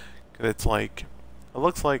it. 'Cause it's like, it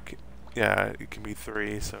looks like, yeah, it can be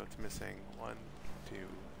 3, so it's missing 1, 2,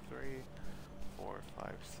 3, 4,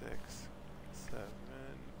 5, 6, 7,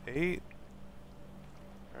 8.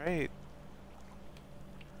 Right.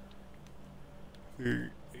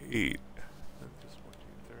 8. Then just 1, 2,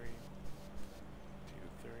 3, 2,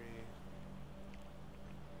 3.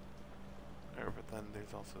 But then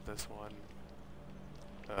there's also this one.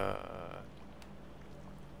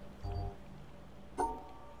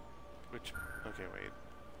 Which, okay, wait.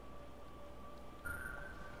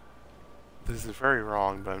 This is very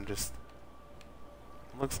wrong, but I'm just,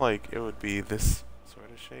 it looks like it would be this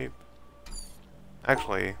sort of shape.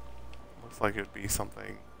 Actually, looks like it would be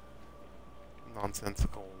something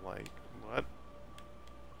nonsensical, like, what?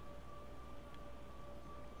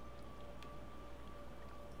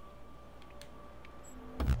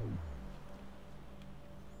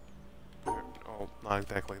 Oh, not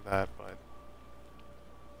exactly that, but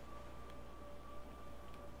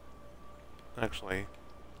actually,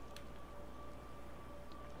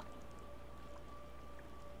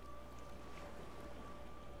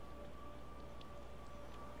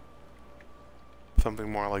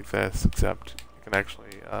 something more like this, except it can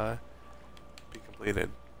actually be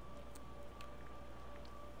completed.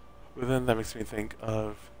 But then that makes me think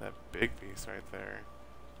of that big piece right there.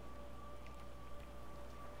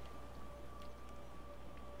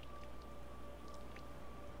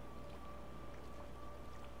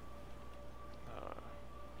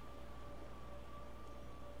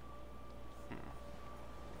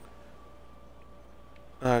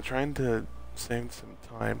 Trying to save some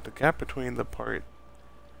time. The gap between the part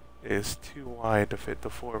is too wide to fit the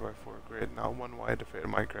 4x4 grid, not one wide to fit a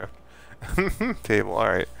Minecraft table.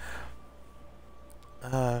 Alright.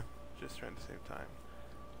 Just trying to save time.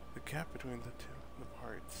 The gap between the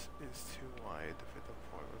parts is too wide to fit the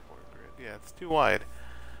 4x4 grid. Yeah, it's too wide.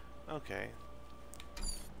 Okay.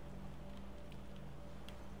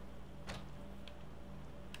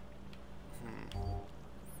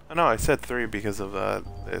 Oh no, I said 3 because of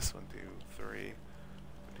this 1, 2, 3, 1,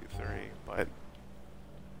 2, 3, but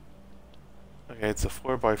okay, it's a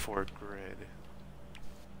 4x4 grid.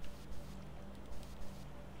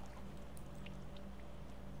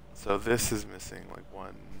 So this is missing like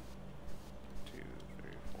 1, 2,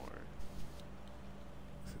 3, 4,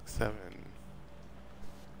 6, 7,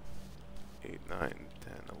 8, 9,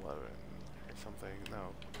 10, 11, or something.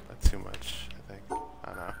 No, that's too much, I think. I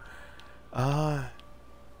don't know.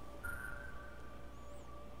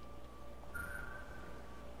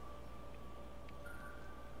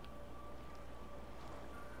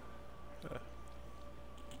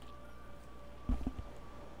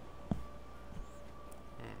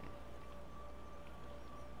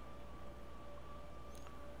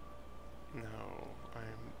 No,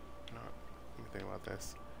 I'm not. Let me think about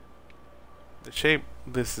this. The shape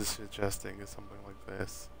this is suggesting is something like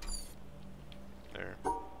this. There.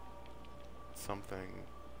 Something.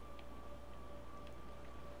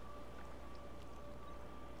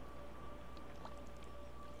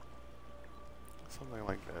 Something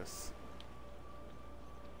like this.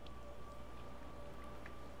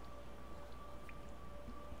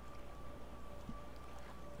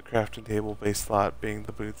 The crafting table base slot being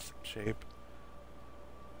the boots shape.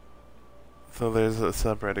 So there's a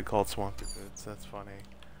subreddit called Swampy Boots. That's funny.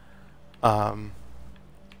 Yeah, 1,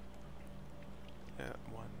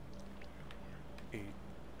 8,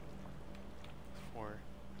 4.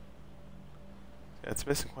 Yeah, it's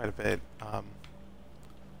missing quite a bit. How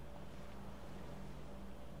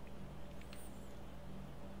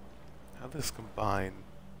this combine?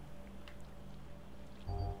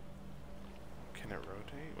 Can it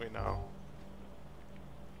rotate? Wait, no.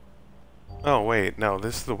 Oh wait, no.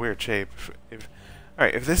 This is the weird shape. All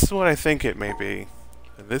right, if this is what I think it may be,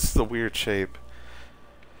 then this is the weird shape.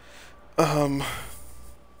 All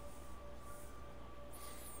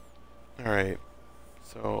right.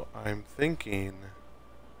 So I'm thinking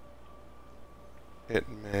it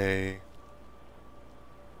may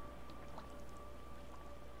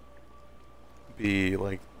be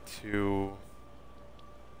like two.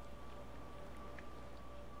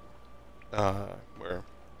 Where?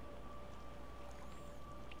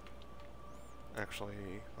 Actually,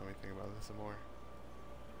 let me think about this some more.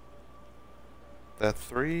 That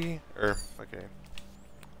 3, or, okay.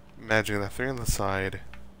 Imagine that 3 on the side,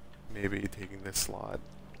 maybe taking this slot.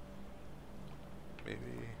 Maybe.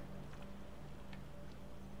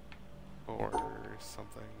 or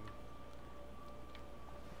something.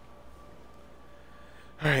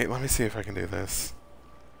 Alright, let me see if I can do this.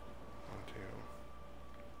 1,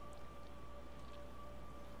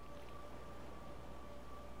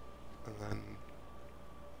 2. And then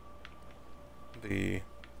the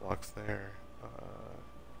blocks there.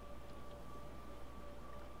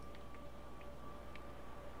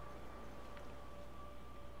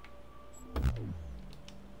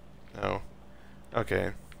 No.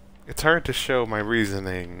 Okay. It's hard to show my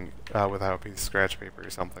reasoning without a piece of scratch paper or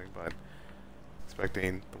something, but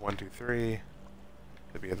expecting the 1, 2, 3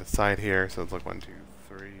 to be at the side here, so it's like 1, 2,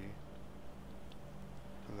 3.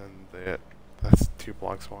 And then that's 2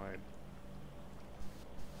 blocks wide.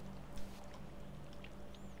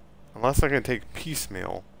 Unless I can take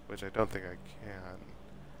piecemeal, which I don't think I can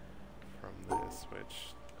from this,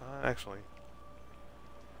 which actually.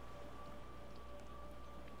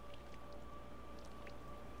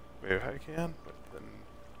 Maybe I can, but then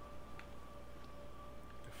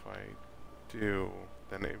if I do,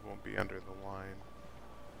 then it won't be under the line.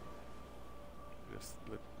 Just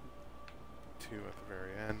the 2 at the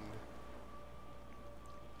very end,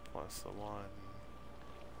 plus the 1.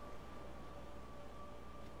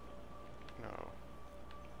 No.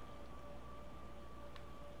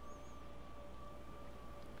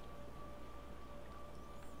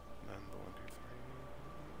 And then the 1, 2,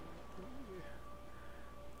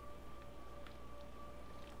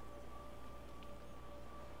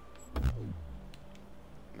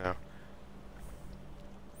 3. No.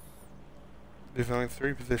 There's only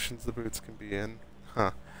 3 positions the boots can be in.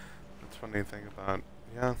 Huh. That's funny to think about.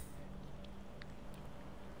 Yeah.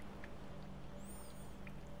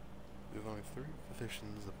 There's only 3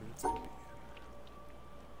 positions the boots can be in.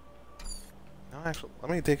 No, actually, let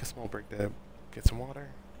me take a small break to get some water.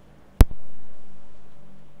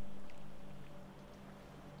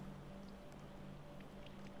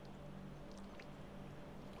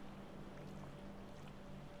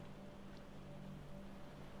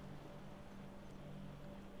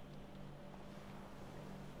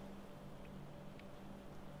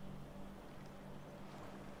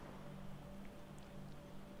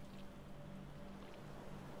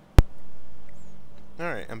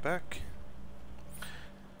 Alright, I'm back.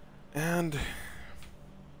 And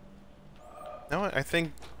now I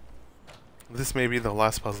think this may be the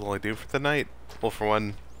last puzzle I do for the night. Well, for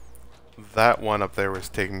one, that one up there was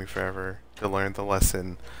taking me forever to learn the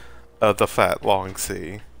lesson of the fat long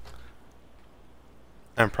C.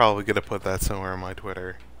 I'm probably gonna put that somewhere on my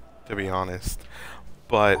Twitter, to be honest.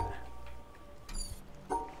 But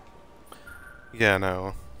yeah,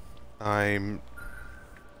 no.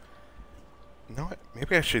 You know what?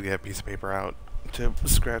 Maybe I should get a piece of paper out to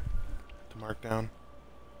mark down.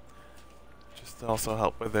 Just to also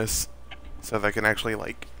help with this, so that I can actually,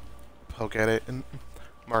 like, poke at it and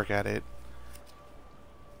mark at it.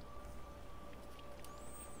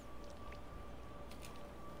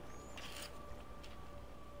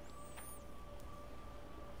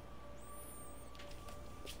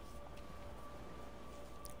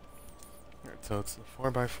 Alright, so it's a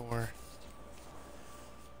 4x4.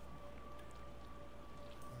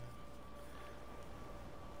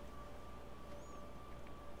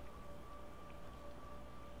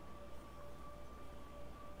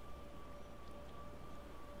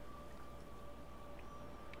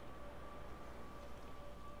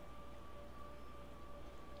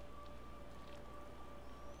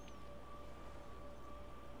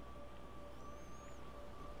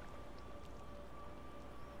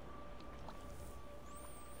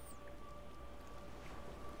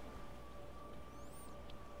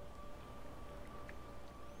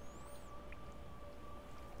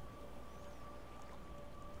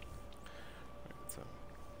 So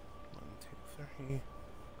 1, 2, 3. 2.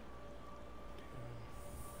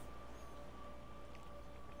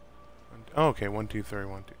 Oh, okay, 1, 2, 3,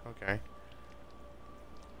 1, 2. Okay.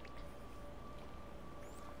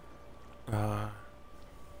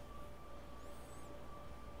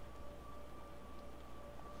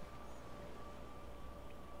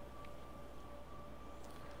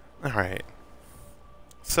 Alright.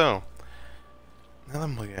 So, now that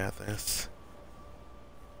I'm looking at this,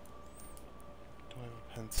 do I have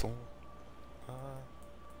a pencil?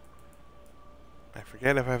 I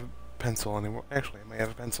forget if I have a pencil anymore. Actually, I might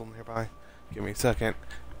have a pencil nearby. Give me a second.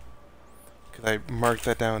 Because I marked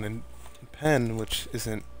that down in pen, which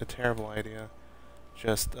isn't a terrible idea.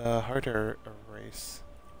 Just hard to erase.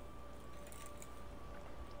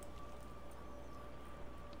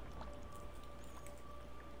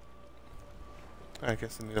 I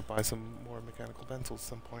guess I need to buy some more mechanical pencils at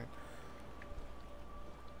some point.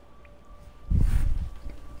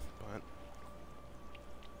 But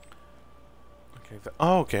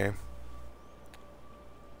Oh, okay.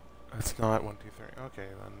 That's not 1, 2, 3. Okay,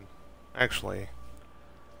 then. Actually.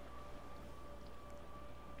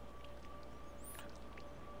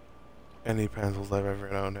 Any pencils I've ever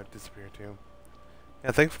owned have disappeared too.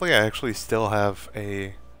 Yeah, thankfully I actually still have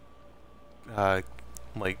a,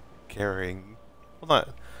 like, carrying, well, not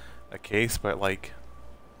a case, but like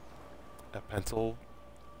a pencil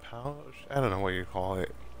pouch? I don't know what you call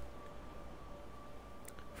it.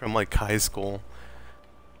 From like high school.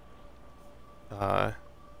 Uh,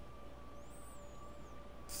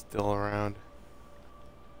 Still around.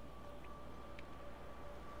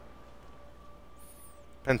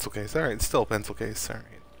 Pencil case, alright, still pencil case, alright.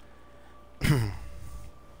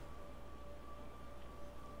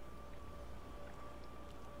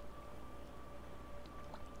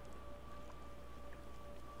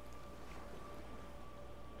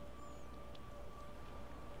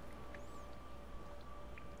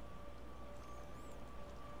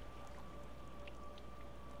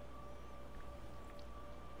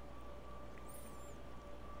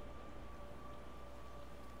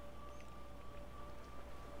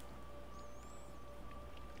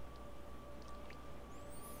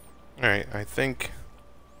 Alright, I think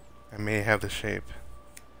I may have the shape.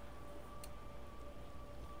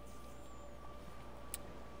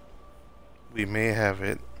 We may have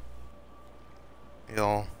it.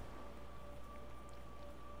 Let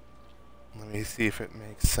me see if it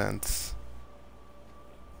makes sense.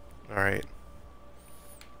 Alright.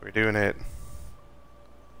 We're doing it.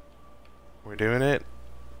 We're doing it.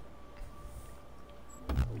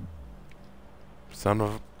 Son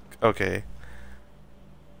of... Okay.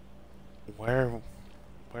 Where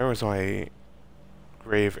was my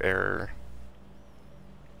grave error?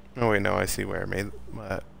 Oh wait, no, I see where I made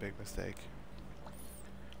my big mistake.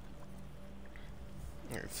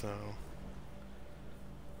 Alright, so...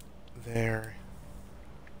 There.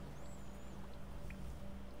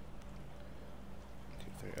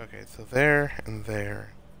 1, 2, 3. Okay, so there and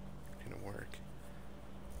there can work.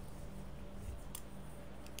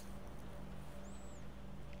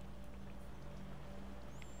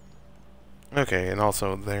 Okay, and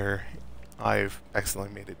also there, I've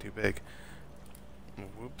accidentally made it too big.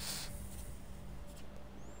 Whoops.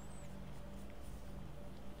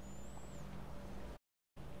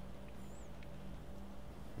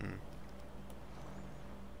 Hmm.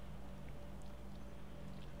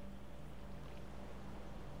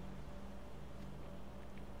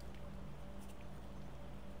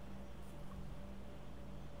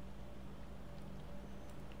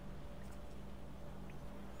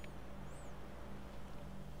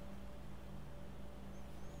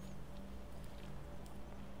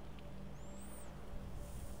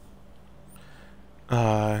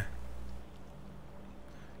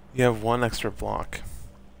 You have 1 extra block.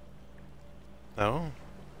 Oh?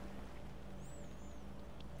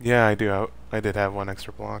 Yeah, I do. I did have 1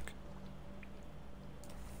 extra block.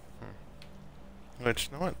 Which,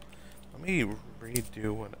 you know what? Let me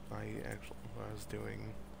redo what I was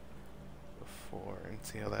doing before and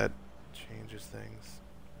see how that changes things.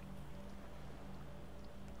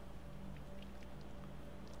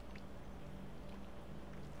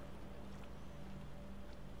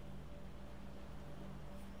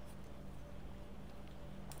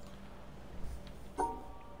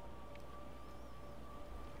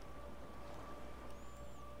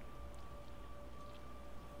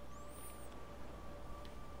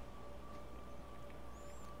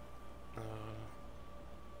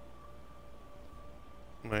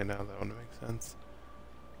 Right now, that would make sense.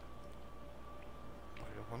 Okay,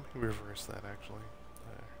 let me reverse that actually.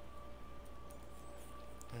 There.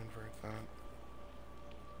 Invert that.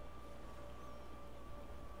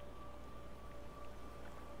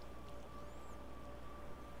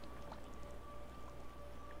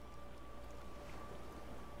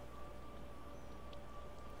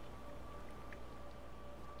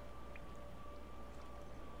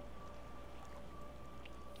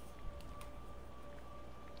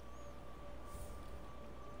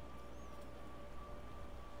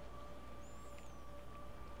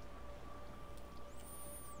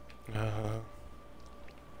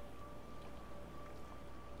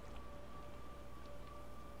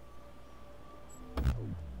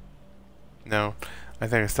 No, I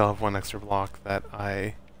think I still have 1 extra block that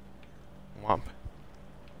I want.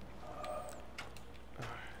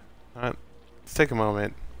 Let's take a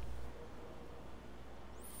moment.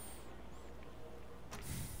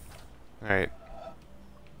 Alright.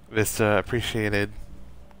 Vista appreciated.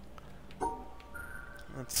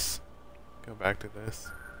 Let's go back to this.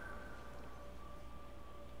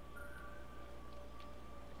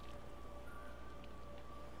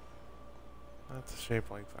 That's a shape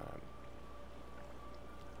like that.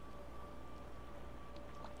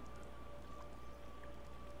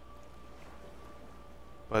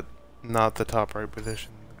 But not the top right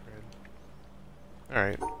position in the grid.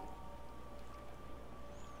 Alright.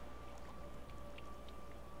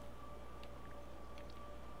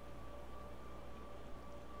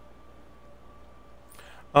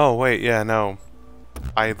 Oh, wait, yeah, no.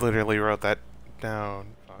 I literally wrote that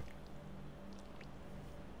down. Fuck.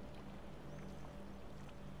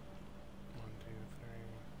 1, 2,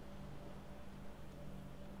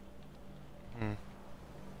 3. Hmm.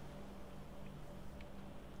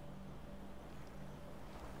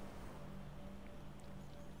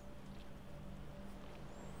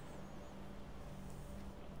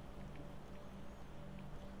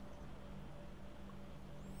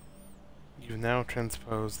 You now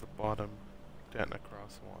transpose the bottom dent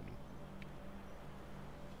across one.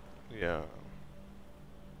 Yeah.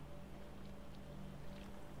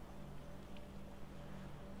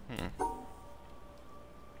 Hmm.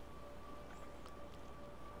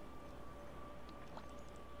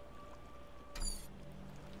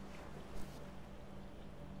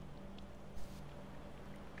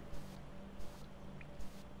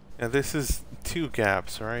 Yeah, this is 2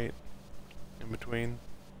 gaps, right? In between?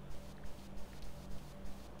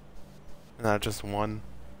 Not just one.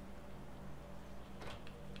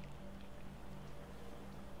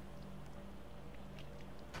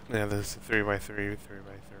 Yeah, this is 3 by 3, 3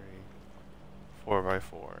 by 3, 4 by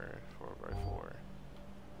 4, 4 by 4.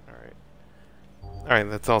 Alright. Alright,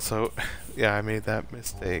 that's also... yeah, I made that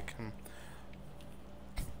mistake.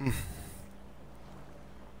 Let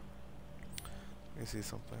me see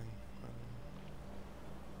something.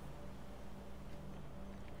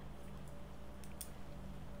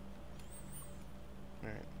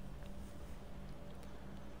 Alright.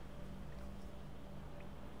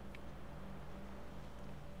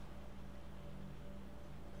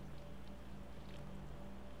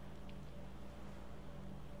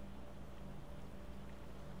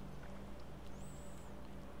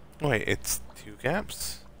 Wait, it's 2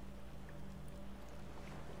 gaps?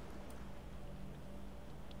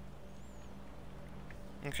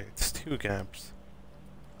 Okay, it's 2 gaps.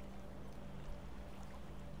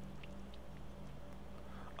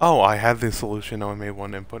 Oh, I had the solution, I made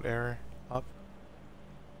 1 input error. Up.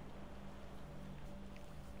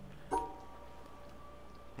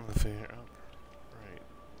 Let's see here. Up, right,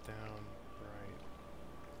 down, right.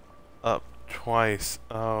 Up twice.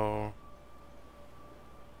 Oh.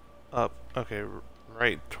 Up. Okay,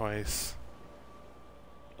 right twice.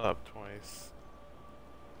 Up twice.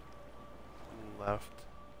 Left.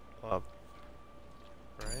 Up.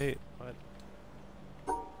 Right? What?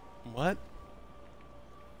 What?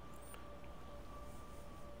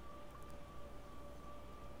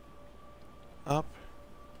 Up.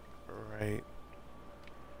 Right.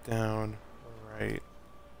 Down. Right.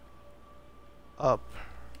 Up.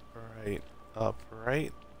 Right. Up.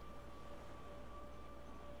 Right.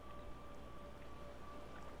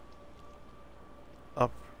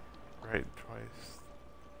 Up. Right twice.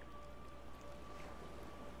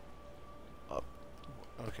 Up.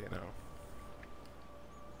 Okay, no.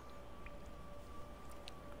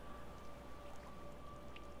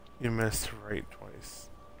 You missed right twice.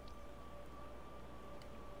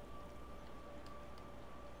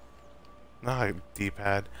 Not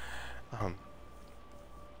D-pad.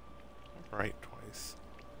 Right twice.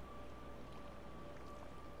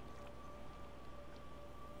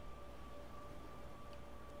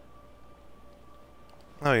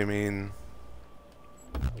 Oh, you mean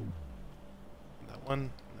that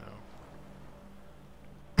one? No.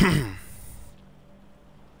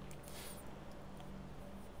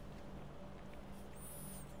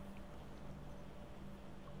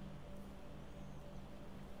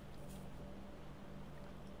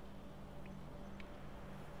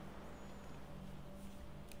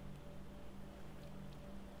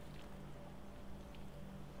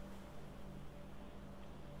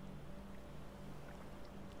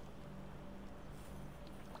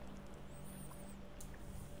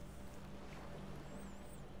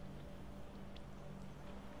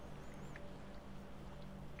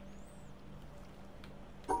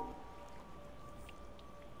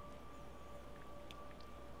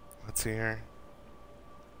 Let's see here.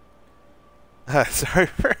 Sorry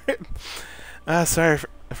for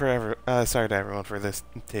sorry to everyone for this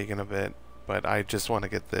taking a bit, but I just want to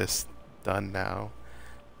get this done now.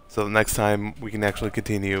 So the next time we can actually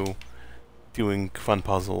continue doing fun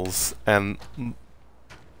puzzles and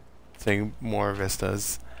seeing more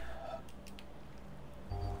vistas.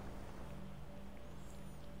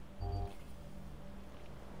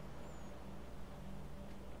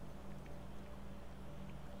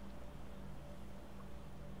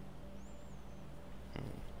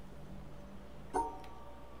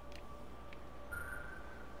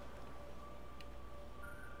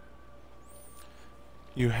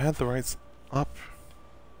 You had the right up.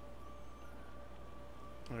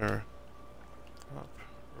 Or up,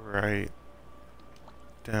 right,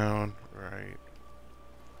 down, right,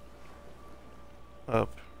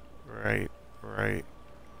 up, right, right,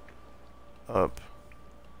 up,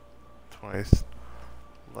 twice,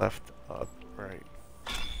 left, up, right.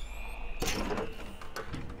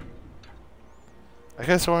 I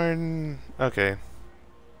guess we're in... okay.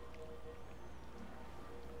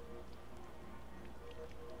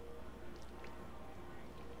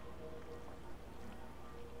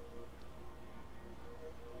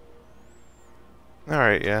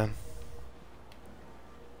 Alright, yeah.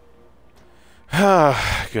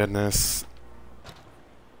 Ah, goodness.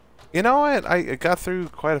 You know what? I got through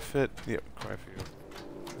quite a bit. Yeah, quite a few.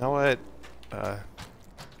 You know what?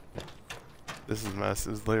 This is a mess.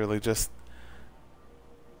 It was literally just...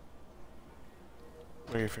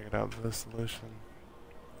 where you figured out the solution.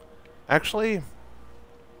 Actually,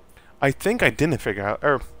 I think I didn't figure out...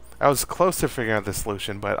 or, I was close to figuring out the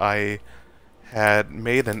solution, but I had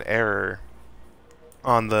made an error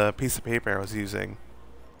on the piece of paper I was using,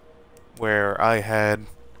 where I had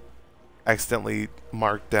accidentally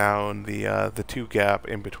marked down the 2 gap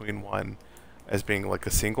in between one as being like a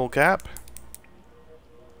single gap,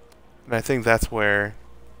 and I think that's where,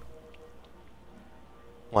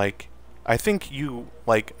 like, I think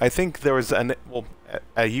there was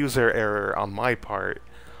a user error on my part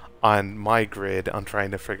on my grid on trying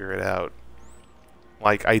to figure it out.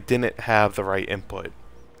 Like, I didn't have the right input.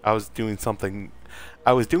 I was doing something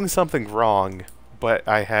wrong, but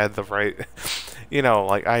I had the right, you know,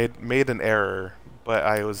 like I had made an error, but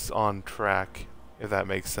I was on track, if that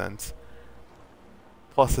makes sense.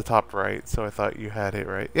 Plus the top right, so I thought you had it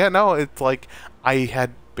right. Yeah, no, it's like I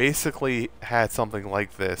had basically had something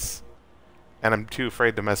like this, and I'm too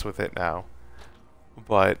afraid to mess with it now.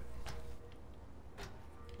 But,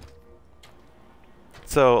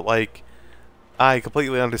 so, like, I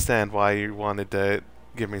completely understand why you wanted to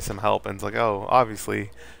give me some help, and it's like, oh,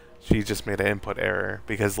 obviously she just made an input error,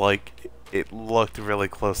 because like it looked really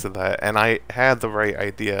close to that, and I had the right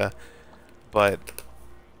idea, but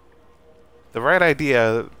the right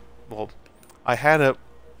idea, well, I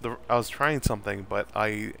was trying something, but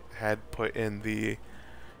I had put in the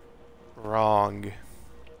wrong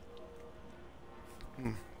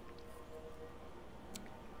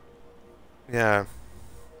yeah.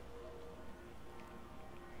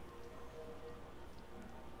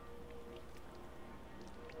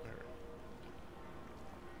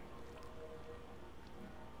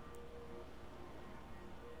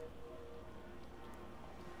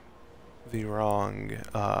 The wrong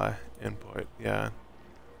input, yeah.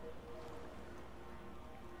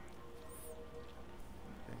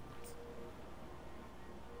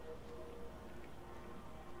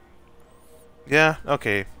 Yeah,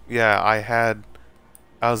 okay. Yeah,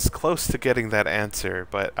 I was close to getting that answer,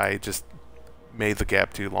 but I just made the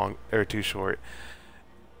gap too long, or too short.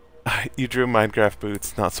 You drew Minecraft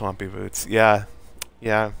boots, not swampy boots. Yeah.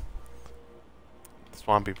 Yeah.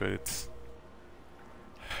 Swampy boots.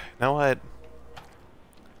 You know what?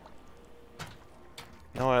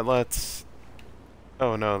 You know what, let's...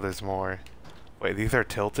 oh no, there's more. Wait, these are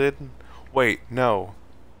tilted? Wait, no.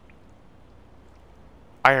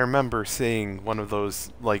 I remember seeing one of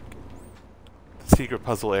those, like, secret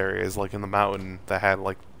puzzle areas, like in the mountain, that had,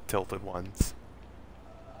 like, tilted ones.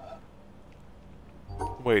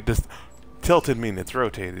 Wait, does tilted mean it's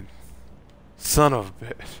rotated? Son of a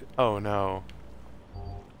bitch. Oh no.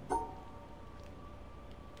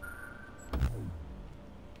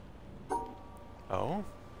 Oh?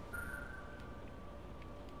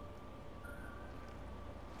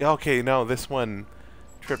 Yeah, okay, no, this one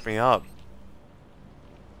tripped me up.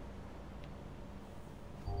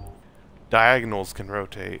 Diagonals can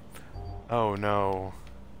rotate. Oh no.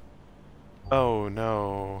 Oh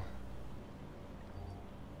no.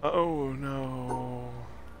 Oh no.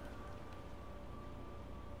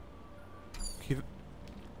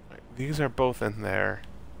 These are both in there.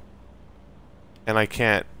 And I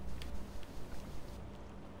can't...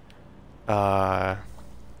 I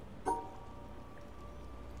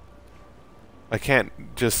can't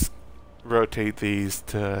just rotate these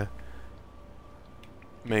to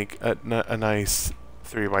make a nice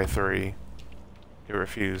 3x3. You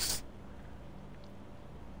refuse.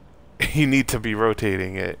 You need to be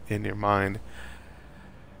rotating it in your mind.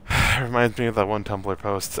 It reminds me of that one Tumblr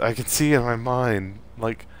post. I can see it in my mind,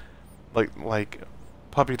 like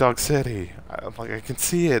Puppy Dog City. I can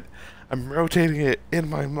see it. I'm rotating it in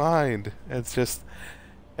my mind. It's just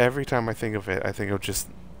every time I think of it, I think of just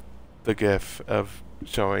the GIF of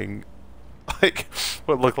showing like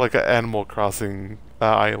what looked like an Animal Crossing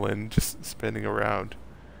island just spinning around.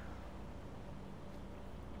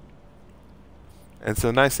 And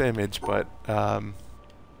so nice image, but oh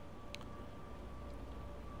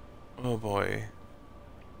boy.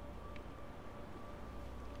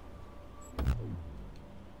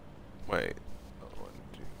 Wait. Oh, 1,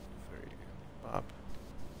 2, 3. Bop.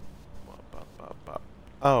 Bop, bop, bop, bop.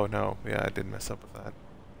 Oh no, yeah, I did mess up with that.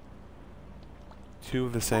 2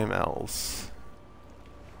 of the same L's.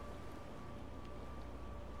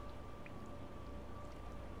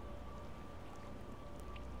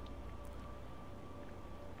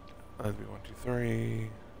 That'd be 1, 2, 3.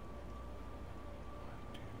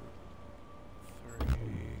 1, 2, 3.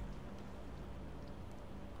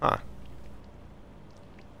 Huh.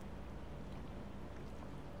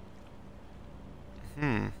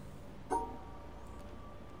 Hmm.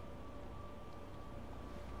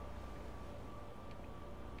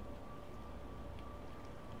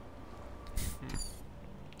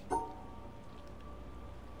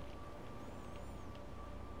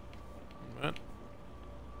 What?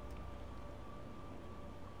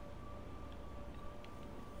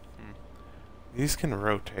 These can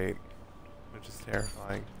rotate, which is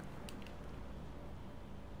terrifying.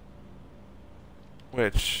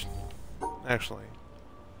 Which, actually,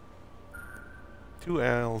 2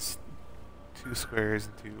 L's, 2 squares,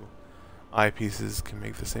 and 2 eyepieces can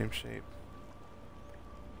make the same shape.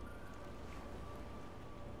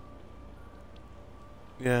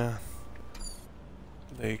 Yeah,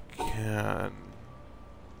 they can.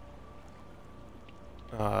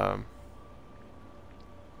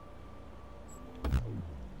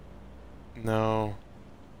 No.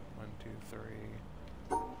 1, 2, 3.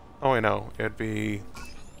 Oh, wait, no. It'd be.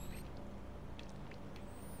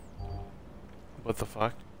 What the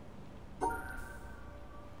fuck?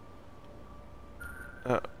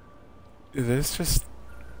 Is this just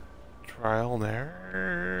trial and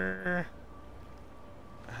error?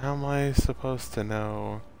 How am I supposed to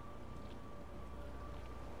know?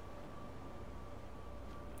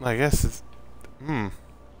 I guess it's...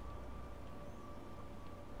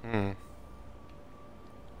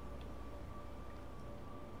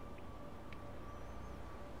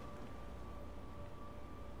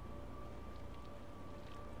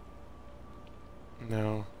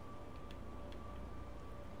 No.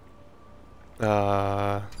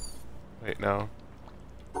 Wait, no.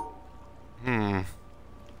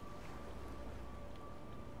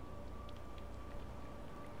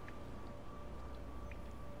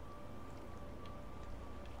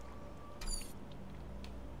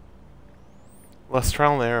 Less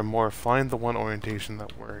trial and error, more find the one orientation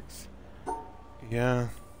that works. Yeah.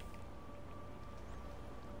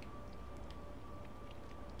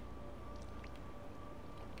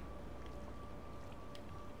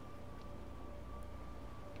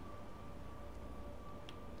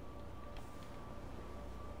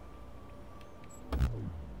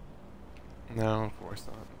 No, of course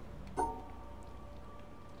not.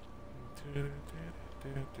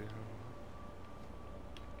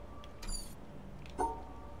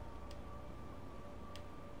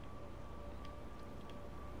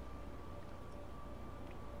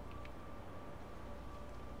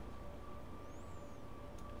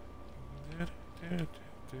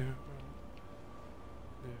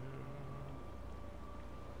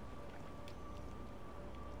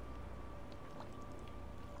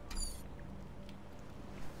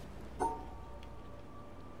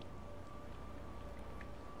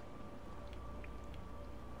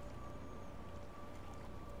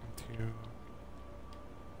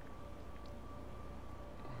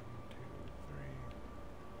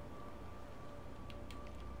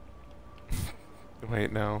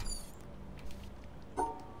 Wait, no.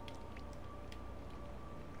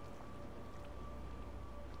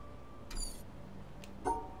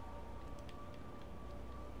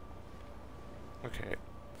 Okay,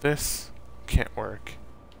 this can't work.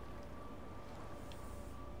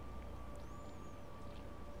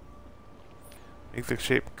 Make the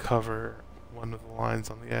shape cover one of the lines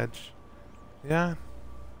on the edge. Yeah.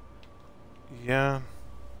 Yeah.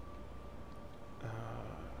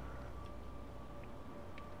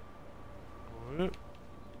 Whoop.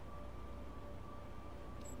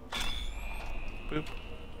 Boop.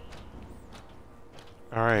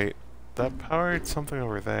 Alright, that powered something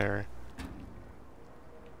over there.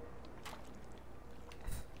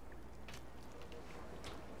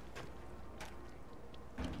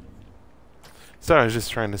 So I was just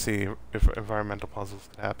trying to see if environmental puzzles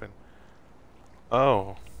could happen.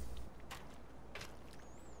 Oh.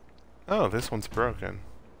 Oh, this one's broken.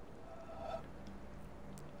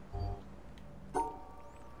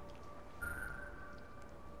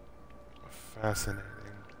 fascinating.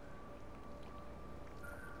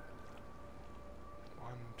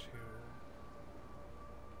 1,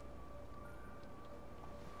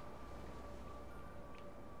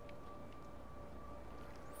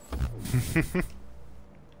 2.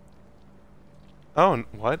 Oh,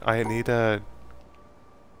 what? I need to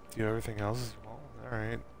do everything else as well?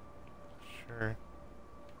 Alright. Sure.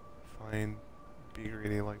 Fine. Be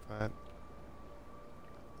greedy like that.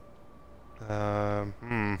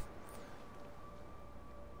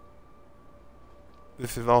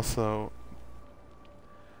 This is also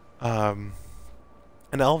an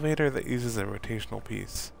elevator that uses a rotational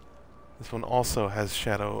piece. This one also has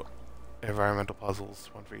shadow environmental puzzles,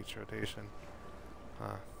 one for each rotation.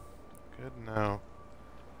 Huh. Good to know.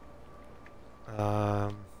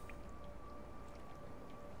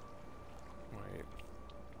 Wait.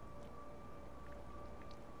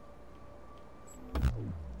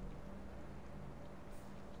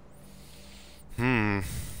 Hmm.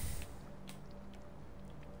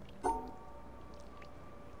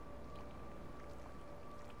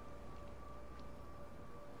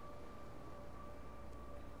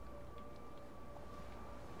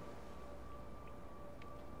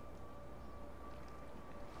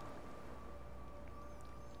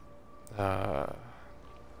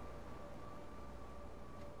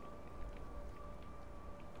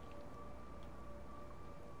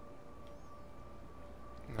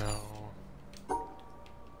 No.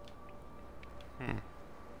 Hmm.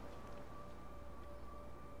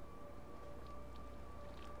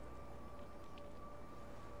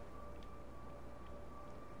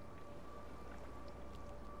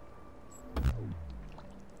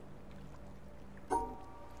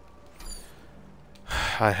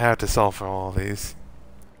 I have to solve for all of these.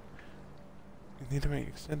 You need to make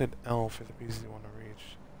extended L for the pieces you want to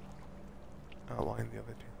reach. Outline the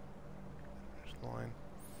other two. There's the line.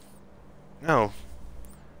 No.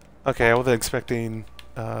 Okay, I wasn't expecting,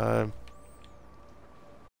 wait,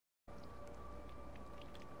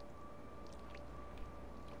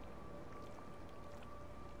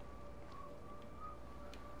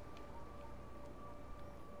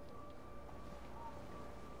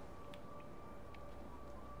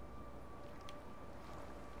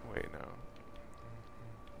 no.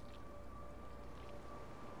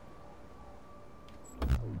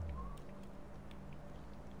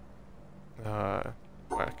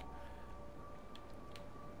 Whack.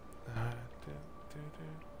 Do, do, do,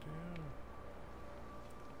 do.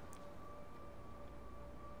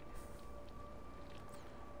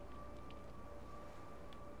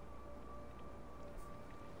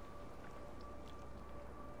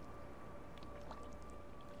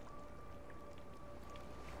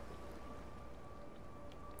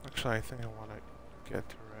 Actually, I think I want to get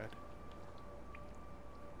to red.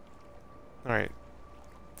 Alright.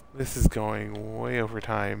 This is going way over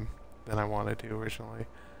time than I wanted to originally.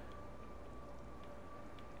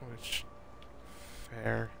 Which,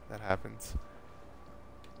 fair, that happens.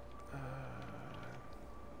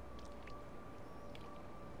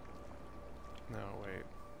 No, wait.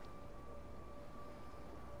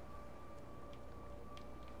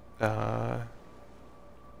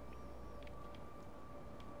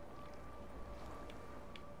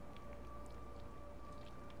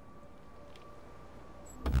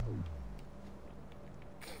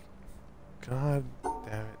 God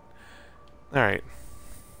damn it. Alright.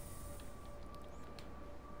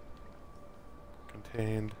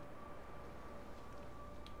 Contained.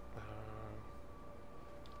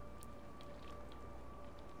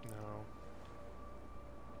 No.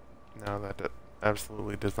 No, that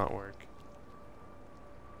absolutely does not work.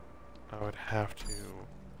 I would have to...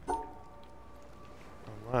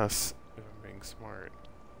 Unless, if I'm being smart.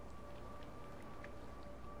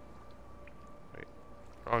 Wait.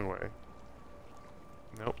 Wrong way.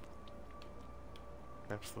 Nope.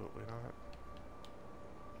 Absolutely not.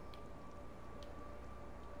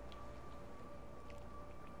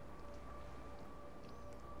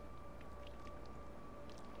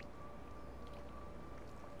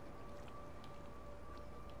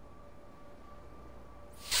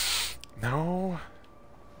 No!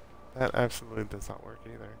 That absolutely does not work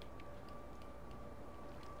either.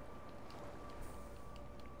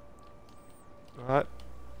 What?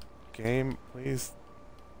 Game, please?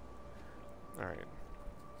 Alright.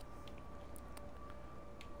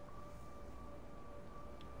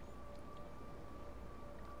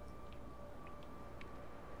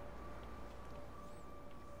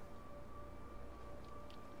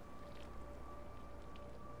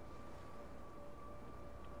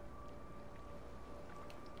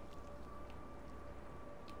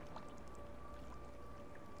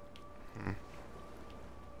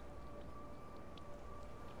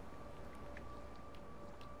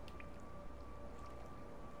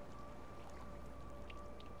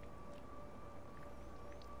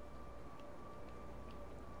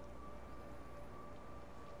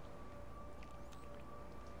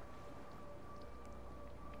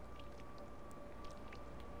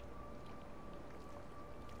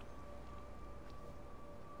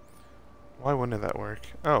 Why wouldn't that work?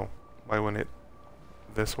 Oh, why wouldn't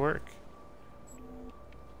this work?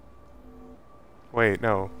 Wait,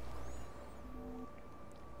 no.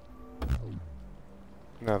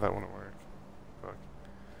 No, that wouldn't work. Fuck.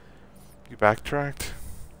 You backtracked?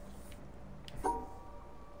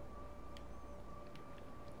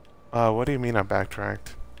 What do you mean I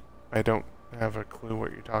backtracked? I don't have a clue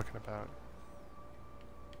what you're talking about.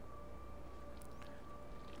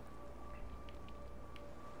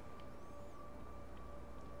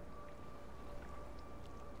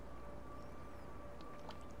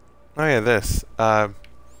 Oh yeah, this.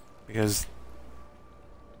 Because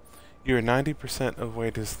you're 90% of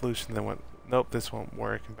way to the solution, then went, nope, this won't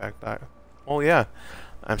work, and back that. Well, yeah,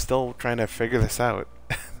 I'm still trying to figure this out.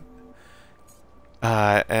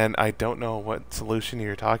 And I don't know what solution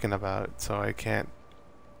you're talking about, so I can't...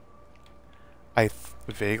 I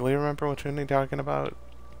vaguely remember which one you're talking about,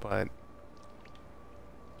 but...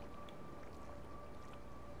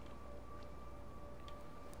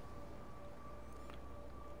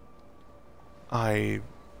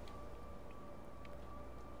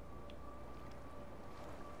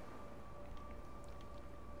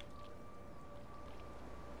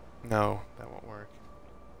 No, that won't work.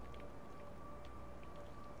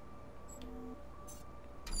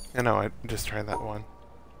 Yeah, no, I just tried that one.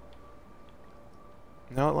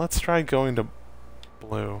 No, let's try going to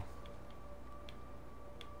blue.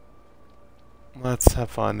 Let's have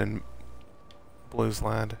fun in Blue's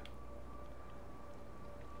Land.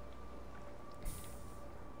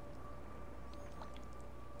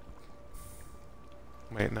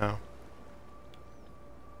 Wait, no.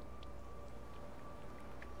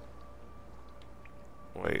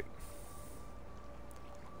 Wait.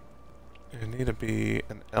 It need to be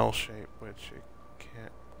an L shape, which it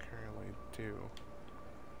can't currently do.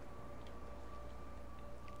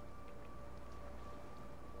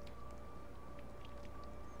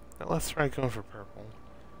 Now let's try going for purple.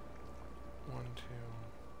 1, 2.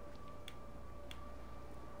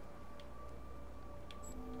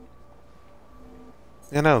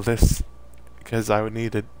 Yeah, no, this... Because I would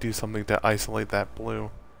need to do something to isolate that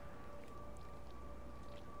blue.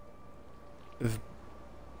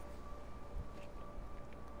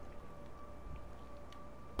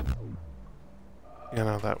 You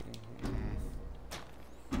know, that...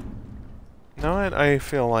 No, I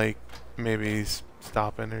feel like maybe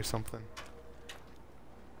stopping or something.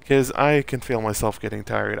 Because I can feel myself getting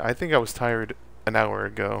tired. I think I was tired an hour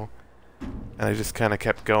ago. And I just kind of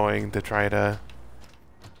kept going to try to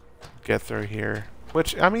get through here.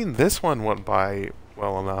 Which, I mean, this one went by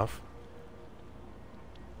well enough.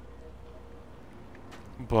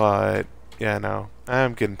 But, yeah, no.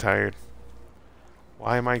 I'm getting tired.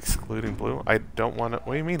 Why am I excluding blue? I don't want to...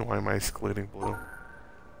 What do you mean, why am I excluding blue?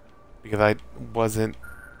 Because I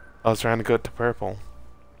was trying to go to purple.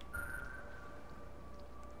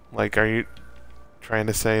 Like, are you trying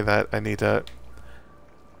to say that I need to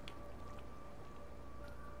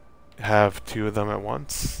have two of them at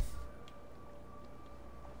once?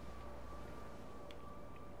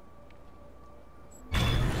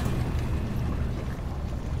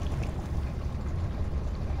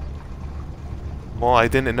 Well, I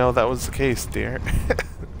didn't know that was the case, dear.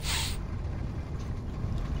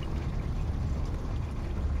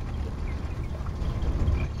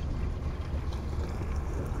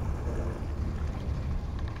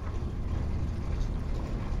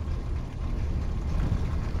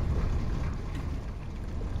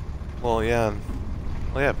 Well, yeah.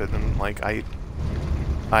 Well, yeah, but then, like,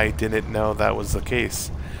 I didn't know that was the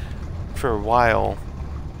case. For a while,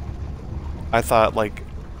 I thought, like,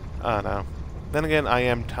 I don't know. Then again, I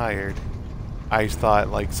am tired. I thought,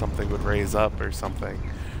 like, something would raise up or something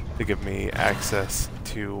to give me access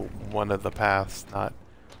to one of the paths, not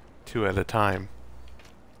two at a time.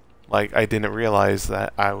 Like, I didn't realize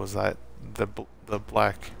that I was at the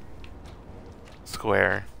black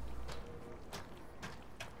square.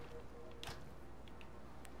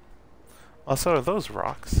 Also, are those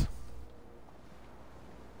rocks?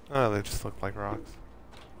 Oh, they just look like rocks.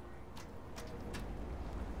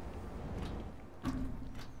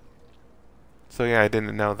 So yeah, I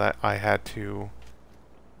didn't know that I had to...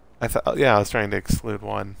 I thought, yeah, I was trying to exclude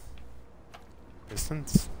one.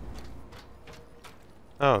 Distance?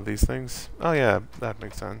 Oh, these things? Oh yeah, that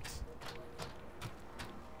makes sense.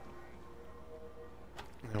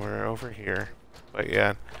 And we're over here. But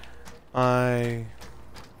yeah, I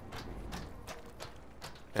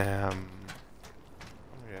am...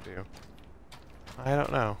 What am I gonna do? I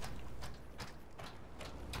don't know.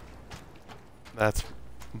 That's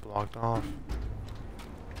blocked off.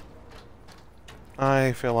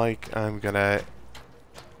 I feel like I'm gonna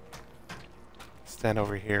stand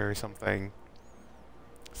over here or something,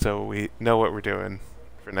 so we know what we're doing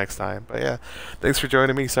for next time. But yeah, thanks for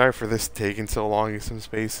joining me. Sorry for this taking so long in some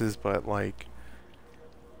spaces, but like,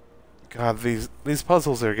 God, these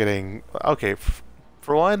puzzles are getting okay.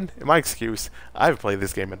 For one, my excuse, I've played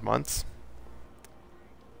this game in months,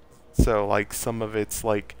 so like some of it's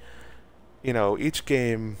like, you know, each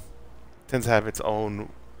game tends to have its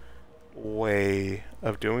own way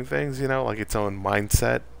of doing things, you know, like its own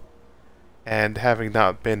mindset. And having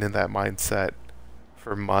not been in that mindset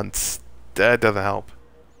for months, that doesn't help.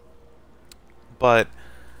 But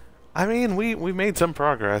I mean, we made some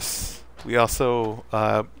progress. We also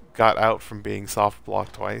got out from being soft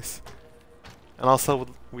blocked twice, and also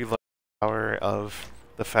we learned the power of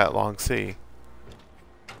the fat long sea,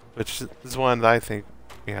 which is one that I think,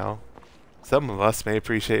 you know, some of us may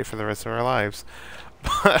appreciate for the rest of our lives.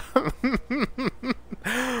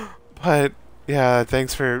 But yeah,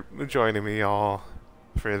 thanks for joining me all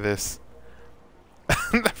for this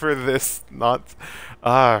for this not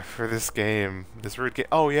for this game, this rude game.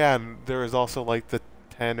 Oh yeah, and there was also like the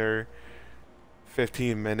 10 or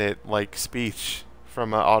 15-minute like speech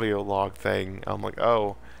from an audio log thing. I'm like,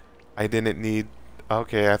 oh, I didn't need.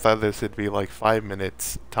 Okay, I thought this would be like 5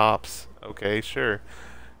 minutes tops. Okay, sure,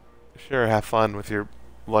 sure, have fun with your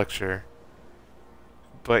lecture.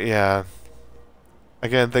 But yeah,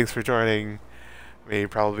 again, thanks for joining. May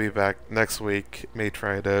probably be back next week. May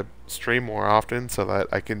try to stream more often so that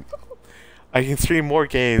I can stream more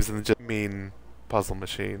games than just Mean Puzzle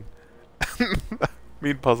Machine.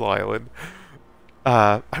 Mean Puzzle Island.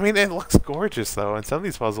 I mean, it looks gorgeous though, and some of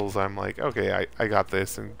these puzzles I'm like, okay, I got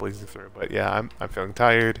this and blazing through. But yeah, I'm feeling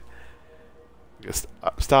tired. Just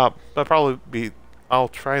stop. I'll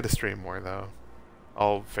try to stream more though.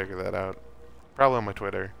 I'll figure that out. Probably on my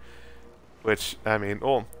Twitter. Which, I mean,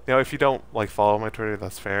 well, you know, if you don't, like, follow my Twitter,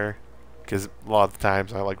 that's fair. Because a lot of the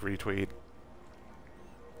times I, like, retweet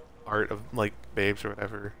art of, like, babes or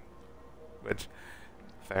whatever. Which,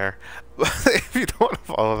 fair. If you don't want to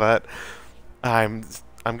follow that, I'm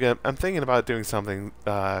thinking about doing something,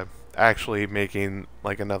 actually making,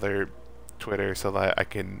 like, another Twitter so that I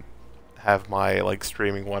can have my, like,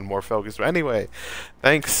 streaming one more focused. But anyway,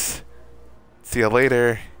 thanks. See you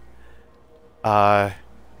later.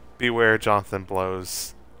 Beware Jonathan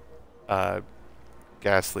Blow's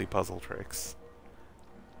ghastly puzzle tricks.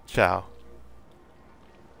 Ciao.